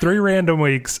pick 3 random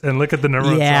weeks and look at the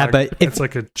number. Yeah, but it's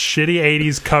like a shitty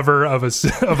 80s cover of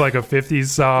like a 50s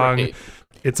song. Right.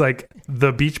 It's like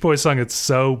the Beach Boys song. It's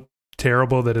so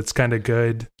terrible that it's kind of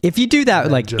good. If you do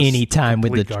that like any time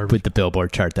with garbage. the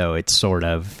Billboard chart, though, it sort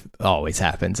of always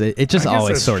happens. It just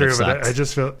always sort of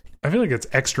sucks. I feel like it's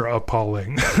extra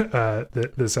appalling,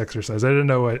 this exercise. I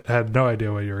had no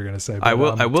idea what you were going to say.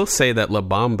 But, I will say that La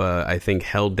Bamba, I think,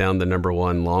 held down the number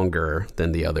one longer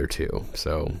than the other two.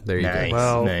 So there you go.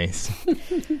 Well, nice.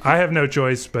 I have no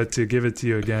choice but to give it to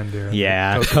you again, Darren.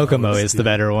 Yeah, Kokomo is the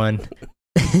better one.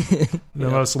 The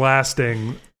most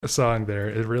lasting song there.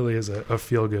 It really is a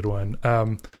feel-good one.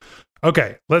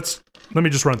 Okay, let me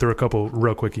just run through a couple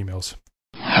real quick emails.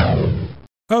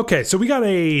 Okay, so we got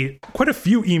quite a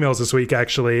few emails this week,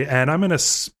 actually, and I'm going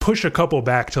to push a couple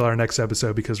back till our next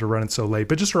episode because we're running so late.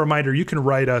 But just a reminder, you can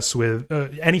write us with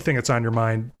anything that's on your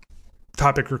mind,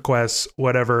 topic requests,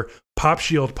 whatever,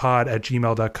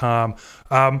 popshieldpod@gmail.com.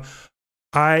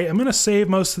 I am going to save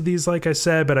most of these, like I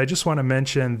said, but I just want to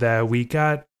mention that we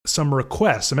got some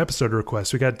requests, some episode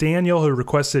requests. We got Daniel, who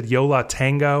requested Yola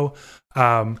Tango.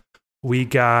 We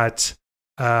got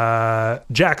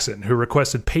Jackson, who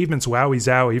requested Pavement's Wowie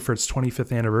Zowie for its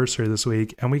 25th anniversary this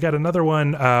week. And we got another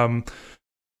one.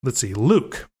 Let's see.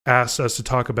 Luke asked us to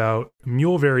talk about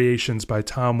Mule Variations by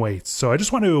Tom Waits. So I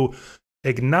just want to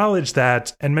acknowledge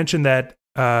that and mention that,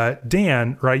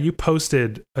 Dan, right, you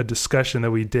posted a discussion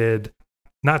that we did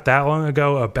not that long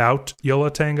ago about Yo La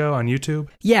Tengo on YouTube.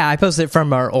 Yeah, I posted it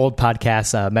from our old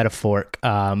podcast, Metaphoric,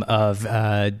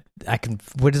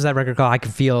 what is that record called? I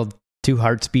Can Feel Two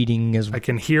Hearts Beating. I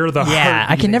Can Hear the Heart. Yeah,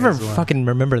 I can never well. fucking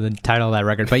remember the title of that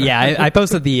record. But yeah, I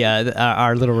posted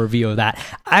our little review of that.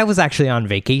 I was actually on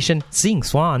vacation seeing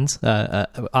swans,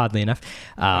 oddly enough.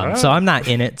 So I'm not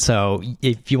in it. So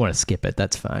if you want to skip it,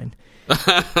 that's fine.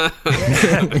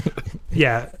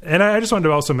 Yeah, and I just wanted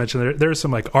to also mention there's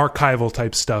some like archival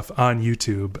type stuff on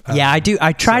YouTube. Yeah, I do.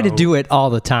 I try to do it all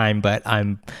the time, but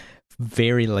I'm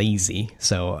very lazy,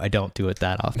 so I don't do it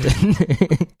that often.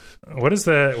 What is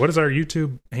our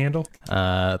YouTube handle?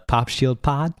 Pop Shield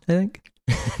Pod, I think.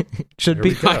 Should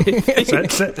be.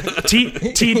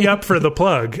 Teed you up for the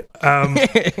plug.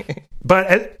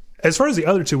 But as far as the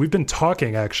other two, we've been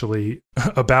talking actually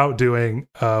about doing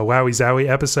a Wowie Zowie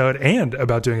episode and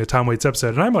about doing a Tom Waits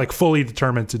episode, and I'm like fully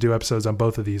determined to do episodes on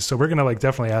both of these. So we're gonna like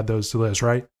definitely add those to the list,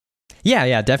 right?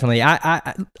 Yeah, definitely.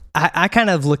 I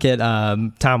kind of look at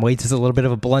Tom Waits as a little bit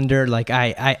of a blunder. Like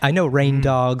I know Rain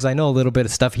Dogs, I know a little bit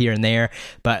of stuff here and there,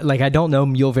 but like I don't know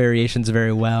Mule Variations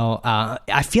very well.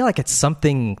 I feel like it's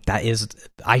something that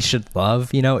I should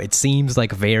love. You know, it seems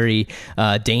like very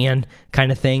Dan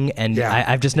kind of thing, and yeah.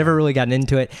 I've just never really gotten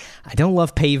into it. I don't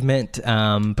love Pavement,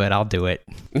 but I'll do it.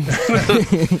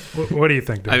 What do you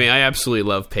think, Dan? I mean, I absolutely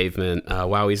love Pavement.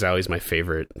 Wowie Zowie is my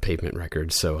favorite Pavement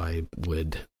record, so I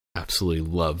would absolutely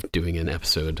love doing an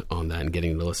episode on that and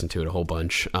getting to listen to it a whole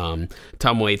bunch.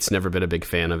 Tom Waits, never been a big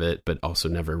fan of it, but also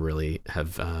never really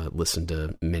have listened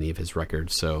to many of his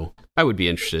records, so I would be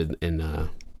interested in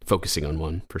focusing on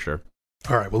one for sure.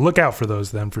 All right, well, look out for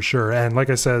those then for sure. And like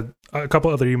I said, a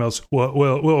couple other emails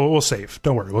we'll save.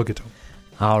 Don't worry, we'll get to them.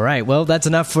 All right, well, that's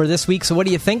enough for this week. So what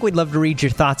do you think? We'd love to read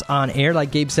your thoughts on air.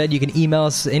 Like Gabe said, you can email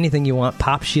us anything you want,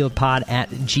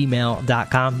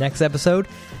 popshieldpod@gmail.com. Next episode,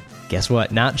 guess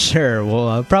what? Not sure.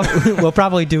 We'll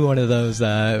probably do one of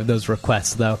those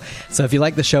requests though. So if you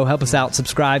like the show, help us out.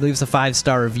 Subscribe. Leave us a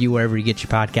 5-star review wherever you get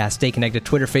your podcast. Stay connected.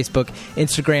 Twitter, Facebook,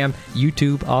 Instagram,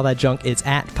 YouTube, all that junk. It's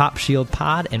at Pop Shield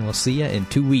Pod, and we'll see you in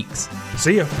 2 weeks.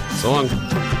 See ya. So long.